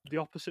the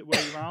opposite way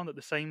around at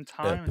the same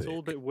time, it's all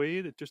a bit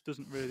weird. It just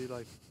doesn't really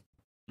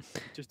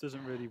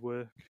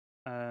work.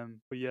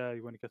 But yeah,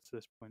 when it gets to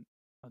this point,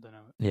 I don't know.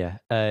 Yeah.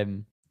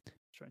 Strange.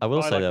 I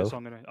will But say like though. the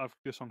song anyway.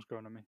 The song's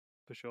growing on me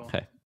for sure.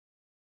 Okay.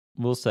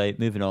 We'll say,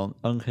 moving on,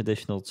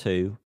 Unconditional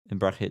 2, in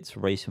brackets,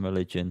 Race and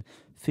Religion,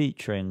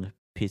 featuring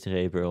Peter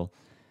Gabriel.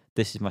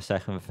 This is my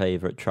second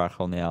favourite track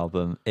on the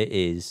album. It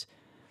is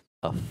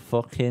a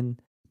fucking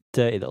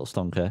dirty little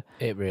stonker.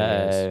 It really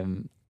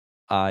is.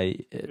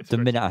 It's the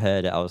rich. minute I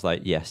heard it, I was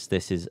like, yes,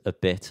 this is a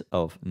bit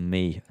of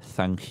me.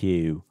 Thank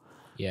you.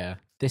 Yeah.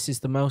 This is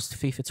the most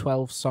FIFA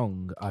 12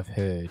 song I've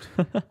heard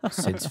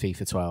since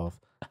FIFA 12.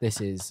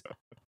 This is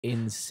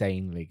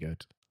insanely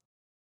good.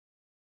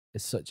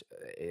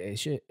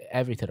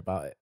 Everything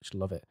about it. Just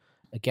love it.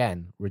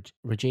 Again,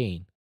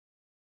 Regine,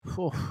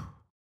 whew,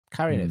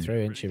 carrying it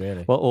through, isn't she?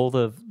 Really? Well, all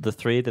the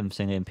three of them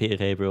singing, Peter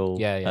Gabriel,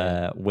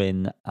 Yeah.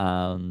 Win,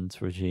 and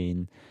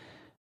Regine.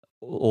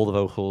 All the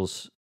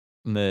vocals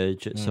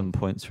merge at some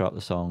point throughout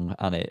the song,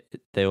 and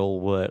they all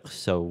work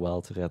so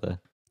well together.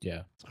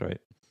 Yeah, it's great.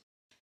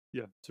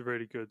 Yeah, it's a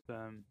really good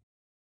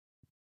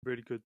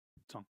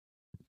song.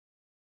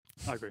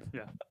 I agree.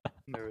 Yeah,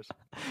 mirrors.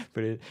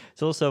 Brilliant.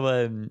 It's also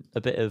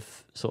a bit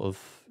of sort of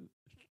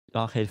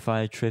Arcade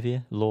Fire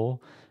trivia lore.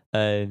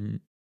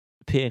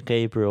 Peter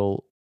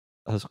Gabriel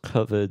has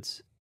covered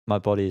 "My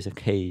Body Is a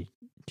Cage,"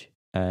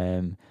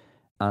 and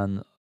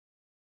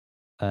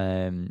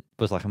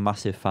was like a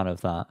massive fan of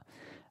that.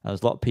 And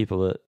there's a lot of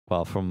people that,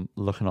 well, from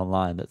looking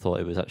online, that thought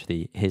it was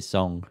actually his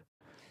song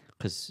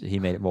because he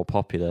made it more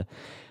popular.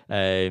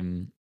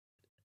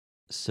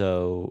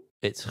 So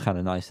it's kind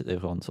of nice that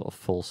they've gone sort of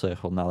full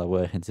circle now. They're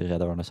working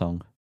together on a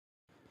song.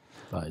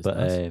 That is nice.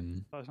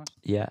 That is nice.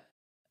 Yeah.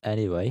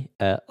 Anyway,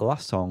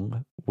 last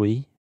song,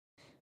 We.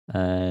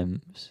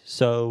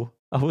 So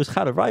I was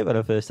kind of right when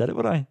I first said it,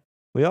 wasn't I?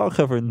 We are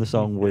covering the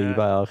song We Yeah.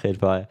 by Arcade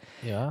Fire.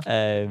 Yeah.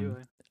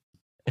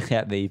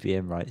 Yeah, me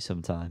being right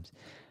sometimes.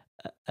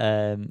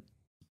 Again,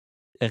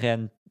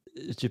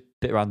 it's just a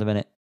bit random,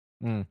 innit?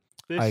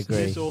 I agree.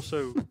 This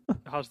also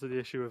has the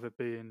issue of it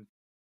being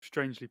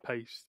strangely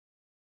paced.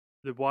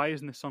 Why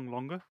isn't this song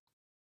longer?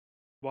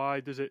 Why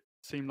does it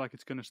seem like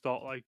it's going to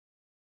start like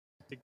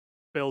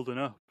building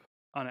up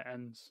and it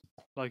ends?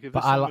 Like if But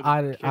this song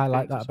had I kicked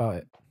like into that about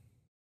it.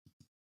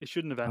 It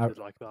shouldn't have ended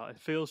like that. It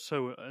feels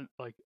so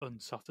like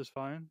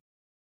unsatisfying.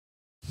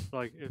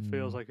 Like it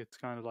feels like it's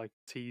kind of like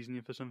teasing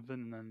you for something,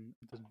 and then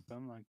it doesn't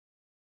come. Like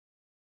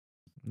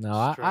No,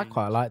 I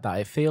quite strange. like that.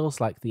 It feels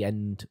like the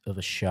end of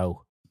a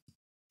show.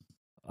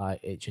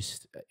 Like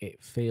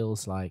it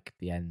feels like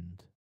the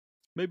end.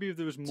 Maybe if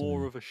there was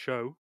more of a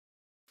show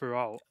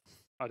throughout,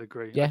 I'd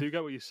agree. Yeah. I do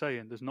get what you're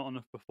saying. There's not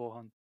enough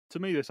beforehand. To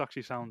me, this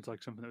actually sounds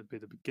like something that would be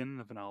the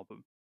beginning of an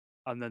album,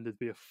 and then there'd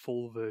be a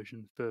full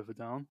version further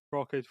down for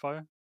Arcade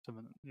Fire.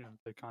 Something that,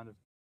 they kind of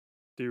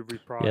do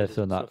reprise Yeah, and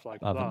so that stuff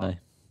like haven't that.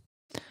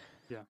 they?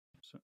 Yeah,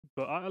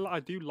 but I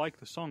do like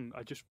the song.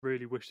 I just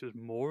really wish there was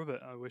more of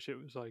it. I wish it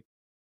was like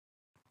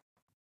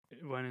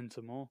it went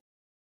into more.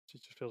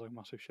 It just feels like a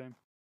massive shame.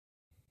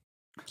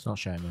 It's not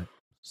shame, mate.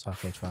 It's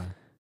Arcade Fire.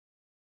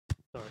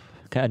 Sorry.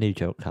 Get a new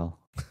joke, Cal.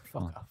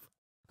 Fuck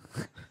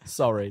off.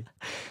 Sorry.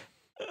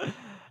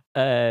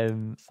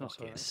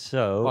 Sorry.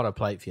 So What a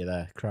plate for you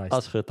there, Christ.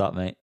 that's good, that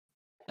mate.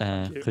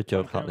 Good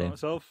joke, that Liam.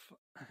 Myself.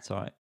 It's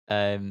alright.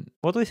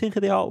 What do we think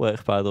of the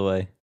artwork, by the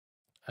way?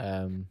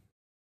 I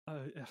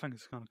think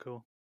it's kind of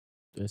cool.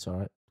 It's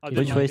alright.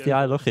 Which way's the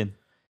eye looking?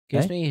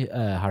 Gives me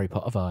Harry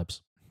Potter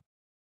vibes.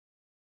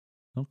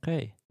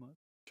 Okay.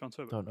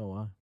 Don't know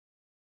why.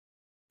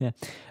 Yeah.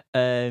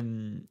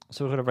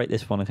 So we're gonna rate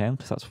this one again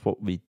because that's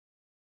what we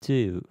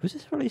do. Was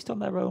this released on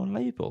their own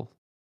label?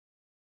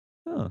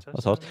 Oh,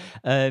 that's odd.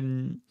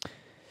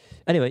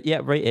 Anyway,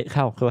 yeah, rate it.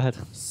 Cal, go ahead.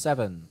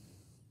 7.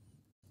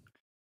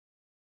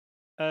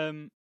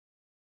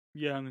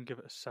 Yeah, I'm gonna give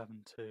it a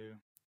 7 too.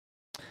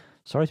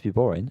 Sorry to be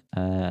boring.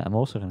 I'm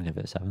also gonna give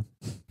it a 7.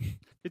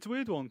 It's a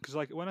weird one because,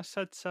 like, when I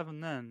said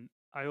 7, then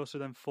I also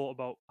then thought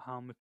about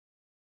how much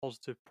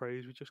positive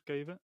praise we just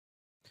gave it.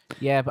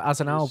 Yeah, but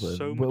as an There's album,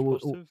 so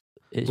much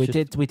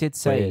positive. we did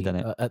say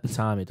weird, at the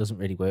time it doesn't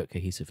really work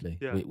cohesively.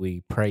 Yeah.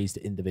 We praised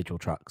individual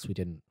tracks. I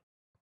didn't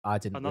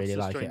And that's really the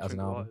like it strange as an thing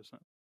about album. it,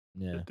 isn't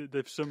it?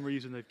 Yeah. For some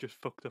reason they've just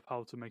fucked up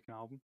how to make an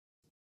album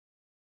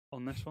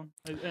on this one.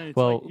 And it's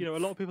Well, like, a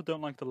lot of people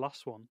don't like the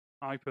last one.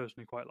 I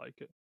personally quite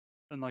like it,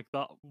 and like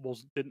that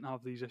didn't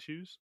have these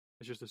issues.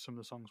 It's just that some of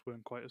the songs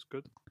weren't quite as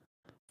good.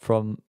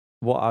 From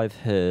what I've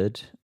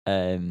heard,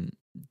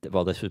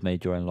 well, this was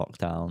made during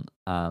lockdown,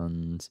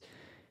 and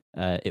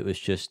it was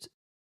just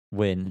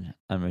Win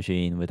and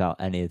Regine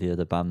without any of the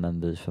other band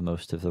members for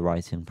most of the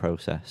writing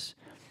process.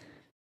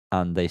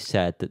 And they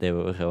said that they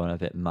were going a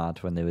bit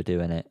mad when they were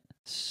doing it.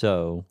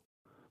 So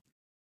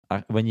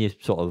when you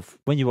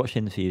watch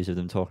interviews of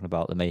them talking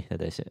about the making of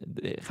this,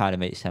 it kind of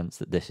makes sense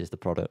that this is the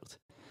product.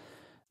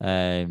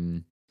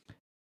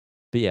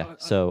 But yeah,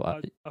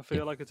 I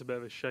feel like it's a bit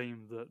of a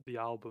shame that the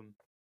album,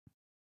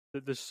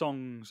 that the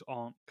songs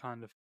aren't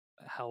kind of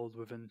held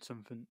within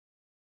something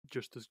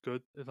just as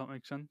good, if that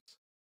makes sense.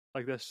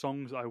 Like there's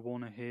songs I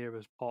want to hear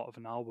as part of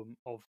an album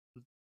of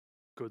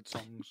good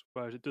songs,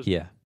 whereas it doesn't.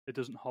 Yeah. It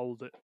doesn't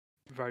hold it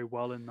very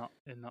well in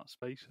that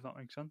space, if that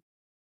makes sense.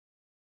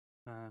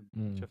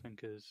 Which I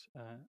think is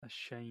a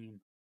shame,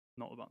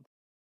 not the band.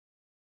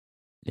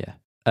 Yeah.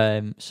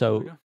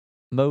 So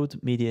mode,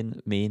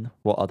 median, mean.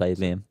 What are they,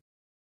 Liam?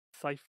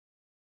 Safe.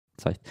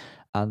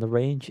 And the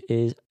range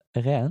is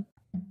again.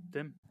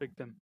 Dim. Big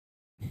dim.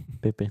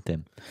 Big dim.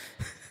 Big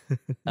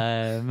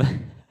dim.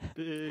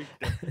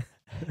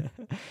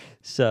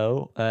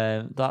 So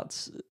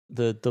that's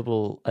the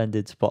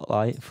double-ended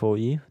spotlight for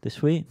you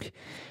this week.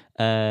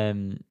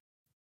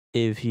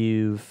 If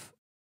you've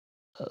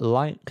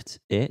liked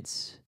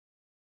it,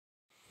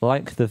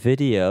 like the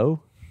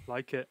video,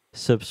 like it,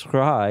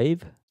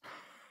 subscribe.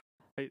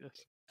 Hate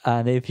this.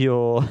 And if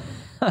you're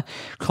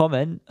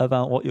comment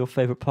about what your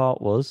favorite part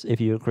was, if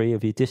you agree,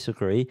 if you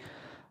disagree,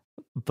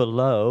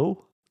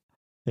 below.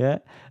 Yeah.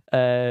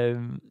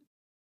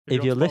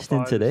 If you're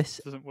listening to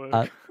this, doesn't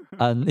work.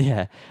 and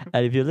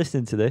if you're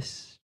listening to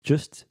this,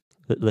 just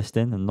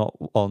listening and not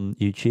on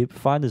YouTube,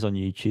 find us on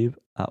YouTube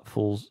at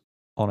Fools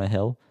on a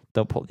Hill.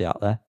 Don't put the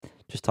out there.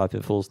 Just type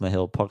in Fools on a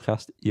Hill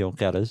podcast. You'll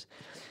get us.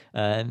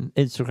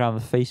 Instagram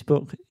and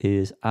Facebook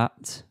is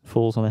at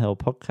Fools on a Hill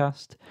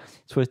podcast.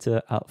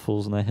 Twitter at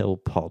Fools on a Hill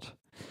pod.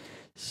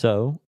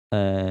 So,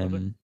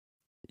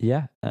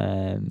 yeah.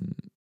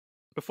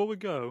 Before we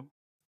go,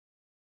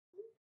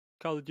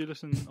 Carl, did you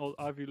listen, or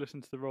have you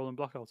listened to the Rolling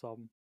Blackouts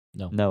album?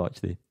 No,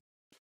 actually.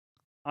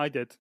 I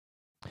did.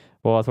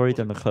 Well, I've already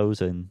done the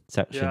closing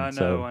section. Yeah, I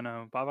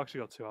know. But I've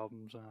actually got 2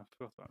 albums, and I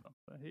forgot about that.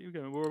 Here we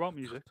go. We're about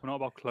music. We're not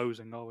about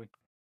closing, are we?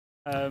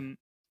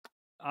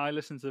 I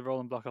listened to the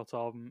Rolling Blackouts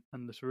album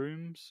and This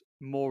Rooms.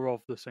 More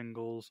of the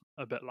singles,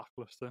 a bit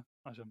lackluster,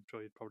 as I'm sure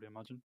you'd probably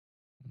imagine.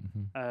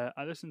 Mm-hmm.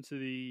 I listened to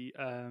the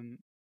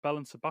Belle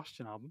and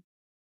Sebastian album,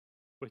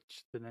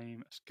 which the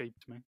name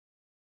escaped me.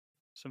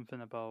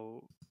 Something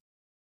about...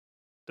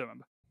 Don't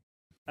remember.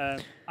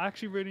 I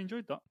actually really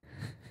enjoyed that.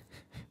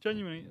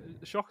 Genuinely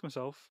shocked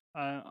myself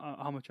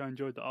how much I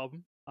enjoyed the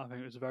album. I think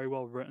it was very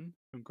well written,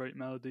 some great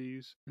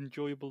melodies,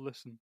 enjoyable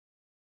listen.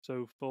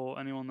 So for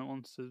anyone that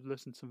wants to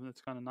listen to something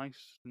that's kind of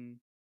nice and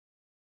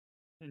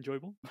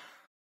enjoyable,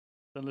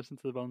 then listen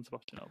to the Belle and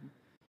Sebastian album.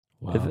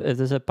 Wow. If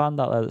there's a band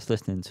out there that's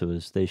listening to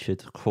us, they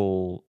should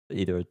call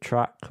either a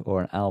track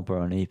or an album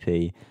or an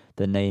EP.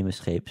 The name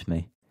escapes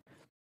me.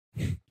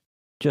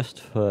 Just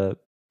for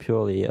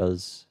purely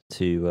us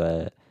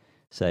to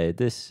say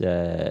this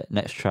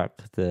next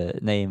track, the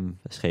name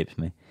escapes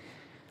me.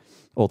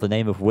 Or the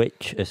name of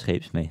which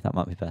escapes me. That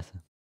might be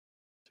better.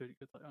 It's really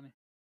good, Yanni.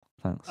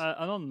 Thanks.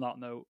 And on that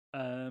note,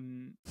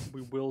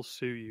 we will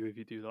sue you if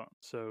you do that.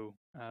 So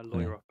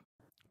lawyer up.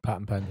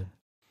 Patent pending.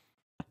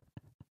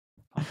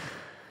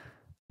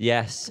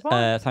 Yes.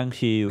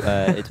 Thank you.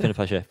 It's been a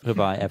pleasure.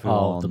 Goodbye, everyone.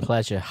 Oh, the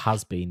pleasure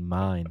has been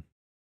mine.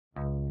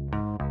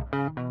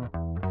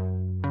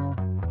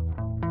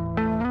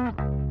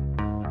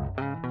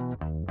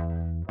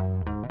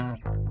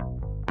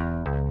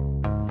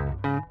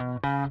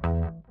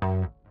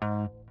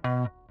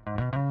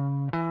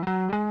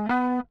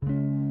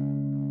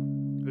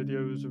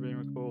 Videos are being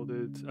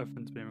recorded.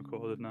 Everything's being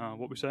recorded now.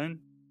 What are we saying?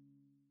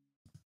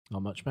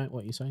 Not much, mate.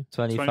 What are you saying?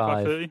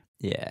 25. 30?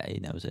 Yeah, he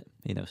knows it.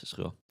 He knows the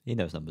score. He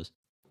knows numbers.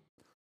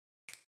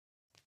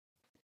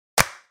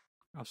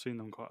 I've seen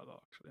them quite a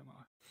lot, actually.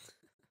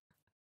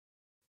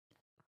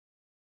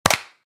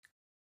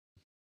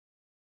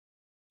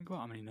 Think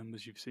about how many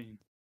numbers you've seen.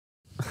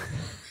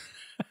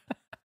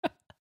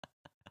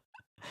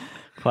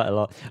 Quite a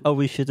lot. Oh,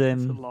 we should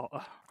It's a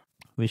lot.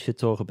 We should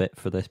talk a bit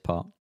for this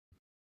part,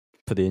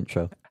 for the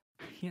intro.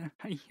 Yeah.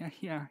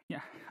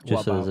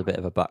 Just so there's a bit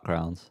of a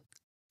background.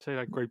 Say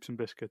like grapes and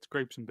biscuits,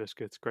 grapes and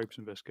biscuits, grapes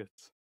and biscuits.